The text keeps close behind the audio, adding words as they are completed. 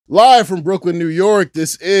Live from Brooklyn, New York,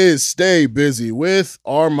 this is Stay Busy with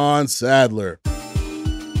Armon Sadler.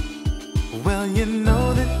 Well, you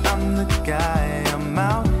know that I'm the guy. I'm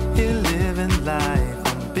out here living life.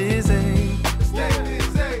 I'm busy. Stay busy.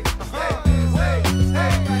 Stay busy.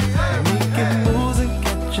 Stay busy. Making moves and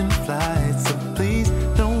catching flights. So please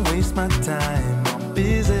don't waste my time. I'm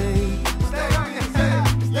busy. Stay busy.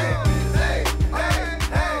 Stay busy.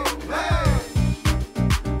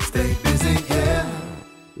 Stay busy, yeah.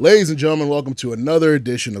 Ladies and gentlemen, welcome to another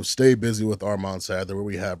edition of Stay Busy with Armon Sadler, where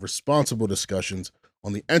we have responsible discussions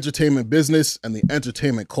on the entertainment business and the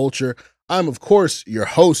entertainment culture. I'm, of course, your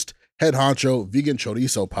host, head honcho, vegan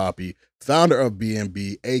chorizo poppy, founder of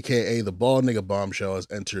BNB, aka the Bald Nigga Bombshell, has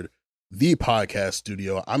entered the podcast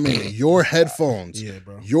studio. I'm in your headphones,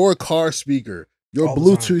 your car speaker, your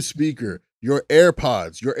Bluetooth speaker, your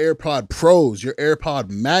AirPods, your AirPod Pros, your AirPod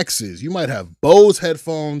Maxes. You might have Bose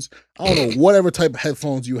headphones. I don't know, whatever type of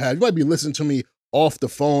headphones you have. You might be listening to me off the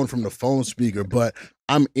phone from the phone speaker, but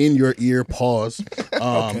I'm in your ear, pause.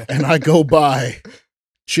 And I go by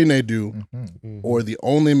Chinedu, or the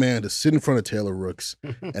only man to sit in front of Taylor Rooks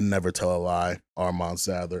and never tell a lie, Armon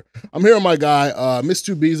Sadler. I'm here with my guy. Miss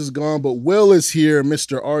 2B's is gone, but Will is here.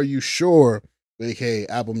 Mr. Are You Sure? AKA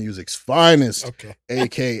Apple Music's finest,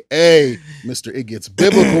 AKA Mr. It Gets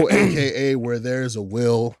Biblical, AKA Where There's a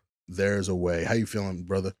Will, There's a Way. How you feeling,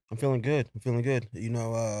 brother? I'm feeling good. You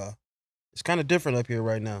know, it's kind of different up here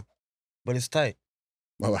right now, but it's tight.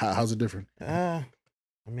 Well, how's it different? I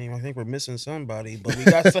mean, I think we're missing somebody, but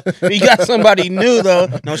we got somebody new though.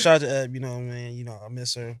 No shout out to Eb, man. I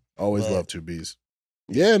miss her. Always love 2B's.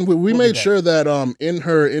 Yeah, and we made sure that in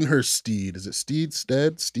her steed, is it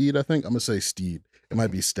Steed, I think? I'm gonna say Steed. It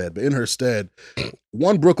might be Stead, but in her stead,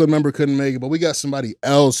 one Brooklyn member couldn't make it, but we got somebody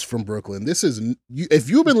else from Brooklyn. This is, if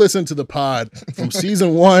you've been listening to the pod from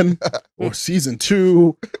season 1 or season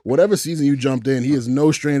 2, whatever season you jumped in, he is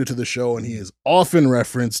no stranger to the show, and he is often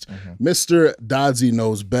referenced. Mr. Dadzie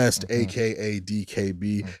knows best, aka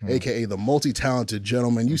DKB, aka the multi-talented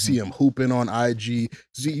gentleman. You see him hooping on IG,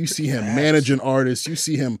 you see him managing artists, you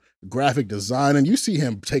see him graphic designing, you see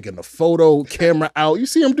him taking the photo camera out, you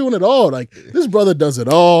see him doing it all. Like, this brother does it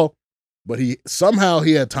all, but he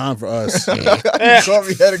had time for us. Fresh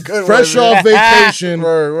off vacation,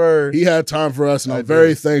 he had time for us, and I'm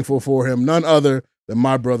very thankful for him. None other than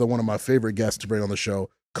my brother, one of my favorite guests to bring on the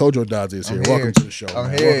show. Kojo Dadzie is here. Welcome to the show.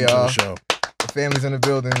 I'm here, y'all. The family's in the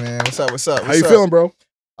building, man. What's up? How you feeling, bro?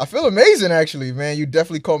 I feel amazing, actually, man. You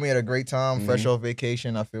definitely called me at a great time. Fresh off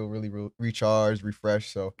vacation. I feel really recharged,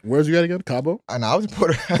 refreshed. So, where's you at again? Cabo? I know. I was in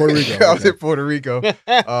Puerto Rico. I was in Puerto Rico.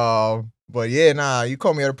 But yeah, you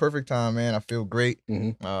called me at a perfect time, man. I feel great.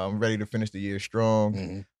 I'm ready to finish the year strong.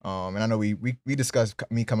 And I know we discussed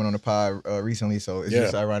me coming on the pod recently, so it's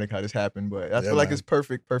just ironic how this happened. But I feel like it's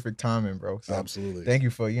perfect timing, bro. So absolutely. Thank you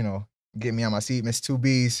for, getting me on my seat, Miss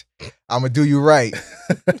 2B's. I'ma do you right.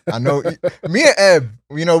 I know me and Eb,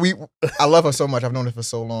 I love her so much. I've known her for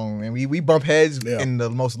so long, and we bump heads in the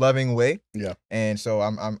most loving way. Yeah. And so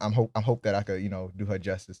I'm hope that I could, do her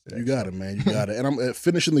justice today. You got it, man. You got it. And I'm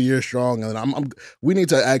finishing the year strong, and we need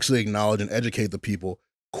to actually acknowledge and educate the people.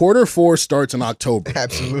 Quarter 4 starts in October.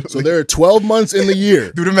 Absolutely. So there are 12 months in the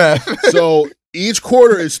year. Do the math. So each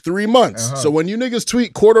quarter is 3 months. So when you niggas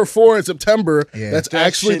tweet quarter 4 in September, that's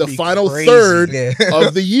actually the final third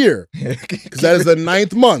of the year. Because that is the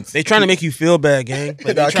 9th month. They trying to make you feel bad, gang.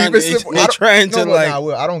 Like, keep it simple.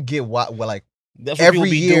 I don't get why, that's what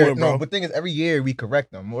every year. doing, bro. No, but the thing is, every year we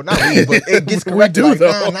correct them. Well, not we, but it gets corrected. We do,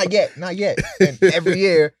 though. Not yet. And every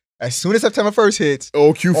year, as soon as September 1st hits,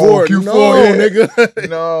 Q4, no, nigga.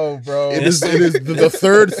 No, bro. It is the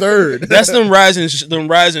third. That's them rise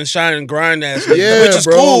and shine and grind ass. Which is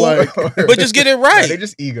bro, cool, but just get it right. They're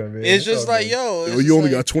just eager, man. It's just like, you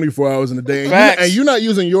only got 24 hours in a day, and you're not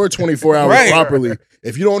using your 24 hours properly.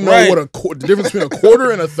 If you don't know what the difference between a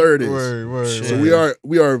quarter and a third is. Word. So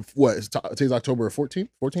we are what? Today's October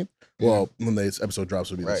 14th? Well, when this episode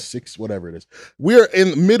drops, it'll be the 6th, whatever it is. We're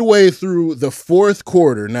in midway through the 4th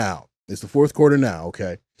quarter now. It's the 4th quarter now,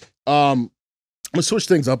 okay? I'm going to switch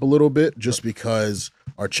things up a little bit just because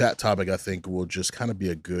our chat topic, I think, will just kind of be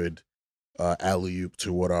a good alley-oop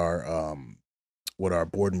to what our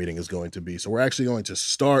board meeting is going to be. So we're actually going to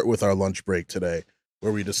start with our lunch break today,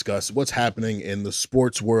 where we discuss what's happening in the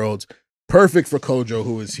sports world. Perfect for Kojo,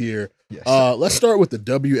 who is here. Yes. Let's start with the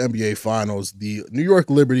WNBA Finals. The New York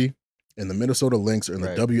Liberty and the Minnesota Lynx are in the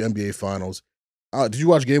WNBA Finals. Did you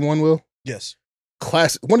watch Game 1, Will? Yes.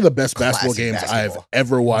 one of the best basketball Classic games basketball. I've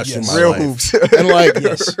ever watched in my Real life. hoops. And like,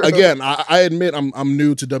 Yes. again, I admit I'm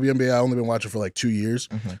new to WNBA. I only been watching for like 2 years,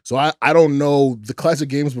 so I don't know the classic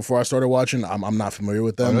games before I started watching. I'm not familiar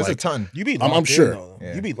with them. There's a Like, ton. You be I'm locked in, sure. though.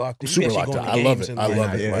 Yeah. You be locked in. You super be actually locked going in. to I love games it. and, I like,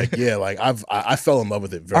 love it. yeah. Like, yeah, like I fell in love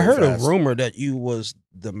with it very I heard fast. a rumor that you was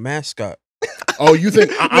the mascot. Oh, you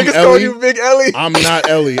think I'm Niggas call you Ellie? Big Ellie. I'm not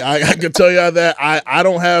Ellie. I can tell you that I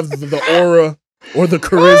don't have the aura or the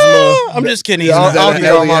charisma. I'm just kidding. Yeah, He's that I not. don't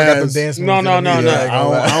Ellie think Armon got them has. dance No, moves no, in no, the no. media,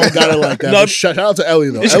 I don't got it like that. No. But shout out to Ellie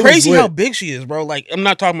though. It's Ellie's crazy lit. how big she is, bro. Like, I'm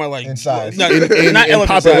not talking about like In size. not, In not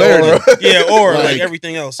elephant popularity. size, yeah, or like, Like,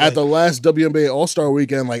 everything else. At Like, the last WNBA All Star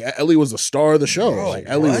Weekend, like Ellie was the star of the show. Bro, like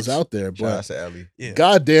Ellie was what? out there, Shout out but to Ellie. yeah.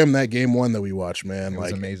 goddamn that game one that we watched, man. It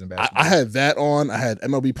was Like amazing I basketball. had that on. I had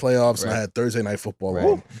MLB playoffs and I Right. had Thursday night football Right.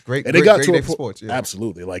 on. Great, And great, it got great to day a for po- sports. Yeah.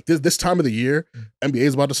 Absolutely. Like this time of the year, NBA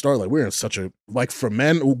is about to start. Like we're in such a like for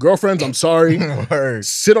men, girlfriends. I'm sorry. Word.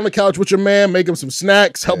 Sit on the couch with your man, make him some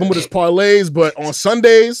snacks, help him with his parlays. But on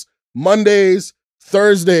Sundays, Mondays,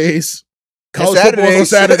 Thursdays, college football on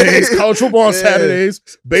Saturdays, college football on Yeah. Saturdays,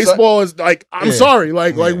 baseball is like I'm Yeah. sorry,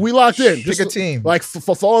 like Yeah. we locked in. Pick Just a team. like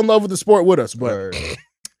fall in love with the sport with us. But Word.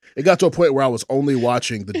 it got to a point where I was only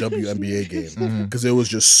watching the WNBA game Mhm. because it was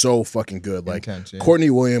just so fucking good. Like Intense, yeah. Courtney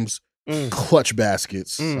Williams, Mm. clutch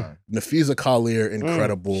baskets. Mm. Nafisa Collier,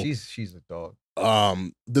 incredible. She's a dog.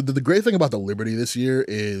 The great thing about the Liberty this year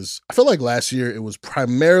is I feel like last year it was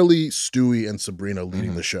primarily Stewie and Sabrina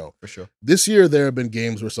leading Mhm. the show. For sure. This year there have been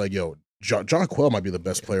games where it's like, yo, John Quell might be the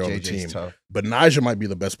best player on the JJ's team, tough. but Nija might be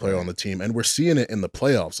the best player on the team, and we're seeing it in the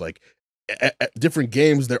playoffs. Like at different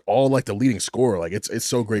games, they're all like the leading scorer. Like it's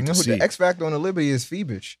so great You know to who see. the X factor on the Liberty is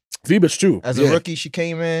Phoebich. Phoebus too. As yeah. a rookie, she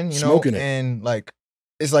came in, you know, Smoking it. and like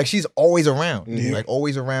it's like she's always around, Mhm. like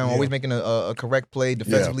always around, Yeah. always making a correct play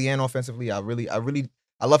defensively and offensively.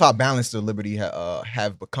 I love how balanced the Liberty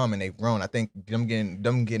have become and they've grown. I think them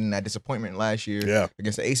getting that disappointment last year Yeah.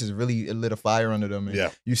 against the Aces really lit a fire under them. And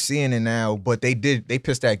Yeah. you're seeing it now, but they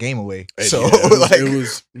pissed that game away. So Yeah, like, it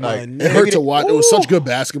was My like, it hurt to nigga. watch. It was such Ooh. good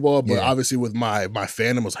basketball, but Yeah. obviously with my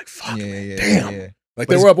fandom was like, fuck, yeah, man, yeah, damn. yeah. Like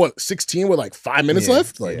But they it's- were up what 16 with like 5 minutes Yeah,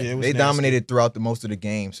 left. Like Yeah, it was they nasty. dominated throughout most of the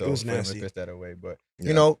game, so It was for them to nasty. piss that away. But Yeah.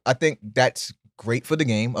 you know, I think that's great for the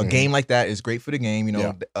game. A Mhm. game like that is great for the game. You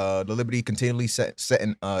know, the Liberty continually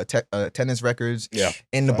setting attendance records Yeah.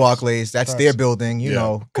 in the Facts. Barclays. That's their Facts. building, you Yeah.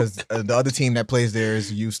 know, because the other team that plays there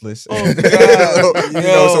is useless. Oh, you God.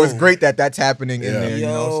 know, so it's Yo. great that that's happening in Yeah. there. You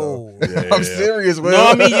know, so Yo. Yeah, I'm yeah. serious. Will. No,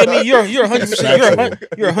 I mean, you're 100%. Factual.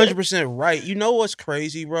 You're 100% right. You know what's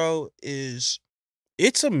crazy, bro? Is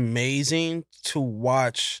it's amazing to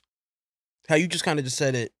watch how you just kind of just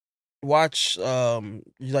said it. Watch,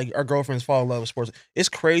 like our girlfriends fall in love with sports. It's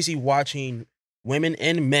crazy watching women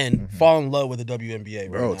and men Mhm. fall in love with the WNBA.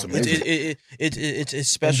 Right Bro, now. it's amazing. It's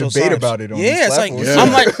special. debate times. about it on yeah, these it's like platforms.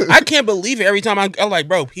 I'm like I can't believe it every time I'm like,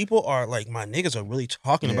 bro, people are like, my niggas are really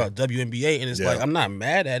talking Yeah. about WNBA, and it's Yeah. like I'm not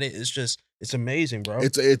mad at it. It's just it's amazing, bro.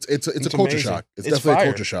 It's a culture amazing. shock. It's It's definitely fire. a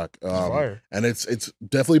culture shock. It's fire. And it's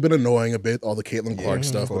definitely been annoying a bit, all the Caitlin Clark Mhm,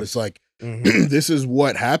 stuff, of but course. it's like Mhm. this is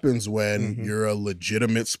what happens when Mhm. you're a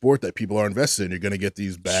legitimate sport that people are invested in. You're gonna get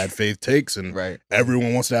these bad faith takes, and right.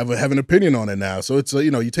 everyone wants to have an opinion on it now. So it's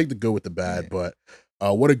you take the good with the bad, Yeah. but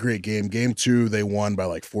what a great game. Game 2, they won by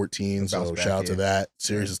like 14. Bounce So back, shout out to yeah. that.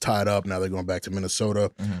 Series is tied up. Now they're going back to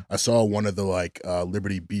Minnesota. Mhm. I saw one of the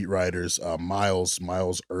Liberty beat writers, Miles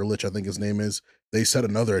Ehrlich, I think his name is. They set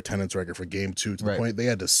another attendance record for game 2 to the Right. point they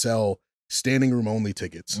had to sell standing room only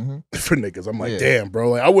tickets Mhm. for niggas. I'm like, Yeah. damn,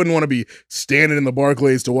 bro. Like I wouldn't want to be standing in the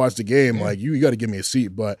Barclays to watch the game. Yeah. Like you got to give me a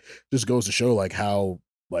seat. But just goes to show like how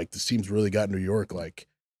like this team's really got New York like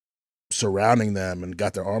surrounding them and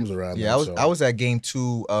got their arms around Yeah, them. I was at game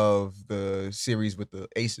 2 of the series with the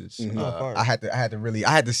Aces. Mhm. Oh, fire. I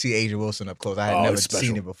had to see Asia Wilson up close. I had Oh, never it's special.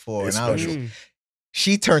 seen it before, It's and I was special. Mm.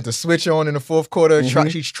 she turned the switch on in the fourth quarter. Mhm.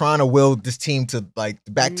 She's trying to will this team to like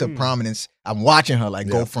back to Mm. prominence. I'm watching her like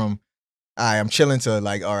Yeah. go from I'm chilling to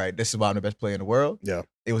like, all right, this is why I'm the best player in the world. Yeah.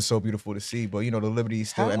 It was so beautiful to see. But the Liberty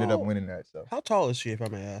still ended up How- winning that. So How tall is she, if I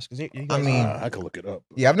may ask? 'Cause you I guys- mean, I could look it up.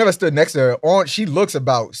 yeah, I've never stood next to her. She looks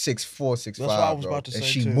about 6'4", 6'5", That's what I was bro. about to and say,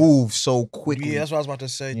 she too. moves so quickly. yeah, that's what I was about to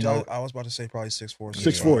say. You know- I was about to say probably 6'4",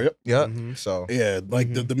 6'4", yep. Yeah. Mhm. So Yeah, like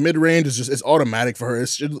Mhm. the mid range is just it's automatic for her.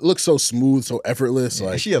 It looks so smooth, so effortless. yeah,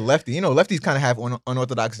 Like and she a lefty. Lefties kind of have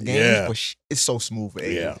unorthodox games, Yeah. but it's so smooth for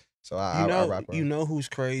Asia. yeah, So I rock her. You know who's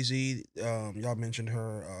crazy? Y'all mentioned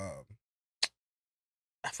her.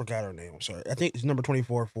 I forgot her name. I'm sorry. I think it's number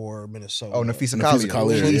 24 for Minnesota. Oh, Nafisa Nafisa Collier.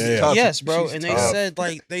 Collier, She's yeah. tough. Yes, bro. She's And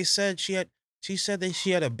tough. they said she had She said that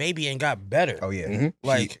she had a baby and got better. Oh yeah, Mhm.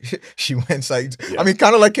 Like, she went like Yeah. I mean,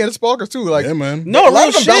 kind of like Candace Parker too. Like yeah, man. no, a lot real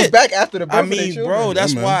of them bounce shit. back after the birth I of their mean, children. bro,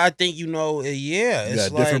 that's man. why I think yeah, You it's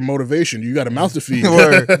got like, different motivation. You got a mouth to feed.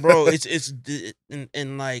 Word. bro, it's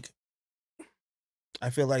and like, I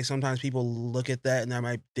feel like sometimes people look at that and I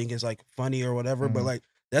might think it's like funny or whatever, but Mhm. like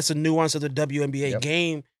that's a nuance of the WNBA Yep.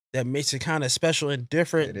 game that makes it kind of special and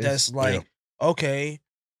different. It is. That's like, okay,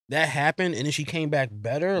 that happened and then she came back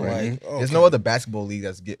better. Right. Like, There's no other basketball league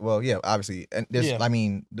that's obviously, and there's Yeah. I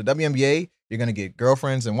mean the WNBA. You're gonna get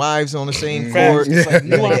girlfriends and wives on the same Mhm. court. Facts. It's like You're gonna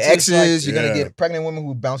get nuances, like- exes. You're gonna Yeah. get pregnant women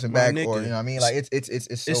who bouncing My back, nigga. or you know what I mean. Like it's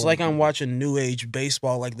so, It's like I'm watching new age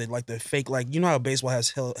baseball, like the fake, like you know how baseball has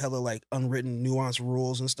hella like unwritten nuanced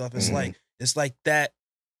rules and stuff. It's Mhm. like that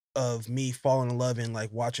of me falling in love and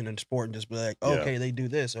like watching a sport and just be like, Yeah. okay, they do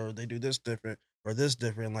this or they do this different or this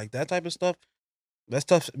different, like that type of stuff. That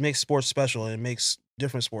stuff makes sports special and it makes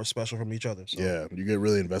different sports special from each other. So. Yeah, you get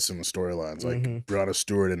really invested in the storylines. Like Mhm. Brianna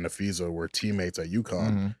Stewart and Nafisa were teammates at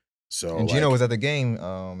UConn. Mhm. So And Gino like, was at the game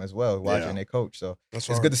as well, watching Yeah. their coach. So That's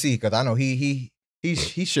it's good to see because I know he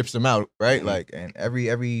ships them out, right? Mhm. Like, and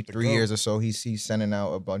every 3 go. years or so, he's sending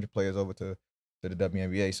out a bunch of players over to the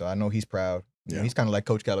WNBA. So I know he's proud. You know, Yeah. he's kind of like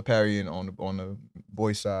Coach Calipari on the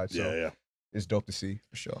boys' side. So yeah. it's dope to see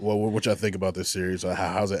for sure. Well, what y'all think about this series?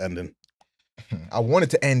 How's it ending? I want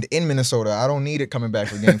it to end in Minnesota. I don't need it coming back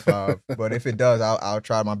for Game 5, but if it does, I'll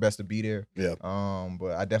try my best to be there. Yeah.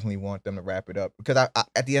 But I definitely want them to wrap it up because I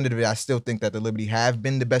at the end of the day, I still think that the Liberty have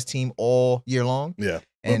been the best team all year long. Yeah,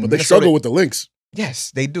 And but they Minnesota- struggle with the Lynx.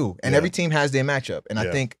 Yes, they do, and Yeah. every team has their matchup, and Yeah.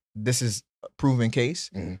 I think this is a proven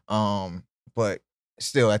case. Mhm. But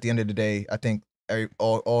still, at the end of the day, I think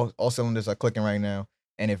all cylinders are clicking right now.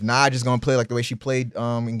 And if Naj is gonna play like the way she played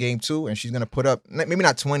in Game 2, and she's gonna put up maybe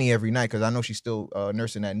not 20 every night because I know she's still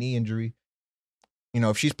nursing that knee injury. You know,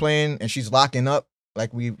 if she's playing and she's locking up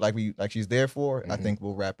like she's there for, I Mhm. think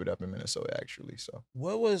we'll wrap it up in Minnesota actually. So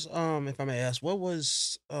What was if I may ask, what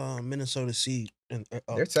was Minnesota seed?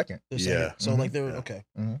 they're second. They're Yeah. second. So like they're Yeah. okay.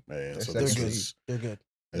 Yeah, They're so They're this second good. was They're good.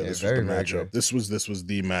 yeah, Yeah, this very, was the very matchup. good. This was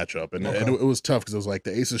the matchup, and Okay. it was tough because it was like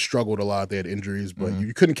the Aces struggled a lot. They had injuries, but Mhm.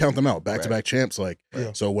 you couldn't count them out. Back to back champs, like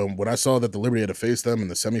Yeah. so. When I saw that the Liberty had to face them in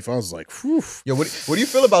the semifinals, I was like, whew. Yo, what do you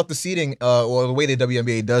feel about the seeding? Or the way the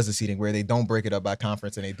WNBA does the seeding, where they don't break it up by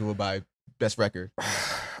conference and they do it by best record?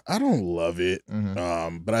 I don't love it.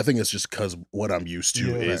 Mhm. But I think it's just because what I'm used to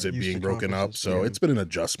Yeah, is it used being to broken up. conferences, So yeah. it's been an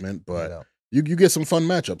adjustment, but Yeah. you get some fun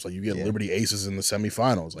matchups. Like you get Yeah. Liberty Aces in the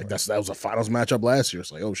semifinals. Like Right. that was a finals matchup last year.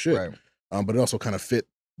 It's like, oh shit. Right. But it also kind of fit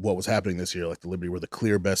what was happening this year. Like the Liberty were the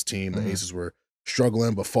clear best team. The Mhm. Aces were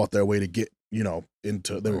struggling, but fought their way to get,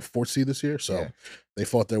 into they were fourth seed this year. So Yeah. they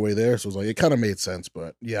fought their way there. So it was like it kind of made sense.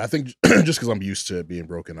 But yeah, I think just because I'm used to it being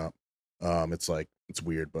broken up, it's like it's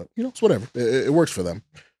weird, but it's whatever. It works for them.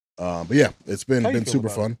 But yeah, it's How you been feel super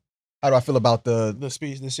about fun. How do I feel about the The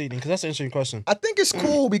seeding, because that's an interesting question. I think it's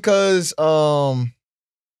cool because the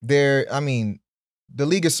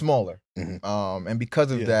league is smaller. Mhm. And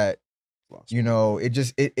because of Yeah. that,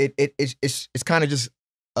 it's kind of just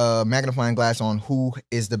a magnifying glass on who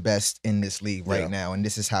is the best in this league right Yeah. now, and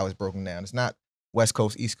this is how it's broken down. It's not West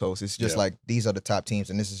Coast, East Coast. It's just Yeah. like these are the top teams,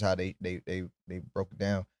 and this is how they broke it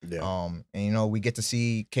down. Yeah. And we get to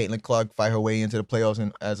see Caitlin Clark fight her way into the playoffs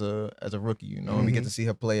and as a rookie. And we get Mhm. to see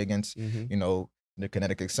her play against Mhm. the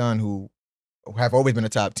Connecticut Sun, who have always been a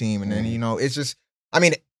top team. And then Mhm. it's just, I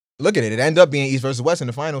mean, look at it. It ended up being East versus West in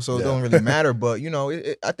the final, so it Yeah. don't really matter. But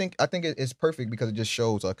I think it's perfect because it just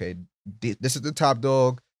shows, okay, this is the top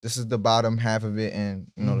dog, this is the bottom half of it, and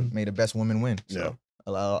Mhm. may the best woman win. Yeah.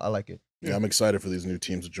 So I like it. Yeah, I'm excited for these new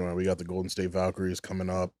teams to join. We got the Golden State Valkyries coming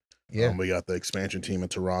up. Yeah, We got the expansion team in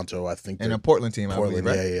Toronto. I think and they're a Portland team, Portland.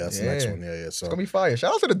 I believe, right? Yeah, that's the next one. Yeah. So It's gonna be fire.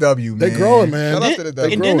 Shout out to the W, man. They growing, man. Shout out to the And W.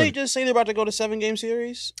 didn't they growing. just say they're about to go to 7-game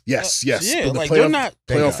series? yes. Yeah, But the like playoff, they're not.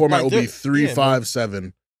 playoff format like, will be they're- 3, yeah, 5,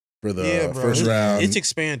 7 for the Yeah, bro. first round. It's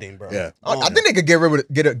expanding, bro. Yeah. I think they could get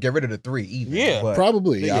rid of the 3 even. Yeah. but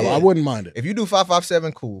Probably. Yeah, Yeah. I wouldn't mind it. if you do 5, 5,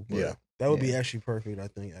 7, cool. but- Yeah. That would be Yeah. actually perfect, I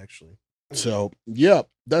think, actually. So, yep,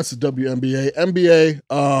 that's the WNBA. NBA,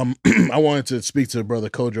 I wanted to speak to brother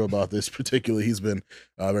Kojo about this particularly. He's been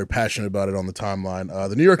very passionate about it on the timeline.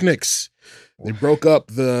 The New York Knicks, they broke up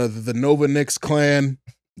the Nova Knicks clan,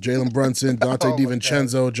 Jalen Brunson, Dante Oh my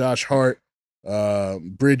DiVincenzo, Josh Hart,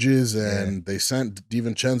 Bridges, and they sent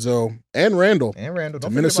DiVincenzo and Randall And Randall. To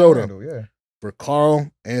Don't forget about Minnesota. Randall, yeah. for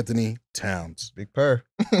Karl Anthony Towns. Big purr.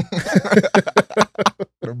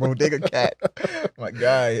 The bodega cat. My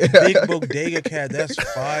guy. Big bodega cat. That's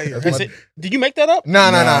fire. Did you make that up? No.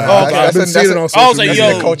 Oh, I've been seeing it on I social was like,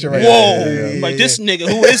 media. yo, culture right whoa. there. Yeah. Like, this nigga,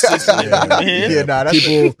 who is this nigga, man? Yeah, nah,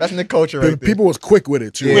 that's Nick culture right there. People was quick with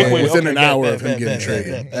it too. Yeah. like, Quick with it. within Okay, an hour bet, of him bet, getting bet,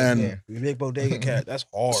 traded. bet, bet. And Big bodega cat. That's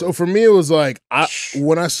hard. so for me, it was like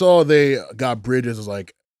when I saw they got Bridges, it was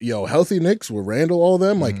like, yo, healthy Knicks with Randall, all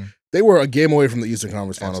them, like they were a game away from the Eastern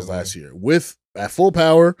Conference Finals last year. With at full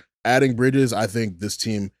power, adding Bridges, I think this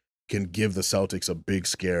team can give the Celtics a big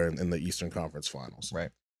scare in the Eastern Conference Finals. Right.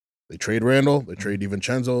 They trade Randall, they trade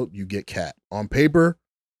DiVincenzo, you get Cat. On paper,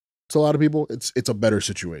 to a lot of people, it's a better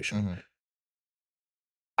situation.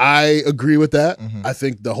 I agree with that. I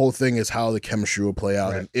think the whole thing is how the chemistry will play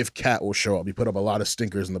out and if Cat will show up. He put up a lot of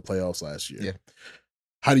stinkers in the playoffs last year. Yeah.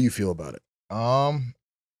 How do you feel about it?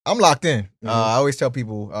 I'm locked in. I always tell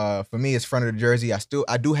people, for me, it's front of the jersey.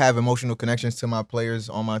 I do have emotional connections to my players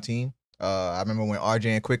on my team. I remember when RJ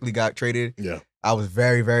and Quickly got traded. Yeah. I was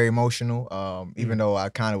very, very emotional. Even though I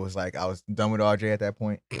kind of was like, I was done with RJ at that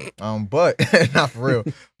point. But not for real.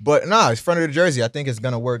 But nah, it's front of the jersey. I think it's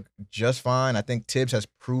gonna work just fine. I think Tibbs has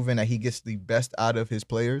proven that he gets the best out of his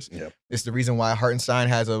players. Yeah. It's the reason why Hartenstein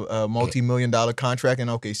has a multi-million-dollar contract in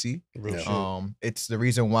OKC. Real shit. It's the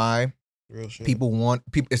reason why Real shit.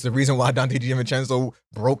 It's the reason why Dante DiVincenzo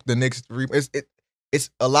broke the Knicks. It's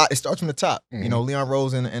a lot. It starts from the top. You know, Leon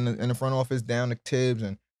Rose in the front office down to Tibbs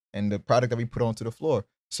and the product that we put onto the floor.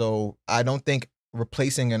 So I don't think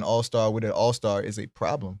replacing an all-star with an all-star is a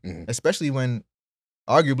problem, especially when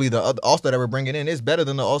arguably the other all-star that we're bringing in is better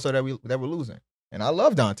than the all-star that we're losing. And I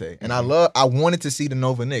love Dante, and I wanted to see the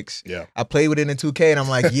Nova Knicks. Yeah, I played with it in 2K, and I'm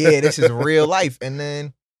like, yeah, this is real life. And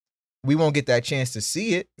then we won't get that chance to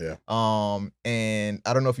see it. Yeah. And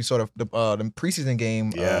I don't know if you saw the preseason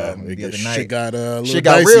game. The other night. Shit got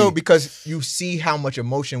got real because you see how much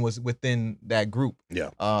emotion was within that group. Yeah.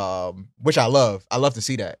 Which I love. I love to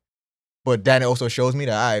see that. But that also shows me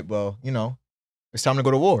that, all right, well, you know, it's time to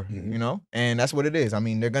go to war. You know, and that's what it is. I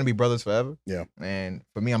mean, they're gonna be brothers forever. Yeah. And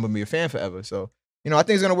for me, I'm gonna be a fan forever. So, you know, I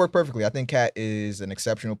think it's gonna work perfectly. I think Cat is an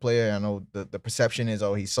exceptional player. I know the perception is,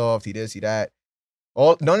 oh, he's soft, he this, he that.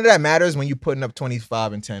 None of that matters when you're putting up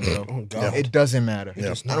 25 and 10, bro. Oh, God. It doesn't matter.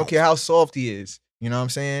 Yeah. I don't care how soft he is. You know what I'm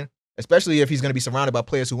saying? Especially if he's going to be surrounded by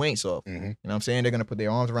players who ain't soft. You know what I'm saying? They're going to put their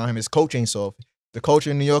arms around him. His coach ain't soft. The culture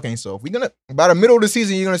in New York ain't soft. By the middle of the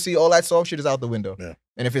season, you're going to see all that soft shit is out the window. Yeah.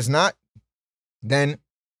 And if it's not, then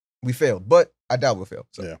we failed. But I doubt we'll fail.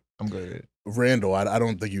 So I'm good at it. Randall, I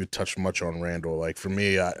don't think you touched much on Randall. Like for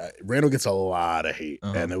me, Randall gets a lot of hate.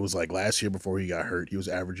 And it was like last year before he got hurt, he was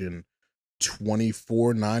averaging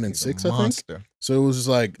 24, 9, and 6, I think. So it was just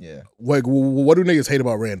like, what do niggas hate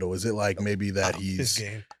about Randall? Is it like maybe that his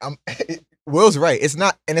game. Will's right. It's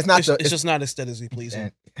not, and it's not. It's just not aesthetically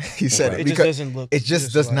pleasing. He said it just doesn't look. It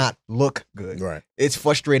just does not look good. Right. It's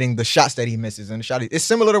frustrating the shots that he misses and the shot. It's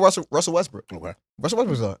similar to Russell Westbrook. Okay. Russell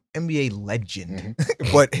Westbrook's an NBA legend,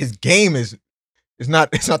 but his game is not.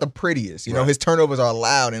 It's not the prettiest. You know, his turnovers are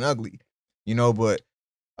loud and ugly. You know, but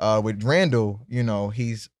with Randall, you know,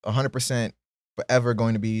 he's 100% forever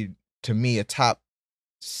going to be, to me, a top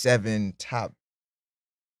 7, top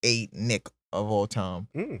 8 Knick of all time.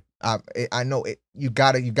 I know it. You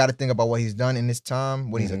gotta think about what he's done in this time,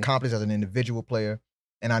 what he's accomplished as an individual player,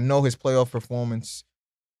 and I know his playoff performance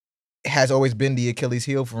has always been the Achilles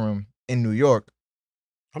heel for him in New York.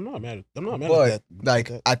 I'm not mad at that. But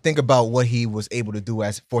like, I think about what he was able to do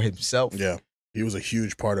as for himself. Yeah. He was a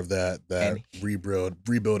huge part of that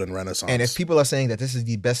rebuild and renaissance. And if people are saying that this is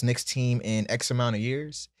the best Knicks team in X amount of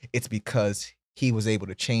years, it's because he was able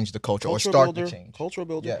to change the culture or start the change. Cultural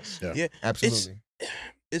builder. Yes. Yeah. Absolutely.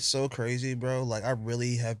 It's so crazy, bro. Like, I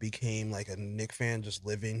really have became like a Knicks fan just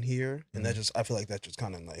living here, and that just, I feel like that just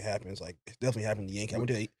kind of like happens. Like, it definitely happened to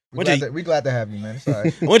Yankee. We're glad to have you, man. It's all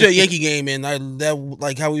right. I went to a Yankee game, and that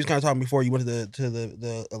like how we was kind of talking before. You went to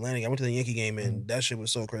the Atlantic. I went to the Yankee game, and that shit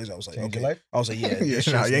was so crazy. I was like, Changed okay. your life? I was like, yeah,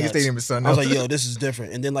 Yankee Stadium is Sunday. I was like, yo, this is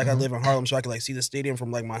different. And then like I live in Harlem, so I could like see the stadium from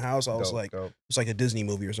like my house. I was like, it's like a Disney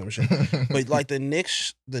movie or some shit. But like the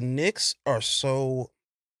Knicks are so.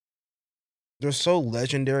 They're so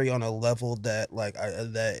legendary on a level that like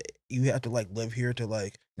that you have to like live here to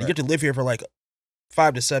like you get to live here for like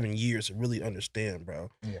 5 to 7 years to really understand,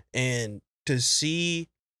 bro. Yeah. And to see,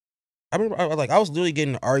 I remember I was literally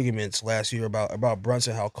getting arguments last year about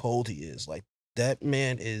Brunson, how cold he is. Like that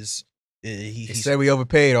man is. He said we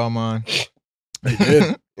overpaid, Armon. He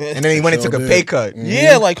did. And then he went and took a pay cut.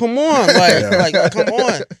 Yeah, like come on, like come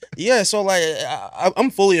on. Yeah, so like I'm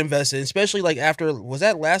fully invested, especially like after was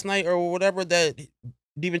that last night or whatever that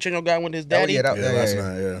DiVincenzo guy with his daddy. Last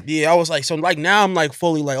night. Yeah, I was like, so like now I'm like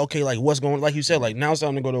fully like, okay, like what's going, like you said, like now it's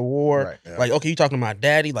time to go to war. Right, yeah. Like, okay, you talking to my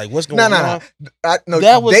daddy? Like, what's going on? No,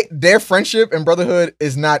 That was- their friendship and brotherhood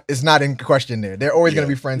is not in question. There, they're always gonna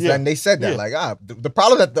be friends, and they said that. Like, the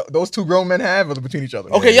problem that those two grown men have is between each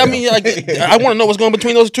other. Okay, I mean, like, I want to know what's going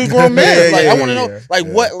between those two grown men. Like, I want to know, like,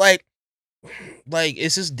 what, like,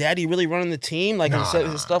 is his daddy really running the team? Like,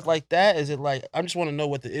 his stuff like that? Is it like, I just want to know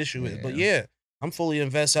what the issue is. But yeah, I'm fully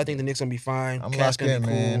invested. I think the Knicks gonna be fine. I'm Cat's locked in,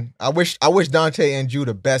 gonna be man. I wish Dante and Drew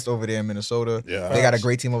the best over there in Minnesota. Yeah, they got a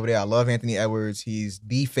great team over there. I love Anthony Edwards. He's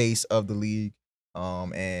the face of the league.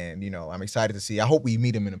 And you know, I'm excited to see. I hope we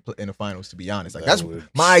meet him in the finals. To be honest, like that's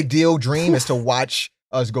my ideal dream is to watch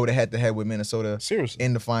us go head to head with Minnesota. Seriously,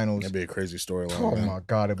 in the finals. That'd be a crazy storyline. Oh man. my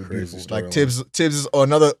god, it'd be Crazy beautiful. Like storyline. Tibbs is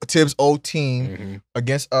another Tibbs old team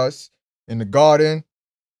against us in the Garden.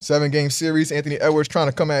 7-game series. Anthony Edwards trying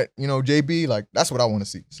to come at JB. Like that's what I want to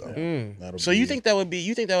see. So, so you think that would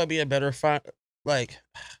be a better fight? Like,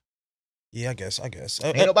 yeah, I guess.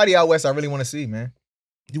 Ain't nobody out west I really want to see, man.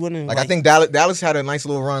 You wouldn't like I think Dallas had a nice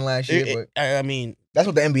little run last year, but I mean that's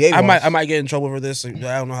what the NBA wants. I might get in trouble for this. I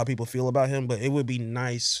don't know how people feel about him, but it would be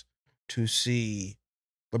nice to see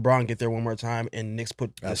LeBron get there one more time and Knicks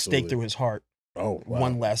put the stake through his heart. Oh, wow.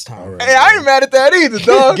 One last time. Hey, I ain't mad at that either,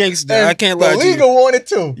 dog. Gangsta, I can't lie to you. The league wanted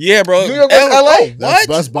to. Yeah, bro. New York West LA. What?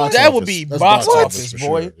 That's box that office. would be That's box office, for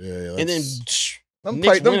boy. sure. Yeah, and then them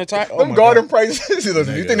Garden prices.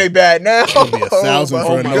 Listen, you think they bad now? It'd be 1,000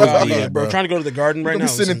 for a God, nosebleed, yeah, bro. Trying to go to the Garden right now. Be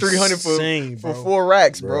sitting 300 for 4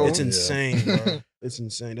 racks, bro. It's insane, bro. It's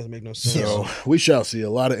insane. Doesn't make no sense. So we shall see a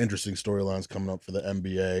lot of interesting storylines coming up for the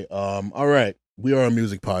NBA. All right, we are a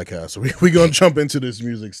music podcast, so we gonna jump into this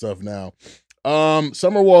music stuff now.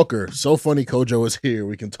 Summer Walker, so funny. Kojo is here.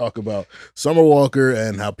 We can talk about Summer Walker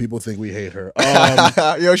and how people think we hate her.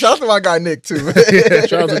 Yo, shout out to my guy Nick too. Yeah,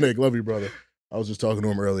 shout out to Nick. Love you, brother. I was just talking to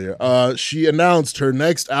him earlier. She announced her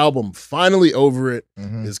next album, Finally Over It,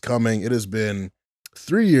 is coming. It has been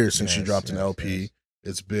 3 years since she dropped an LP.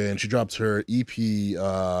 It's been, she dropped her EP,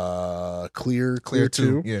 Clear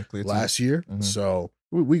 2, last year. So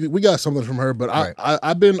we got something from her, but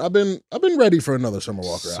I've been ready for another Summer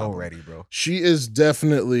Walker album. So ready, bro. She is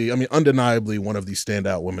definitely, I mean, undeniably one of the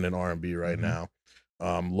standout women in R&B right now.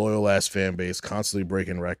 Loyal ass fan base, constantly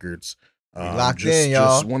breaking records. Locked in,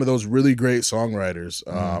 y'all. Just one of those really great songwriters.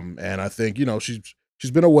 And I think,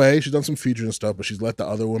 she's been away. She's done some features and stuff, but she's let the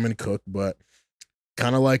other women cook. But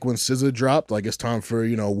kind of like when SZA dropped, like it's time for,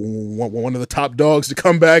 one of the top dogs to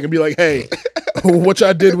come back and be like, hey, what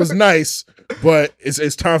y'all did was nice, but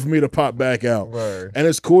it's time for me to pop back out. Word. And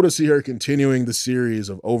it's cool to see her continuing the series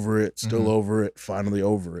of Over It, Still Over It, Finally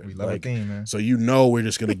Over It. We love her theme, man. So we're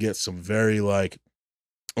just gonna get some very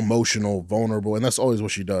emotional, vulnerable, and that's always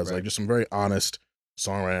what she does. Like just some very honest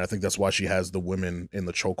songwriting. I think that's why she has the women in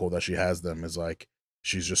the chokehold that she has them, is like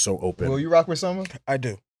she's just so open. Will you rock with Summer? I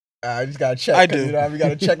do. I just gotta check. I do. We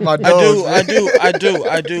gotta check my dogs. I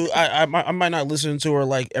do. I might not listen to her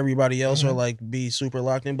like everybody else or like be super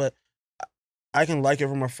locked in, but I can like it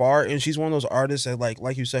from afar. And she's one of those artists that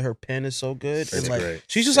like you said, her pen is so good. It's and great.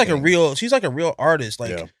 she's just like a real artist.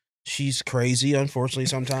 Like she's crazy, unfortunately,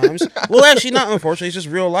 sometimes. Well, actually, not unfortunately. It's just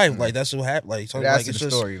real life. Like that's what happened. Like, that's it's the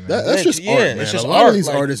just story, man. That's just art, man. It's just a lot of these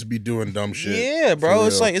art. artists be doing dumb shit. Yeah, bro.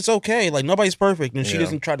 It's real. like it's okay. Like nobody's perfect, and she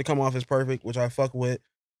doesn't try to come off as perfect, which I fuck with.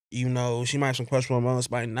 She might have some questionable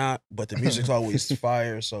moments, might not, but the music's always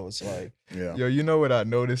fire. So it's like, Yo, you know what I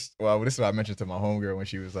noticed? Well, this is what I mentioned to my homegirl when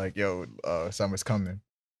she was like, "Yo, summer's coming,"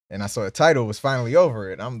 and I saw the title was Finally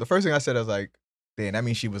Over It. The first thing I said, I was like, "Damn, that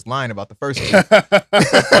means she was lying about the first two."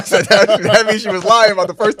 I said, that means she was lying about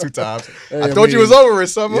the first 2 times. Hey, I thought you was over it,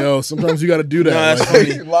 Summer. Yo, sometimes you got to do that. No, that's like,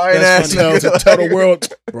 funny. Lying that's ass funny. nigga. Tell the world,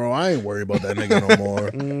 bro, I ain't worried about that nigga no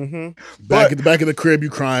more. Back at the back of the crib, you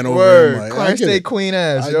crying over Word, him. Like, crying I get stay it. queen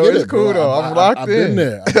ass. I Yo, get it's it, cool bro. though. I'm locked I've in.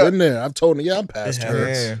 been there. I've told her, I'm past It her.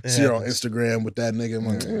 happens. See her on Instagram with that nigga. I'm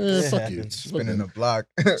like, fuck you. Spinning the block.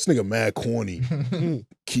 This nigga mad corny.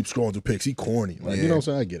 Keep scrolling through pics. He corny. Like, you know what I'm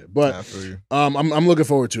saying? I get it. But Nah, for you. I'm looking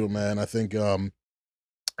forward to it, man. I think it's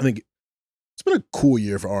been a cool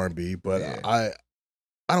year for R&B, but I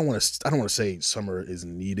don't want to say summer is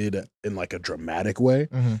needed in like a dramatic way,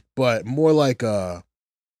 but more like you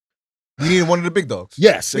need one of the big dogs.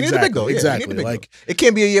 Yes, we exactly. Need the big dog. Exactly. Big like dog. It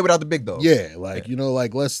can't be a year without the big dog. Yeah, like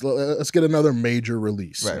like let's get another major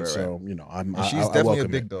release. Right. So she's definitely a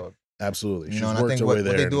big dog. Absolutely. You know, and I think what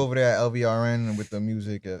they do over there at LVRN with the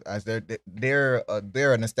music, as they're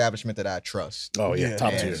an establishment that I trust. Oh yeah,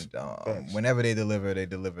 top tier. Whenever they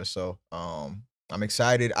deliver. So I'm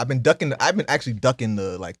excited. I've been actually ducking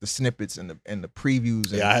the snippets and the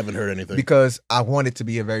previews. Yeah, I haven't heard anything because I want it to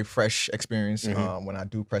be a very fresh experience Mhm. when I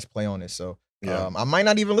do press play on it. So Yeah. I might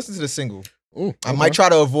not even listen to the single. Ooh, I might try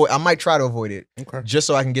to avoid it Okay. just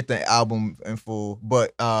so I can get the album in full.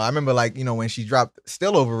 But I remember when she dropped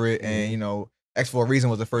Still Over It and X for a Reason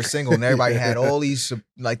was the first single and everybody had all these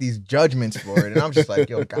these judgments for it. And I'm just like,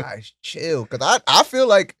 yo, guys, chill. Cause I feel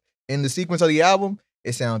like in the sequence of the album,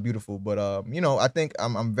 it sounds beautiful. But I think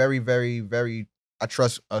I'm very, very, very I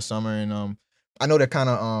trust Summer and I know they're kind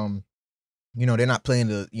of they're not playing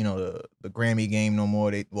the Grammy game no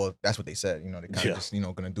more. That's what they said. They're kind of just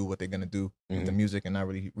gonna do what they're gonna do with the music and not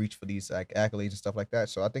really reach for these accolades and stuff like that.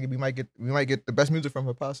 So I think we might get the best music from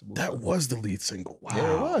her possible. That was the lead single. Wow.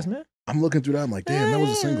 Yeah, it was, man. I'm looking through that. I'm like, damn, that was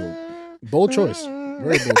a single. Bold choice.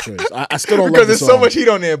 Very bold choice. I still don't because love the there's song. so much heat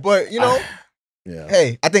on there, but yeah.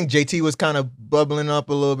 hey, I think JT was kind of bubbling up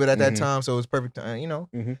a little bit at that Mhm. time, so it was perfect.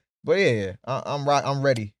 Mhm. But yeah, I'm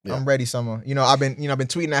ready. Yeah. I'm ready, Summer. I've been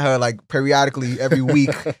tweeting at her like periodically every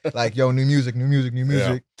week, like yo, new music.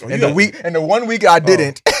 Oh, And the 1 week I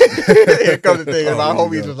didn't. Here comes the thing, and my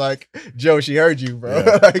homies was like, Joe, she heard you, bro.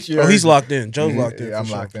 Yeah. Like, she heard he's you. locked in. Joe's locked in. Yeah, I'm for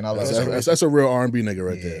sure. locked in. I love That's a real R&B nigga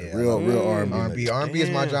right there. Yeah, Real R&B. R&B. nigga. R&B is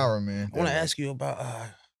my Damn. genre, man. I want to ask you about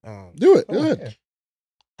Do it. Oh, Go ahead. yeah.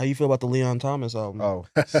 how you feel about the Leon Thomas album. Oh,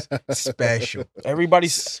 special.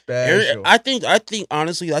 Everybody's Special. I think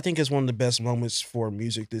honestly, I think it's one of the best moments for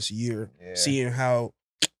music this year. Yeah.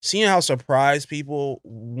 Seeing how surprised people,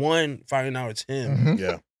 one, finding out it's him, Mhm.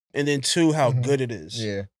 Yeah. and then two, how Mhm. good it is.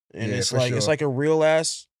 Yeah. And Yeah, it's for like it's sure. like a real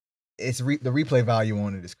ass. It's the replay value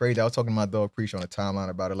on it is crazy. I was talking to my dog Preach on the timeline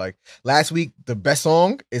about it. Like last week, the best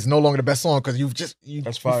song is no longer the best song because you That's you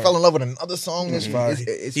fire. fell in love with another song. That's fire.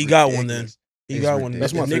 It's He got one ridiculous. He It's got one.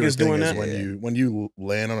 That's my If favorite niggas thing doing is that. when you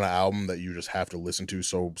land on an album that you just have to listen to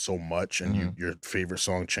so much and Mhm. your favorite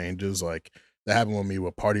song changes. Like that happened with me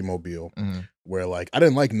with Party Mobile, Mhm. where like I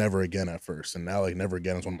didn't like Never Again at first, and now like Never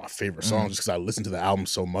Again is one of my favorite songs Mhm. just because I listened to the album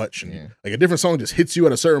so much, and Yeah. like a different song just hits you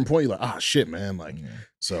at a certain point. You're like, ah, shit, man. Like Yeah.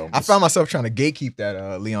 so. I found myself trying to gatekeep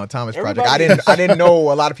that Leon Thomas project. Everybody- I didn't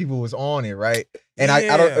know a lot of people was on it, right? And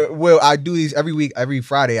I don't. I do these every week, every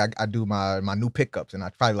Friday. I do my new pickups, and I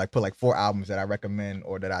try to like put like 4 albums that I recommend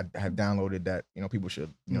or that I have downloaded that people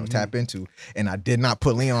should Mhm. tap into. And I did not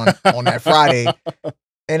put Leon on that Friday.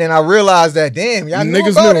 And then I realized that damn, y'all knew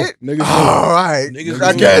Niggas about knew. it. Niggas All right, Niggas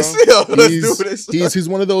I knew, guess let's do this. He's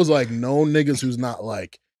one of those like known niggas who's not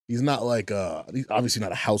like he's obviously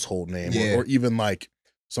not a household name Yeah. or even like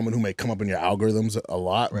someone who may come up in your algorithms a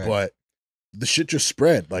lot, Right. but the shit just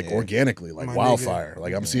spread like Yeah. organically, like My wildfire.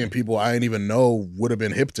 Like I'm Yeah. seeing people I didn't even know would have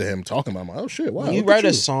been hip to him talking about him. Like, oh shit, wow. When you look at write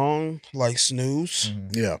a song like Snooze,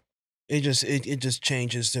 Mhm. Yeah. it just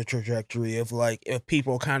changes the trajectory of like if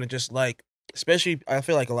people kind of just like, especially I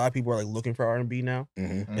feel like a lot of people are like looking for R&B now hmm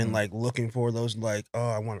Mhm. and like looking for those like, oh,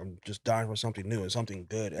 I want to just dying for something new and something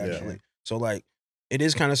good Yeah. actually. So like it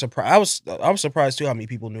is kind of surprised. I was surprised too how many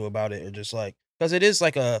people knew about it and just like because it is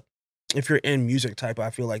like a if you're in music type I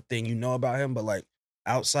feel like thing about him, but like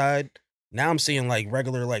outside now I'm seeing like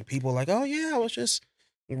regular like people like, oh yeah, I was just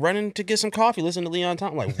running to get some coffee, listen to Leon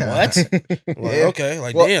Thomas. Like what? Like, Yeah. okay,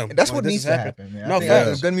 like Well, damn, that's like, what this needs is to happening. happen, man. No, I think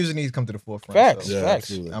facts. good music needs to come to the forefront. Facts. Yeah, Facts.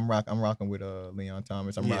 absolutely. I'm rocking with Leon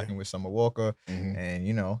Thomas. I'm Yeah. rocking with Summer Walker, Mhm. and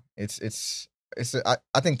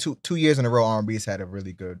I think two years in a row R&B's had a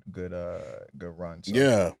really good run. So.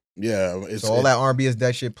 Yeah. Yeah. So all that R&B is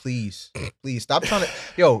that shit. Please stop trying to.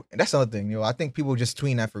 Yo, that's another thing. I think people just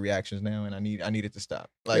tweeting that for reactions now, and I need it to stop.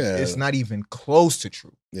 Like Yeah. it's not even close to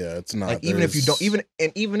true. Yeah, it's not. Like even if you don't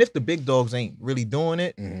even if the big dogs ain't really doing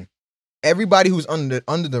it, Mhm. everybody who's under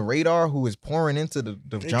the radar who is pouring into the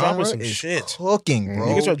They genre dropping some is shit. cooking, Mhm. bro.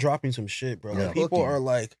 Niggas are dropping some shit, bro. Yeah. Like, people Cooking. are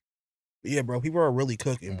like, yeah, bro. People are really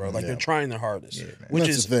cooking, bro. Like Yeah. they're trying their hardest, Yeah, man. which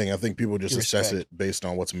that's is the thing. I think people just assess respect. it based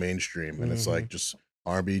on what's mainstream, and it's Mhm. like just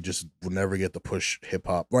R&B just will never get the push hip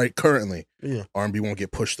hop. Right, currently, yeah. R&B won't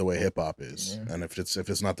get pushed the way hip hop is, Yeah. and if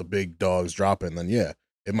it's not the big dogs dropping, then yeah,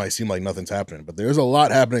 it might seem like nothing's happening. But there's a lot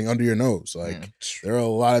happening under your nose. Like Yeah. there are a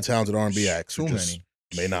lot of talented R&B acts who Too just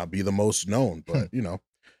many. may not be the most known, but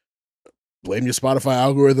blame your Spotify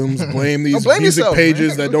algorithms, blame these blame music yourself,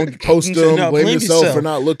 pages man. that don't post them, No, blame blame yourself for yourself.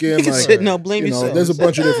 not looking. Niggas Like, said no, blame yourself. there's a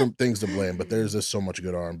bunch of different things to blame, but there's just so much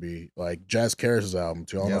good R&B. Like Jazz Karis's album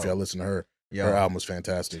too. I don't know if Yo. y'all listen to her. Yo, Her album was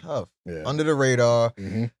fantastic. tough. Yeah. Under the radar.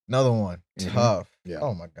 hmm Another one. Mhm. Tough. Yeah.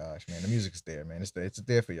 Oh my gosh, man. The music's there, man. It's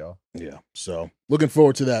there for y'all. Yeah. So looking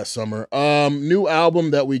forward to that summer. New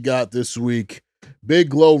album that we got this week. Big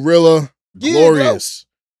Glorilla. Yeah, Glorious.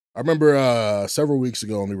 I remember several weeks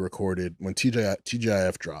ago when we recorded when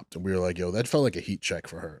TGIF dropped, and we were like, "Yo, that felt like a heat check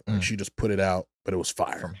for her. Like she just put it out, but it was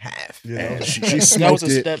fire From half. Yeah, and she that smoked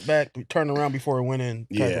was a it. step back, turn around before it went in,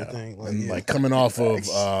 type of thing. And like coming off of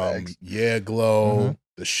Facts. Yeah Glow, Mhm.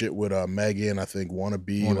 the shit with Megan, I think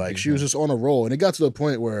Wannabe, Wannabe, like she was just on a roll, and it got to the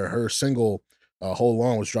point where her single Hold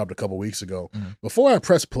On was dropped a couple weeks ago. Mhm. Before I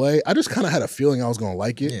pressed play, I just kind of had a feeling I was gonna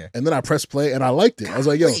like it, Yeah. and then I pressed play and I liked it. I was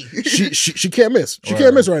like, yo, Golly. she can't miss. She Word.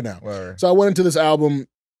 can't miss right now. Word. So I went into this album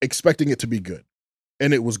expecting it to be good,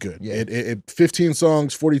 and it was good. Yeah. It 15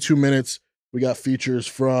 songs, 42 minutes. We got features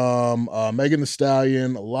from Megan Thee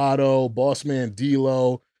Stallion, Lotto, Bossman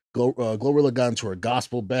D-Lo. Glorilla got into her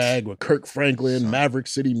gospel bag with Kirk Franklin, Son. Maverick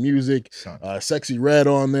City Music, Son. Sexy Red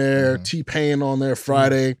on there, Mhm. T-Pain on there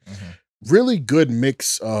Friday. Mhm. Really good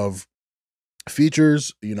mix of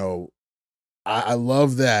features. You know, I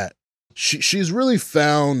love that she's really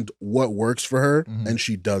found what works for her, Mhm. and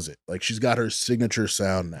she does it. Like she's got her signature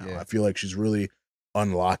sound now. Yeah. I feel like she's really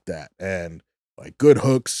unlocked that, and like good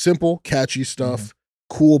hooks, simple, catchy stuff,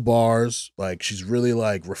 cool bars. Like she's really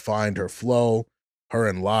like refined her flow. Her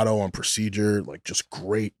and Lotto on Procedure, like just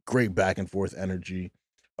great back and forth energy.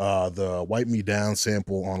 The Wipe Me Down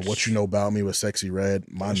sample on What You Know About Me with Sexy Red,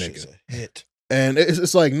 my That nigga. shit's a hit. And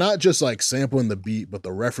it's like not just like sampling the beat, but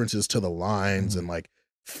the references to the lines and like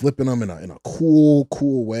flipping them in a cool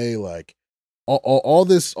way. Like all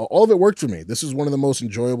of it worked for me. This is one of the most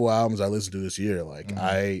enjoyable albums I listened to this year. Like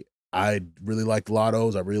I really liked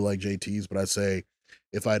Lotto's, I really like JT's, but I'd say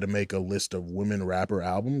if I had to make a list of women rapper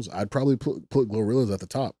albums, I'd probably put Glorilla's at the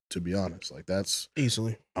top, to be honest. Like that's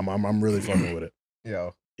Easily. I'm really fucking with it.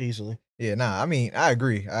 Yo. Easily. Yeah, nah, I mean, I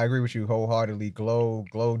agree. I agree with you wholeheartedly. Glow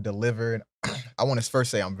delivered. I want to first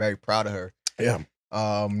say I'm very proud of her. Yeah.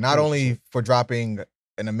 Not only for dropping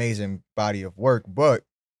an amazing body of work, but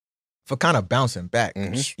for kind of bouncing back.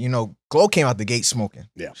 Mhm. You know, Glow came out the gate smoking.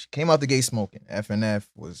 Yeah. She came out the gate smoking. FNF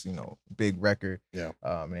was, big record. Yeah.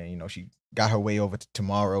 And she got her way over to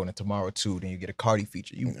Tomorrow, and then Tomorrow 2. Then you get a Cardi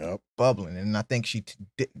feature. You Yep. bubbling. And I think she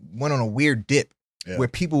went on a weird dip Yeah. where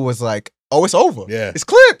people was like, oh, it's over. Yeah. It's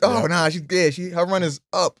clipped. Oh, Yeah. nah, she's dead. Her run is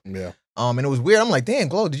up. Yeah. And it was weird. I'm like, damn,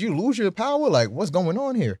 Glow, did you lose your power? Like, what's going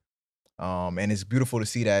on here? And it's beautiful to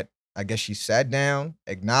see that. I guess she sat down,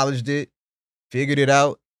 acknowledged it, figured it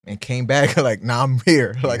out, and came back like, nah, I'm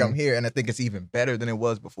here. Like, I'm here. And I think it's even better than it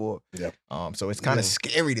was before. Yeah. So it's kind of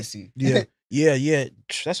scary to see. Yeah. Yeah.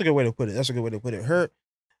 That's a good way to put it. Her,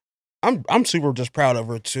 I'm super just proud of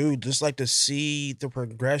her too. Just like to see the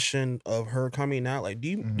progression of her coming out. Like, do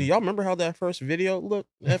y'all remember how that first video looked?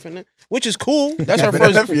 Which is cool. That's her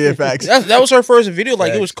first. Yeah, facts. That was her first video.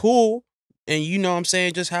 Like, it was Facts. cool. And you know what I'm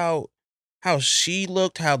saying? Just how she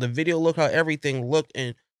looked, how the video looked, how everything looked,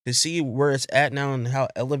 and to see where it's at now and how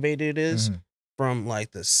elevated it is from like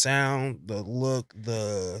the sound, the look,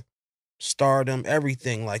 the stardom,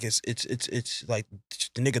 everything. Like it's like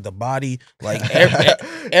the nigga, the body, like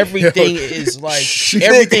everything is like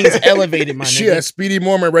everything is elevated. My She nigga. had Speedy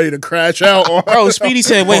Mormon ready to crash out on. Bro, Speedy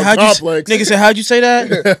said, "Wait, on how'd you?" Complex. Nigga said, "How'd you say that?"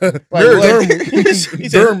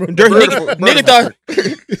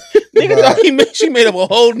 Nigga thought she made up a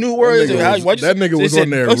whole new word. That nigga was on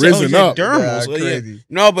there risen up. Dermals. Yeah, Yeah. crazy.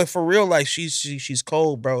 No, but for real, like she's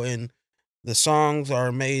cold, bro, and the songs are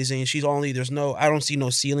amazing. I don't see no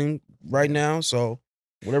ceiling right now, so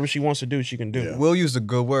whatever she wants to do, she can do. Yeah. Will used a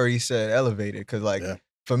good word. He said elevated. Because, like,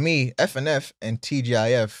 for me, FNF and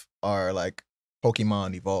TGIF are like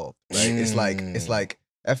Pokemon evolved. Right? It's like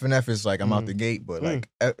FNF is like I'm out the gate, but like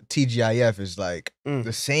TGIF is like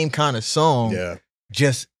the same kind of song,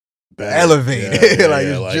 just elevated. Yeah, like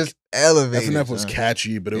yeah, it's like, just elevated. FNF was son.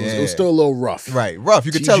 catchy, but it was still a little rough. Right, rough.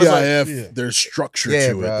 You could tell it's TGIF, there's structure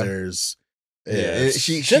to bro. it. There's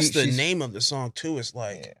the name of the song too is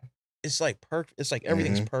like it's like perfect. It's like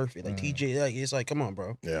everything's perfect. Like TJ, like it's like come on,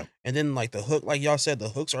 bro. Yeah. And then like the hook, like y'all said, the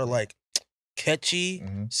hooks are like catchy,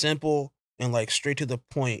 simple, and like straight to the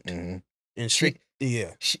point. And straight.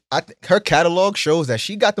 Her catalog shows that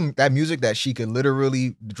she got that music that she could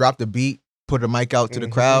literally drop the beat, put a mic out to the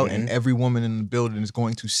crowd, and every woman in the building is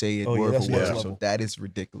going to say it word for word. So that is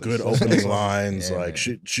ridiculous. Good opening lines. Like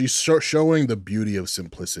she's showing the beauty of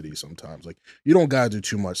simplicity sometimes. Like you don't gotta do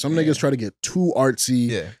too much. Some niggas try to get too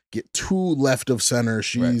artsy, get too left of center.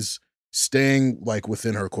 She's staying like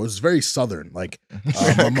within her course. It's very southern. Like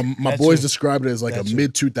my boys described it as like a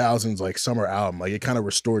mid 2000s like summer album. Like it kind of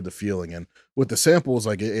restored the feeling, and with the samples,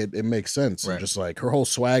 like it makes sense. And just like her whole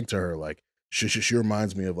swag to her, like she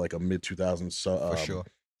reminds me of like a mid 2000s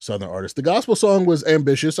southern artist. The gospel song was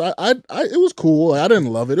ambitious. It was cool. Like, I didn't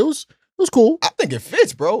love it. It was was cool. I think it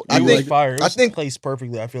fits, bro. I think fire. I think placed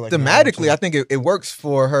perfectly. I feel like thematically, I think it works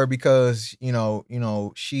for her because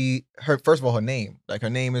her first of all, her name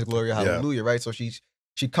is Gloria Hallelujah, right? So she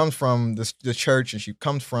comes from the church, and she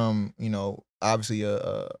comes from obviously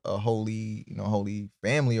a holy holy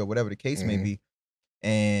family or whatever the case may be.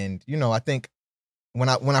 And I think when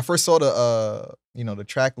I first saw the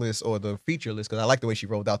track list or the feature list, because I like the way she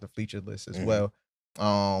rolled out the feature list as well.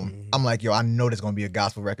 I'm like, yo, I know there's gonna be a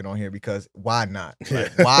gospel record on here because why not?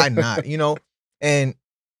 Like, why not? And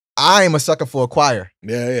I am a sucker for a choir.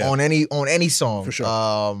 Yeah. On any song, for sure.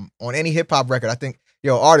 On any hip hop record, I think,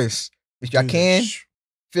 artists, if y'all can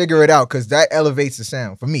figure it out, because that elevates the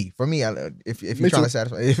sound for me. If you're trying to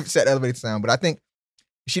satisfy, if that elevates the sound, but I think.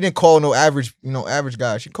 She didn't call no average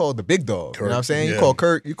guy. She called the big dog. Kurt, you know what I'm saying? yeah. You call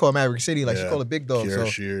Kurt, you call Maverick City, like she called a big dog. Kiera So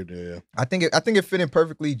Sheard, yeah. I think it fit in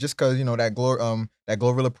perfectly just because that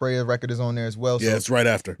Glorilla Prayer record is on there as well. So, Yeah, it's right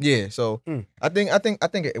after. Yeah, so I think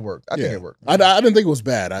it worked. I think it worked. I didn't think it was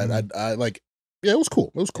bad. I like. Yeah, it was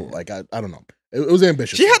cool. It was cool. Like I don't know. It was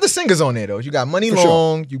ambitious. She had the singers on there though. You got Money For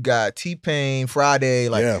Long, you got T-Pain, Friday.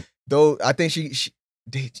 Like though, I think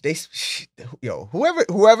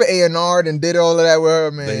whoever A&R'd and did all of that with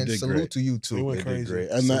her, man, salute great. to you too. They went They crazy. did great.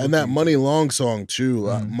 And that Money Long song too.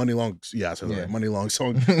 Money Long, I said that. Money Long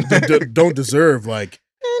song. Don't deserve like.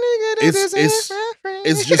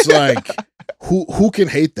 It's just like who can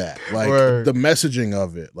hate that? Like the messaging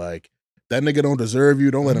of it, like that nigga don't deserve you.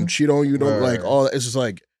 Don't let him cheat on you. Don't like all. It's just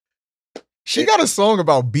like she got a song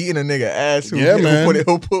about beating a nigga ass. Man.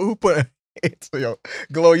 Who put it? So, yo,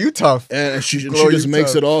 Glow, you tough. And she just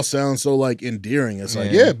makes it all sound so like endearing. It's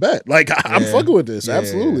like, bet. Like I'm fucking with this.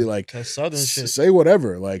 Absolutely. Like that southern shit. Say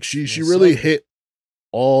whatever. Like she really hit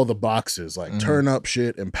all the boxes. Like turn up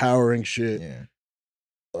shit, empowering shit.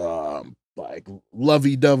 Like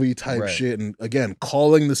lovey-dovey type shit. And again,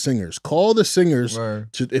 calling the singers. Call the singers to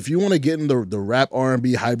if you want to get in the rap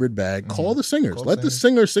R&B hybrid bag, call the singers. Let the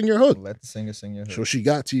singer sing your hook. Let the singer sing your hook. So she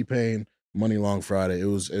got T-Pain. Money Long Friday. It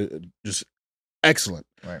was just excellent.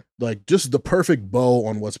 Right. Like just the perfect bow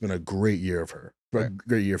on what's been a great year of her.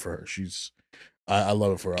 Great year for her. I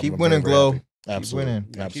love it for her. Keep winning, Glow. Absolutely.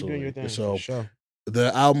 Keep winning. Absolutely. Keep doing your thing. So sure.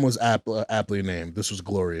 the album was aptly named. This was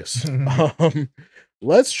glorious.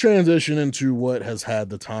 Let's transition into what has had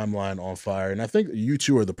the timeline on fire. And I think you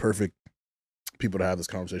two are the perfect people to have this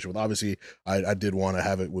conversation with. Obviously, I did want to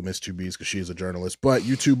have it with Miss 2Bs because she is a journalist, but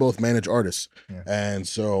you two both manage artists. And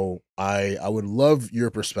so I would love your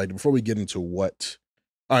perspective before we get into what.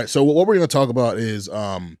 All right, so what we're going to talk about is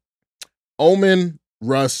Omen,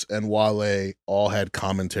 Russ, and Wale all had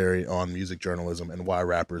commentary on music journalism and why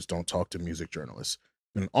rappers don't talk to music journalists.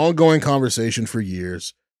 Been an ongoing conversation for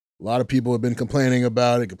years. A lot of people have been complaining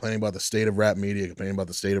about it, complaining about the state of rap media, complaining about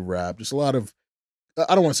the state of rap. Just a lot of,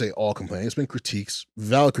 I don't want to say all complaining. It's been critiques,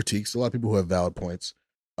 valid critiques. A lot of people who have valid points.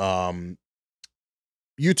 You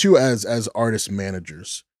two as artist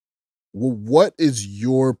managers, what is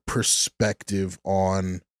your perspective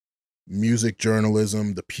on music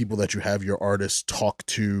journalism, the people that you have your artists talk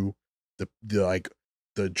to,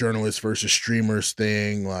 the journalists versus streamers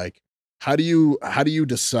thing? Like, how do you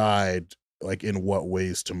decide like in what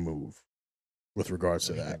ways to move with regards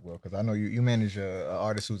to that? Well, because I know you manage an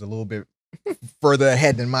artist who's a little bit further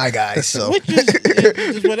ahead than my guys, so which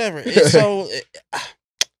is whatever. It's so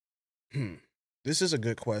this is a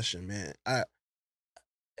good question, man.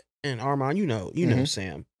 And Armon, you know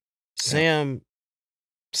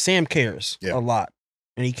Sam cares a lot,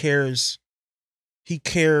 and he cares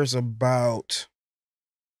about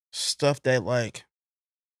stuff that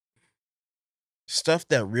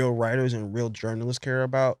real writers and real journalists care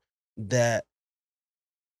about, that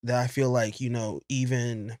I feel like,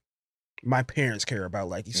 even my parents care about.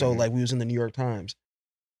 Like, so like we was in the New York Times,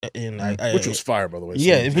 and which was fire, by the way.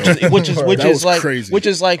 Yeah, so, which is like crazy. Which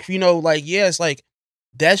is like, it's like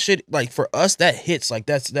that shit, like for us that hits, like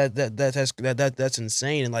that's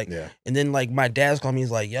insane. And like and then like my dad's called me,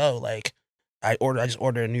 he's like, yo, like I just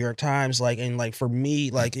ordered a New York Times, like, and like for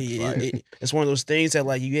me, like it's one of those things that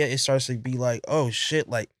like it starts to be like, oh shit,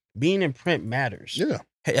 like being in print matters. Yeah.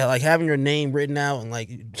 Like having your name written out and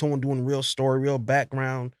like someone doing real story, real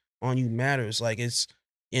background on you matters. Like it's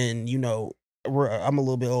I'm a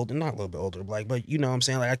little bit older, not a little bit older, like, but you know what I'm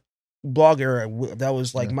saying? Like blog era, that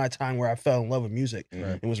was like my time where I fell in love with music.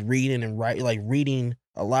 It was reading and reading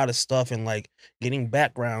a lot of stuff and like getting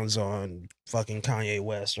backgrounds on fucking Kanye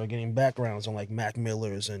West or getting backgrounds on like Mac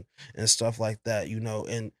Millers and stuff like that,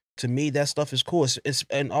 and to me that stuff is cool. It's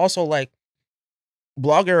and also like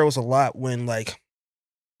blog era was a lot when like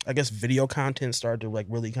I guess video content started to like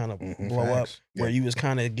really kind of blow up, where you was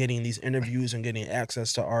kind of getting these interviews and getting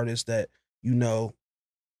access to artists that you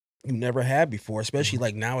never had before. Especially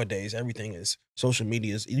like nowadays, everything is social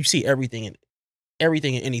media. You see everything and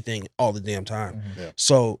anything all the damn time.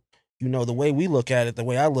 So the way we look at it, the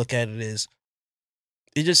way I look at it is,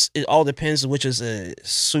 it all depends, which is a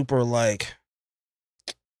super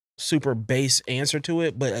base answer to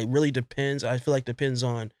it, but it really depends. I feel like depends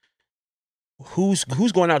on who's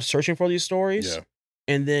going out searching for these stories,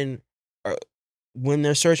 and then when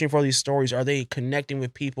they're searching for these stories, are they connecting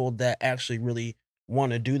with people that actually really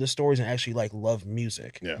want to do the stories and actually like love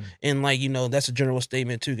music? And like that's a general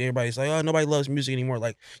statement too. Everybody's like, oh, nobody loves music anymore.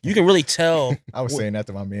 Like you can really tell. I was saying that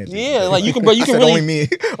to my man. Like you can, but you can really I'm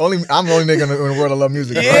the only nigga in the world that love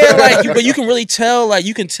music. But you can really tell. Like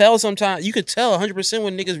you can tell sometimes. You can tell 100%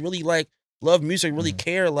 when niggas really like love music, really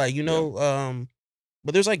care. Like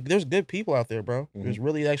but there's good people out there, bro. There's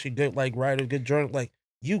really actually good like writers, good journal, like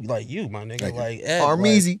you, my nigga, like Ed,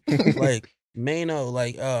 Armeezy, like Mano,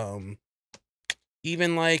 like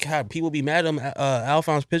even like how people be mad at him,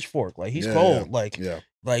 Alphonse Pitchfork, like he's cold, like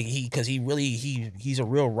because he's a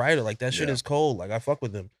real writer, like that shit is cold, like I fuck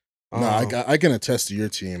with him. No, I can attest to your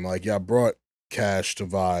team. Like y'all brought Cash to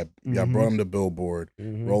Vibe, y'all brought him to Billboard,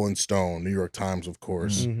 Rolling Stone, New York Times, of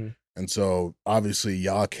course, and so obviously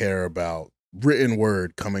y'all care about written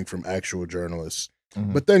word coming from actual journalists.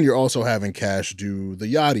 But then you're also having Cash do the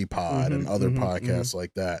Yachty Pod and other podcasts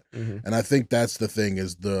like that. And I think that's the thing,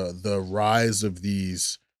 is the rise of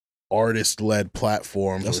these artist-led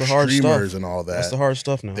platforms, that's or the hard streamers stuff. And all that. That's the hard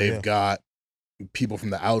stuff now. They've got people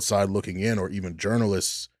from the outside looking in, or even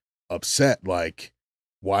journalists upset, like,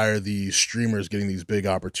 why are these streamers getting these big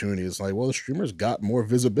opportunities? Like, well, the streamers got more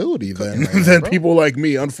visibility than people like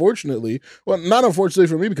me, unfortunately. Well, not unfortunately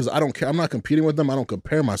for me, because I don't care. I'm not competing with them. I don't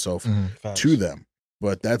compare myself to them.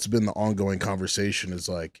 But that's been the ongoing conversation, is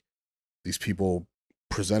like these people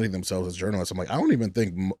presenting themselves as journalists. I'm like, I don't even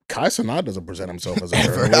think Kai Cenat doesn't present himself as a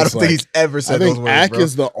journalist. I don't think he's ever said those words, Ak bro.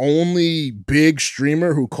 is the only big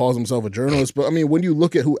streamer who calls himself a journalist. But I mean, when you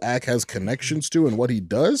look at who Ak has connections to and what he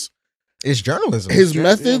does, it's journalism. His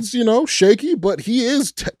methods, shaky, but he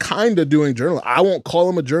is kind of doing journalism. I won't call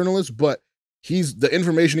him a journalist, but he's the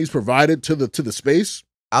information he's provided to the space.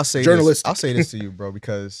 I'll say this to you, bro,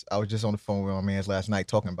 because I was just on the phone with my man's last night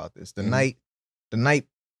talking about this. The night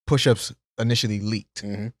push-ups initially leaked.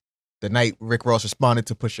 The night Rick Ross responded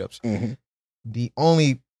to push-ups. The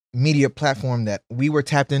only media platform that we were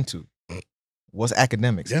tapped into was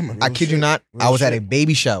academics. Yeah, man. I kid you not, I was at a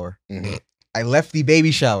baby shower. I left the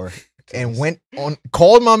baby shower and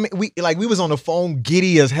called my, we was on the phone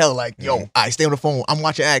giddy as hell, like, yo, I stay on the phone, I'm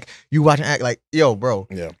watching Ak, you watching Ak, like, yo, bro.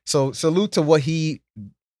 So salute to what he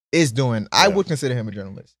is doing. I would consider him a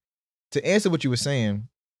journalist. To answer what you were saying,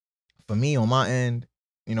 for me on my end,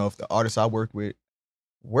 if the artists I work with,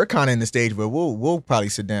 we're kind of in the stage where we'll probably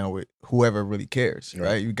sit down with whoever really cares,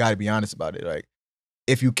 right? You got to be honest about it. Like,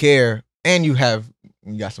 if you care and you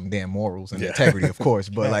got some damn morals and integrity, of course,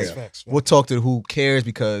 but we'll talk to who cares,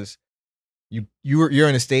 because you're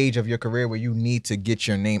in a stage of your career where you need to get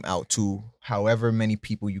your name out to however many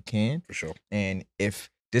people you can. For sure. And if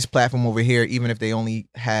this platform over here, even if they only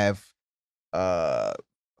have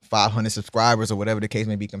 500 subscribers or whatever the case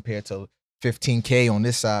may be, compared to 15K on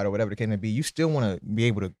this side or whatever the case may be, you still want to be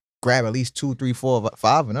able to grab at least 2, 3, 4,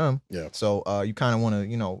 5 of them. So you kind of want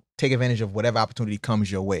to, take advantage of whatever opportunity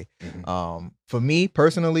comes your way. For me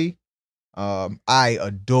personally, I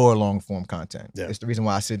adore long form content. It's the reason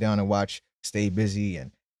why I sit down and watch Stay Busy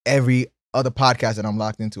and every other podcast that I'm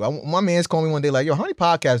locked into. My man's called me one day like, yo, how many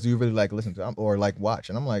podcasts do you really like listen to or like watch?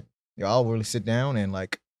 And I'm like, yo, I'll really sit down and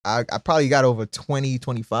like, I probably got over 20,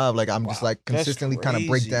 25. Like, I'm just like consistently kind of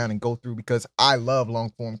break down and go through, because I love long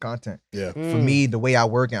form content. For me, the way I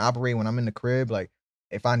work and operate when I'm in the crib, like,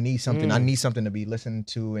 if I need something, I need something to be listened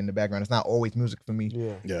to in the background. It's not always music for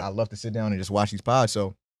me. I love to sit down and just watch these pods.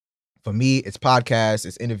 So for me, it's podcasts,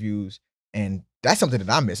 it's interviews, and that's something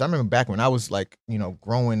that I miss. I remember back when I was like,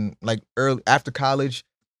 growing, like early after college,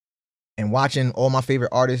 and watching all my favorite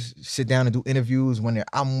artists sit down and do interviews when their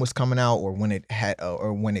album was coming out, or when it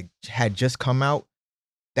had just come out.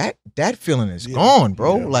 That feeling is gone,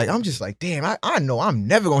 bro. Like, I'm just like, damn, I know I'm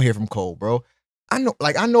never gonna hear from Cole, bro. I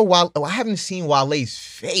know Wale. I haven't seen Wale's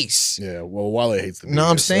face. Yeah, well, Wale hates the media. You know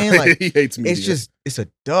what I'm saying? Like, he hates media. It's a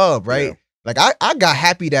dub, right? Like, I got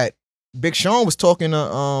happy that Big Sean was talking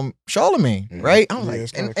to Charlemagne, right? I'm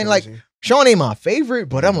like, and like, Sean ain't my favorite,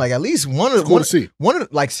 but I'm like, at least one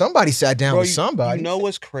of like, somebody sat down with somebody. You know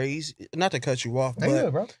what's crazy? Not to cut you off,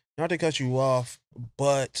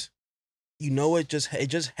 but it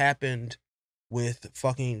just happened with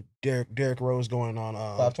fucking Derrick Rose going on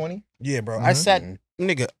 520. Yeah, bro. I sat,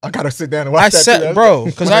 nigga. I gotta sit down and watch that. Too. Bro,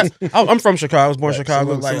 because I'm from Chicago. I was born in Right,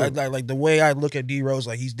 Chicago. salute. Like the way I look at D Rose,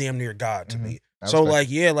 like he's damn near God to me. So like,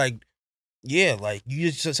 like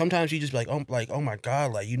you just sometimes you just be like, oh my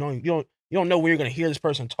God, like you don't know when you're gonna hear this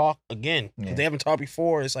person talk again. Because they haven't talked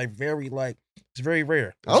before. It's like it's very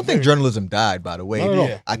rare. I don't think journalism died, by the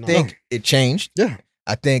way. I think it changed. Yeah.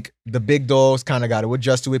 I think the big dogs kind of got to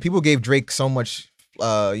adjust to it. People gave Drake so much,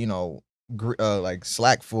 like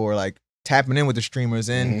slack for like tapping in with the streamers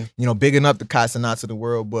and bigging up the Casanats of the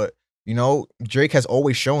world. But Drake has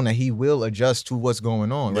always shown that he will adjust to what's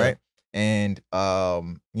going on, right? And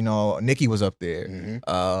Nicki was up there.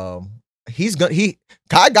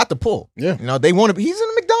 Kai got the pull. Yeah. They want to. He's in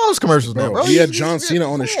the McDonald's commercials now, bro. He had John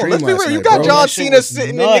Cena on the stream Let's be last real. night, You got bro. John Cena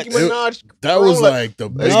sitting in Nicki Minaj. That was like the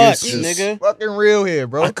biggest, nigga. Fucking real here,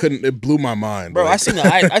 bro. It blew my mind, bro. Like, I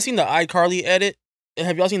seen the iCarly edit.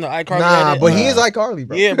 Have y'all seen the iCarly edit? Nah, but he is iCarly,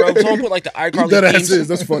 bro. Yeah, bro. Someone put like the iCarly that theme. is.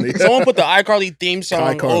 That's funny. Someone put the iCarly theme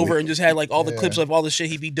song iCarly. over and just had like all the clips of all the shit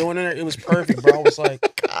he be doing in it. It was perfect, bro. I was like,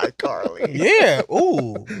 iCarly. Yeah.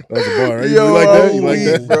 Ooh. That's a bar, right? Yo, you like that? You I'm like weak,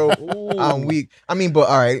 that? bro. Ooh. I'm weak. I mean, but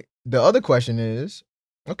all right. The other question is,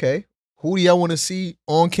 okay, who do y'all want to see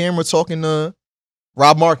on camera talking to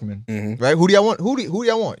Rob Markman? Right? Who do y'all want? Who do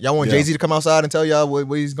y'all want? Y'all want Jay-Z to come outside and tell y'all what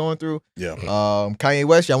he's going through? Yeah. Kanye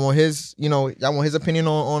West, y'all want his, y'all want his opinion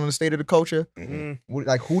on the state of the culture?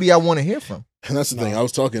 Like, who do y'all want to hear from? And that's the thing. I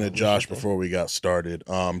was talking to Josh before we got started.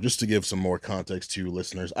 Just to give some more context to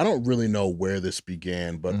listeners, I don't really know where this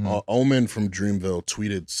began, but Omen from Dreamville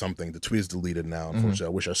tweeted something. The tweet is deleted now, unfortunately. I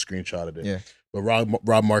wish I screenshotted it. Yeah. But Rob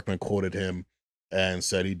Markman quoted him and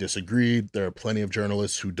said he disagreed. There are plenty of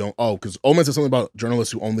journalists who don't. Oh, because Omen said something about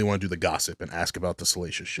journalists who only want to do the gossip and ask about the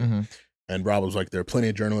salacious shit. And Rob was like, there are plenty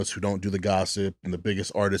of journalists who don't do the gossip, and the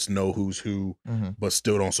biggest artists know who's who, but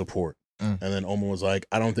still don't support. And then Omen was like,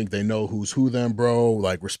 I don't think they know who's who then, bro.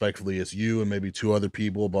 Like, respectfully, it's you and maybe two other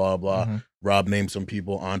people, blah, blah. Rob named some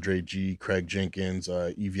people, Andre G, Craig Jenkins,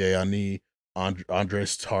 Yves Ani,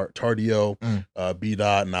 Andres Tardio,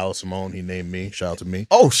 B-Dot, and Alice Simone. He named me. Shout out to me.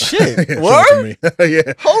 Oh, shit. Yeah, what? shout out to me.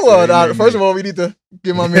 Yeah. Hold on. First of all, we need to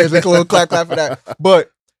give my man a little clap for that.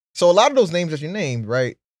 But, so a lot of those names that you named,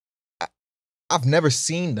 right, I've never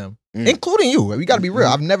seen them, including you. We got to be real.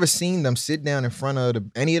 I've never seen them sit down in front of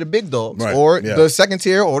any of the big dogs or the second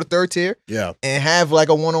tier or the third tier and have like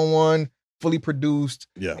a one-on-one, fully produced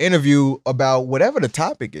interview about whatever the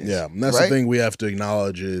topic is. Yeah, and that's the thing we have to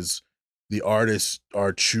acknowledge is the artists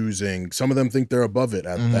are choosing. Some of them think they're above it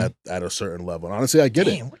at a certain level. And honestly, I get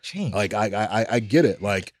it. What changed? Like I get it.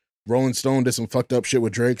 Like Rolling Stone did some fucked up shit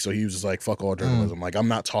with Drake, so he was just like, fuck all journalism. Like, I'm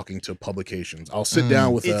not talking to publications. I'll sit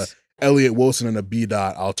down with Elliot Wilson and a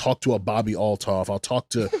B-Dot. I'll talk to a Bobby Altoff. I'll talk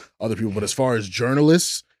to other people. But as far as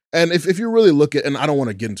journalists, and if you really look at, and I don't want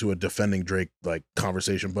to get into a defending Drake like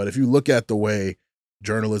conversation, but if you look at the way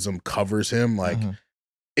journalism covers him, like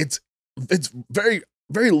it's very,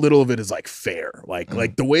 very little of it is like fair.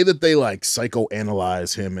 Like the way that they like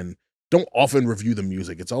psychoanalyze him and don't often review the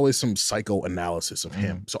music. It's always some psychoanalysis of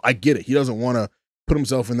him. So I get it. He doesn't want to put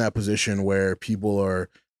himself in that position where people are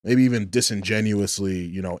maybe even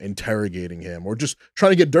disingenuously, interrogating him or just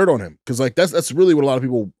trying to get dirt on him. Cause like that's really what a lot of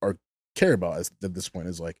people care about at this point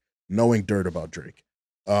is like knowing dirt about Drake.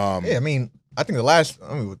 I mean, I think the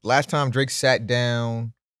last time Drake sat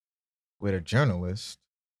down with a journalist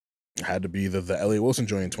had to be the Elliot Wilson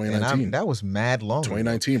joint in 2019. And that was mad long.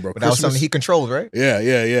 2019, bro. But that was something he controlled, right? Yeah.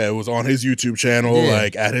 It was on his YouTube channel,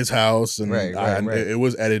 like at his house, and right. It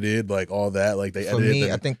was edited, like all that. Like they edited.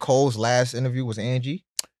 Me, I think Cole's last interview was Angie.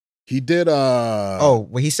 He did.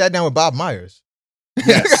 He sat down with Bob Myers.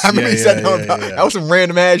 Yes, I remember he sat down with Bob. That was some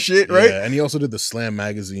random ass shit, right? Yeah, and he also did the Slam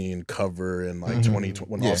magazine cover in like 2020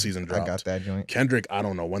 when All Season dropped. I got that joint. Kendrick, I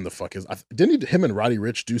don't know when the fuck is. Didn't him and Roddy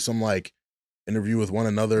Ricch do some like interview with one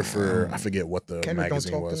another for I forget what the Kendrick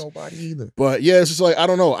magazine don't talk was. to nobody either. But yeah, it's just like I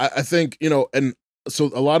don't know. I think and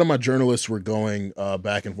so a lot of my journalists were going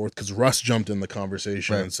back and forth because Russ jumped in the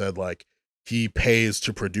conversation and said like he pays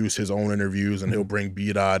to produce his own interviews and he'll bring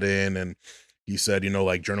B-Dot in, and he said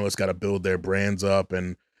like journalists got to build their brands up.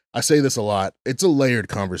 And I say this a lot. It's a layered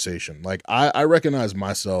conversation. Like I recognized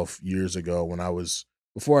myself years ago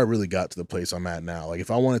before I really got to the place I'm at now. Like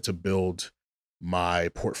if I wanted to build my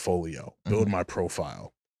portfolio, build my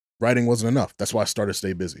profile, writing wasn't enough. That's why I started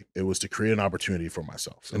Stay Busy. It was to create an opportunity for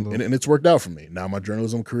myself. And it's worked out for me. Now my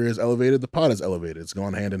journalism career is elevated. The pod is elevated. It's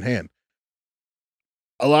gone hand in hand.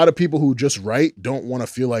 A lot of people who just write don't want to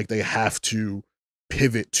feel like they have to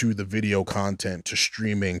pivot to the video content, to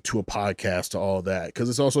streaming, to a podcast, to all that. Because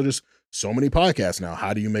it's also just so many podcasts now.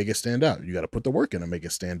 How do you make it stand out? You got to put the work in and make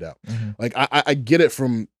it stand out. Mm-hmm. Like I get it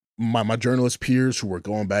from my journalist peers who were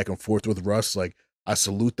going back and forth with Russ. Like I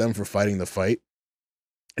salute them for fighting the fight.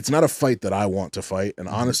 It's not a fight that I want to fight. And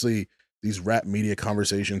honestly, these rap media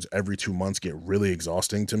conversations every 2 months get really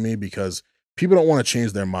exhausting to me because people don't want to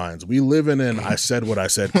change their minds. We live in an I said what I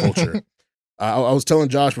said culture. I was telling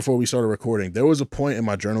Josh before we started recording, there was a point in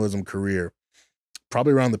my journalism career,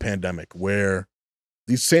 probably around the pandemic, where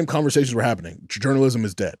these same conversations were happening. Journalism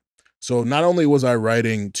is dead. So not only was I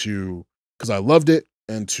writing because I loved it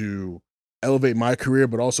and to elevate my career,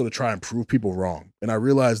 but also to try and prove people wrong. And I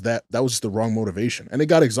realized that was just the wrong motivation. And it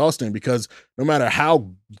got exhausting because no matter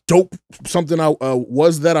how dope something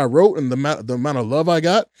was that I wrote and the amount of love I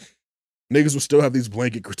got, niggas will still have these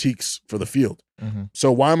blanket critiques for the field. Mm-hmm.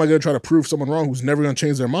 So why am I going to try to prove someone wrong who's never going to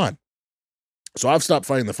change their mind? So I've stopped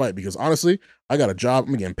fighting the fight because honestly, I got a job.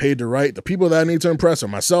 I'm getting paid to write. The people that I need to impress are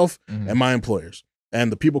myself and my employers.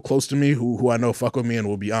 And the people close to me who I know fuck with me and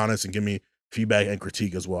will be honest and give me feedback and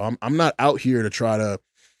critique as well. I'm not out here to try to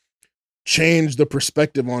change the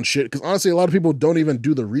perspective on shit. Because honestly, a lot of people don't even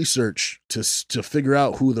do the research to figure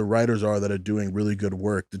out who the writers are that are doing really good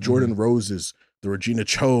work. The Jordan Roses, the Regina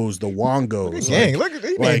Cho's, the Wongos. Gang, look at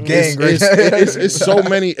like gang. It's so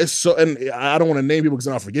many. It's so, and I don't want to name people because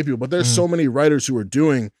then I'll forget people. But there's so many writers who are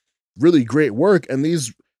doing really great work, and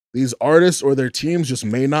these artists or their teams just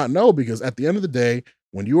may not know, because at the end of the day,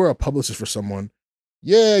 when you are a publicist for someone,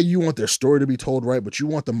 yeah, you want their story to be told right, but you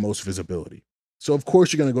want the most visibility. So of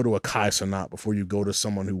course you're going to go to a Kai Cenat before you go to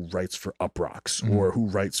someone who writes for Uprocks or who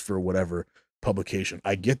writes for whatever publication.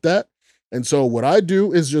 I get that. And so what I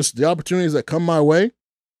do is just the opportunities that come my way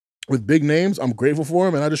with big names, I'm grateful for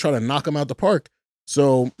them, and I just try to knock them out the park.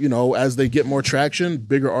 So, you know, as they get more traction,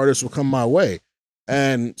 bigger artists will come my way.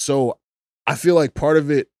 And so I feel like part of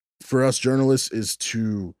it for us journalists is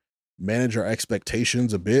to manage our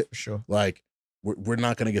expectations a bit. Sure. Like, we're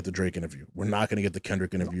not going to get the Drake interview. We're not going to get the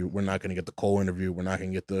Kendrick interview. We're not going to get the Cole interview. We're not going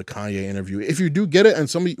to get the Kanye interview. If you do get it,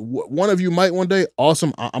 and one of you might one day,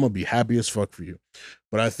 awesome. I'm going to be happy as fuck for you.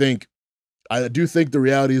 But I do think the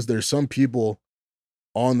reality is there's some people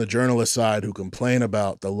on the journalist side who complain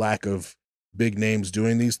about the lack of big names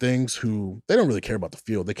doing these things, who they don't really care about the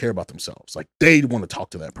field. They care about themselves. Like, they want to talk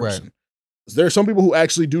to that person. Right. There are some people who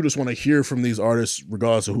actually do just want to hear from these artists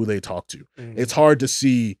regardless of who they talk to. It's hard to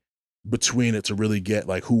see between it to really get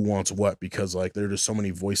like who wants what, because like there are just so many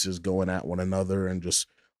voices going at one another and just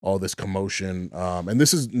all this commotion. And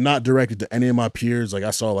this is not directed to any of my peers. Like I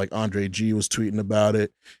saw like Andre G was tweeting about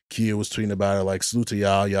it. Kia was tweeting about it. Like, salute to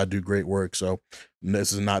y'all. Y'all do great work. So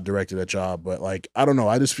this is not directed at y'all, but like, I don't know.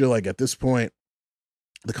 I just feel like at this point,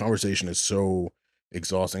 the conversation is so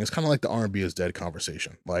exhausting. It's kind of like the R&B is dead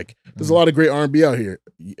conversation. Like there's a lot of great R&B out here,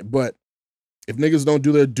 but if niggas don't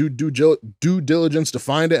do their due diligence to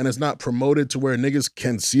find it, and it's not promoted to where niggas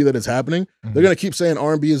can see that it's happening, they're going to keep saying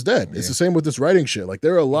R&B is dead. It's the same with this writing shit. Like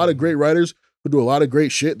there are a lot of great writers who do a lot of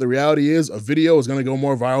great shit. The reality is a video is going to go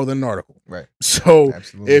more viral than an article. Right. So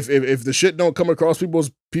if the shit don't come across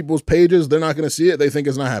people's pages, they're not going to see it. They think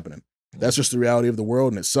it's not happening. That's just the reality of the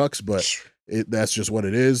world, and it sucks, but that's just what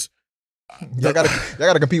it is. Y'all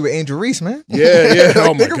gotta compete with Angel Reese, man. Yeah.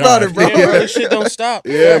 Oh my Think about it, bro. Yeah, this shit don't stop.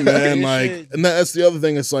 Yeah, man. Like, and that's the other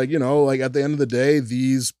thing. It's like, you know, like at the end of the day,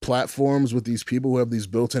 these platforms with these people who have these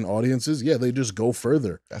built-in audiences, yeah, they just go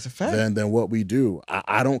further. That's a fact. Than what we do.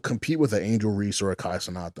 I don't compete with an Angel Reese or a Kai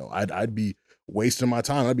Cenat though. I'd be wasting my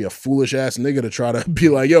time. I'd be a foolish ass nigga to try to be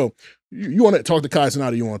like, yo, you want to talk to Kai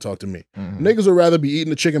Cenat or you want to talk to me? Niggas would rather be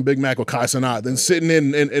eating a chicken Big Mac with Kai Cenat than sitting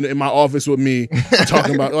in my office with me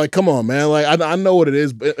talking about, like, come on, man. Like, I know what it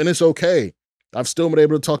is, and it's okay. I've still been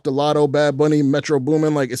able to talk to Lotto, Bad Bunny, Metro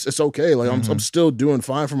Boomin. Like, it's okay. Like, I'm still doing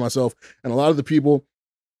fine for myself. And a lot of the people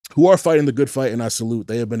who are fighting the good fight, and I salute,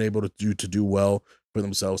 they have been able to do well for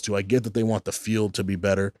themselves too. I get that they want the field to be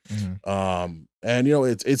better. And you know,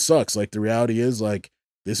 it sucks. Like the reality is, like,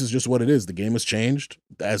 this is just what it is. The game has changed,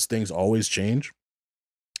 as things always change.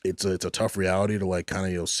 It's a tough reality to like kind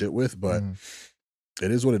of, you know, sit with, but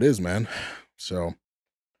it is what it is, man. So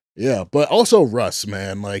yeah, but also Russ,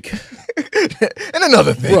 man, like and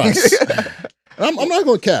another thing. Russ. I'm not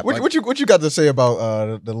going to cap. What you got to say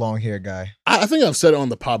about the long hair guy? I think I've said it on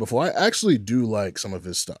the pod before. I actually do like some of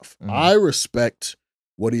his stuff. I respect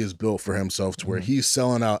what he has built for himself to where he's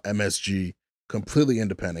selling out MSG completely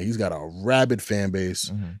independent. He's got a rabid fan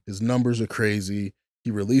base. His numbers are crazy. He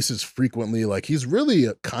releases frequently. Like he's really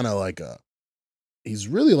an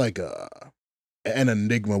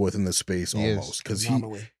enigma within the space almost, because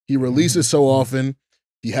he releases so often.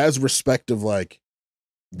 He has respect of like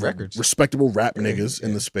records, respectable rap niggas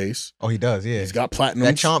in the space. Oh, he does. Yeah, he's got platinum.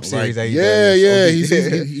 That Chomp series. Like, that he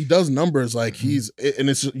does. He does numbers like and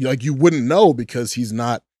it's like you wouldn't know because he's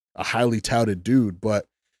not a highly touted dude. But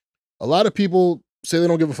a lot of people say they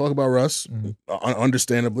don't give a fuck about Russ.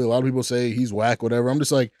 Understandably, a lot of people say he's whack, whatever. I'm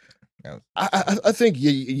just like, I think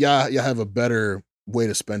you have a better way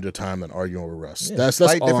to spend your time than arguing with Russ. Yeah, that's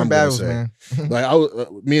fight all different I'm battles, gonna say. man.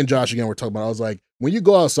 Like me and Josh again were talking about. I was like, when you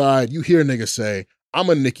go outside, you hear niggas say, "I'm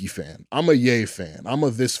a Nicki fan. I'm a Ye fan. I'm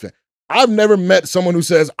a this fan." I've never met someone who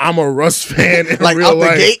says I'm a Russ fan in like real out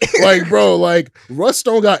life. the gate. Like, bro, like Russ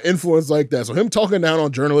don't got influence like that. So him talking down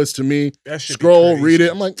on journalists to me, That should be scroll, crazy. read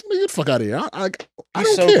it. I'm like, man, get the fuck out of here. I He's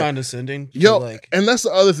don't so care. condescending. to, Yo, like and that's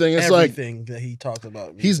the other thing. It's like everything that he talked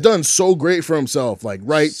about. he's done so great for himself. Like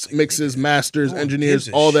writes, mixes, masters, No one engineers, gives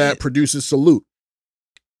a all that, shit. produces. Salute.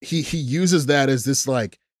 He uses that as this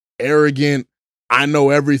like arrogant, I know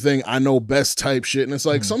everything, I know best type shit. And it's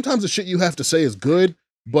like sometimes the shit you have to say is good,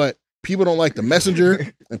 but people don't like the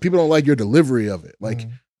messenger and people don't like your delivery of it. Like,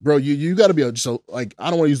 bro, you got to be just like, I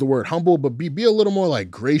don't want to use the word humble, but be a little more like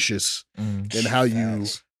gracious in how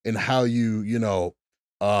you know,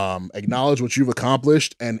 acknowledge what you've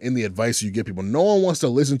accomplished and in the advice you give people. No one wants to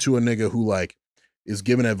listen to a nigga who like is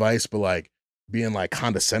giving advice, but like being like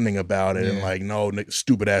condescending about it and like, no,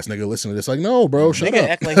 stupid ass nigga, listen to this. Like, no, bro, shut nigga up.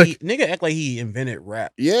 act like he invented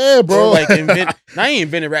rap. Yeah, bro. Or like not he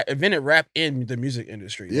invented rap in the music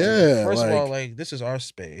industry. Like, Yeah, first of like- all, like this is our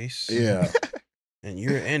space. Yeah. And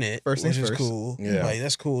you're in it, First which things is first. cool. Yeah. Like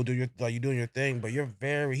that's cool. You're doing your thing, but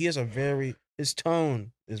his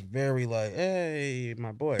tone is very like, hey,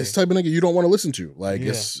 my boy. It's the type of nigga you don't want to listen to. Like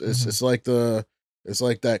Yeah. it's like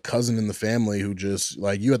that cousin in the family who just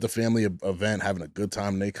like you at the family event having a good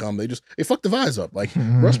time and they come, they fuck the vibes up. Like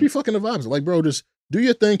Russ be fucking the vibes. Like, bro, just do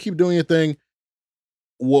your thing, keep doing your thing.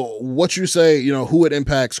 Well, what you say, you know, who it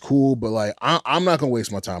impacts, cool, but like I'm not gonna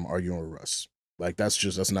waste my time arguing with Russ. Like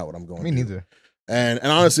that's not what I'm going to Me do. neither. And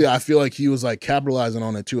honestly, I feel like he was like capitalizing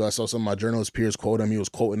on it too. I saw some of my journalist peers quote him. He was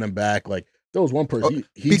quoting them back. Like there was one person.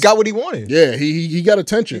 He got what he wanted. Yeah, he got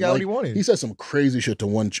attention. He got Like, what he wanted. He said some crazy shit to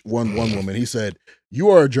one woman. He said, "You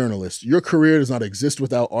are a journalist. Your career does not exist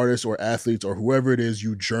without artists or athletes or whoever it is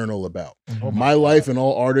you journal about. My life and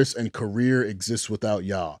all artists and career exists without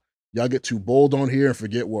y'all. Y'all get too bold on here and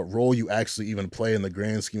forget what role you actually even play in the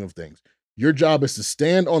grand scheme of things. Your job is to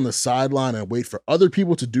stand on the sideline and wait for other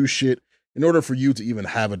people to do shit in order for you to even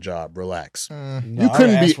have a job. Relax. You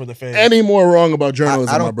couldn't be any more wrong about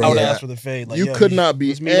journalism, my I brother. would ask for the fade. Like, You yo, could not be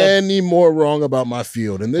let's meet up. any more wrong about my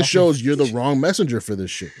field. And this shows you're the wrong messenger for this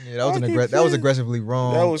shit. Yeah, that was aggressively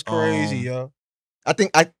wrong. That was crazy, yo. I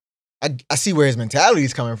think I see where his mentality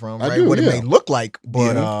is coming from, I right? do, What yeah. it may look like,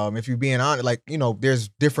 but Yeah. if you're being honest, like, you know, there's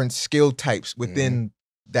different skill types within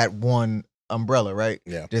that one umbrella, right?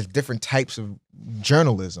 Yeah. There's different types of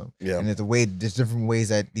journalism, Yeah. and there's different ways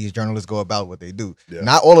that these journalists go about what they do. Yeah.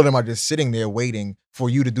 Not all of them are just sitting there waiting for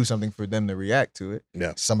you to do something for them to react to it.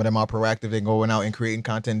 Yeah. Some of them are proactive. They're going out and creating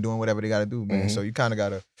content, doing whatever they got to do, man. Mhm. So you kind of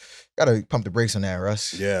gotta pump the brakes on that,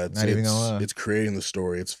 Russ. Yeah, Not even gonna lie. it's creating the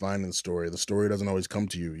story. It's finding the story. The story doesn't always come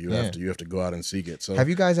to you. You have to go out and seek it. So Have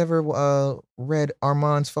you guys ever read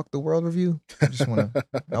Armon's "Fuck the World" review? I just want to.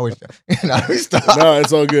 I always stop. No,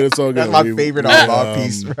 it's all good. It's all good. That's my favorite Armon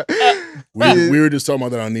piece. We were just talking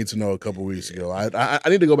about that on Need to Know a couple weeks ago. I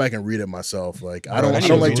need to go back and read it myself. Like I don't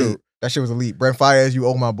like to. That shit was elite. Brent Fires, you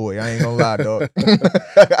owe my boy. I ain't gonna lie, dog.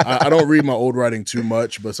 I don't read my old writing too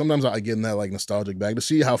much, but sometimes I get in that like nostalgic bag to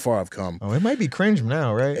see how far I've come. Oh, it might be cringe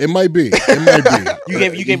now, right? It might be. It might be.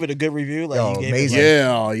 You gave it a good review. Like, Yo, you gave amazing. It,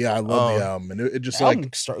 Yeah, I love the album, and it just like, like album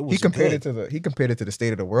start- He compared it to the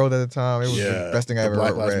state of the world at the time. It was the best thing I ever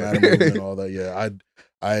Black Lives read. Matter movement and all that. Yeah,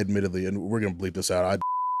 I admittedly, and we're gonna bleep this out.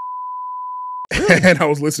 And I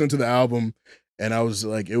was listening to the album, and I was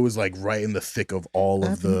like, it was like right in the thick of all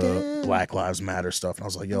of the Black Lives Matter stuff, and I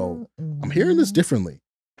was like, yo, I'm hearing this differently.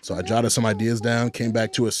 So I jotted some ideas down, came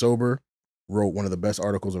back to it sober, wrote one of the best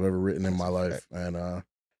articles I've ever written in my life, and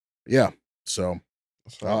yeah, so.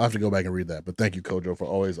 I'll have to go back and read that. But thank you, Kojo, for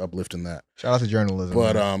always uplifting that. Shout out to journalism.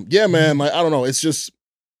 But man. yeah, man, like I don't know. It's just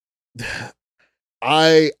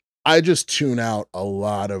I just tune out a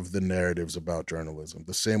lot of the narratives about journalism.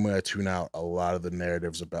 The same way I tune out a lot of the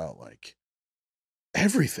narratives about like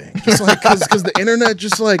everything. Just like because the internet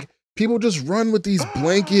just like people just run with these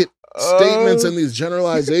blanket statements and these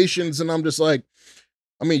generalizations, and I'm just like,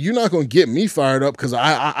 I mean, you're not going to get me fired up because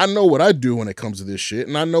I know what I do when it comes to this shit,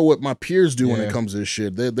 and I know what my peers do when it comes to this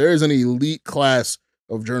shit. There is an elite class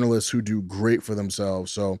of journalists who do great for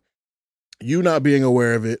themselves. So you not being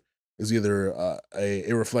aware of it is either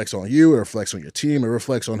it reflects on you, it reflects on your team, it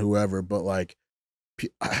reflects on whoever. But like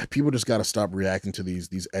people just got to stop reacting to these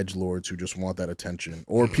edgelords who just want that attention,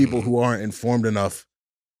 or people who aren't informed enough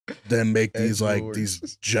then make these like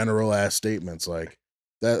these general ass statements like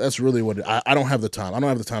that's really what I don't have the time. I don't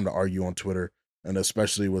have the time to argue on Twitter, and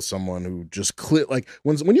especially with someone who just like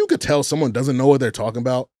when you could tell someone doesn't know what they're talking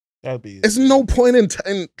about. It's no point in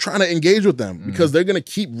trying to engage with them because they're gonna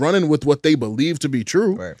keep running with what they believe to be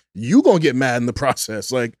true. Right. You gonna get mad in the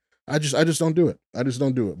process. Like I just don't do it. I just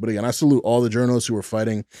don't do it. But again, I salute all the journalists who are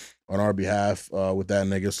fighting on our behalf with that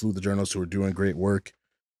nigga. Salute the journalists who are doing great work.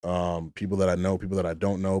 People that I know, people that I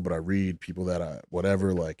don't know, but I read, people that I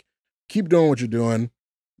whatever. Like, keep doing what you're doing.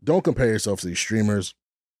 Don't compare yourself to these streamers.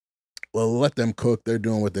 Well, let them cook. They're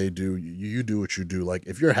doing what they do. You do what you do. Like,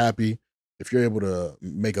 if you're happy, if you're able to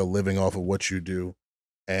make a living off of what you do,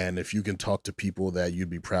 and if you can talk to people that you'd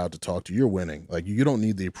be proud to talk to, you're winning. Like, you don't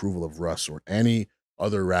need the approval of Russ or any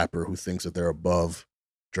other rapper who thinks that they're above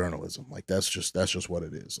journalism. Like, that's just what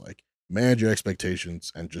it is. Like, manage your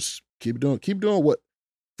expectations and just keep doing what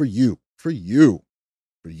for you,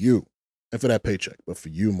 and for that paycheck, but for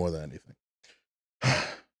you more than anything.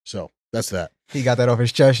 So that's that. He got that off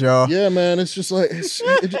his chest, y'all. Yeah, man. It's just like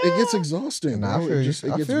it gets exhausting. Nah, bro. It gets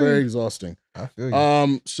very exhausting. I feel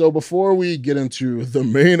you. So before we get into the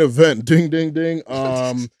main event, ding ding ding.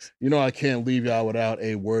 I can't leave y'all without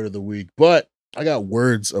a word of the week, but I got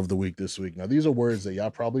words of the week this week. Now these are words that y'all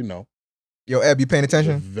probably know. Yo, Eb, you paying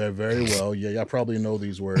attention? Very, very well. Yeah, y'all probably know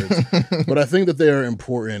these words, but I think that they are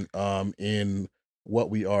important in what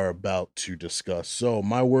we are about to discuss. So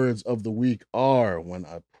my words of the week are, when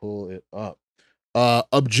I pull it up,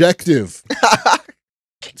 objective.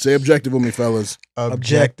 Say objective with me, fellas.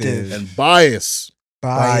 Objective. And bias.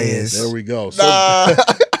 There we go. So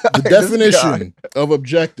the definition of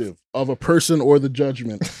objective of a person or the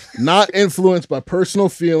judgment, not influenced by personal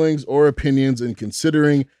feelings or opinions in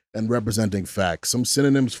considering and representing facts. Some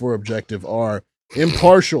synonyms for objective are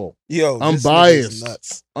impartial,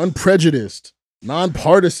 unbiased, unprejudiced,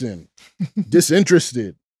 nonpartisan,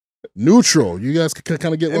 disinterested, neutral. You guys can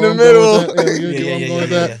kind of get in the middle.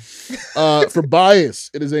 For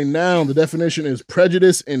bias, it is a noun. The definition is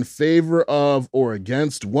prejudice in favor of or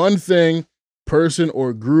against one thing, person,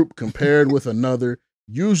 or group compared with another,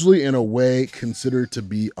 usually in a way considered to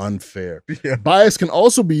be unfair. Yeah. Bias can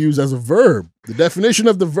also be used as a verb. The definition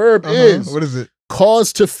of the verb is, what is it?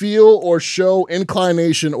 Cause to feel or show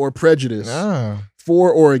inclination or prejudice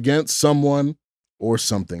for or against someone or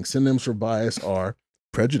something. Synonyms for bias are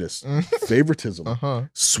prejudice, favoritism,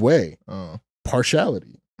 sway,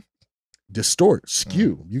 partiality, distort,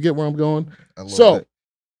 skew. You get where I'm going? So,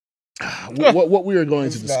 what we are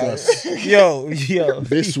going to discuss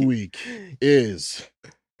this week is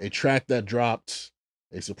a track that dropped,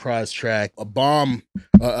 a surprise track, a bomb,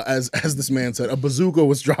 as this man said, a bazooka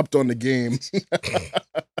was dropped on the game.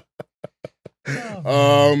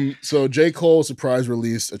 So J. Cole surprise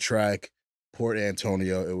released a track, Port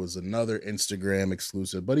Antonio. It was another Instagram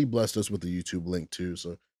exclusive, but he blessed us with the YouTube link too.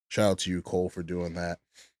 So shout out to you, Cole, for doing that.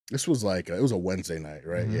 This was like it was a Wednesday night,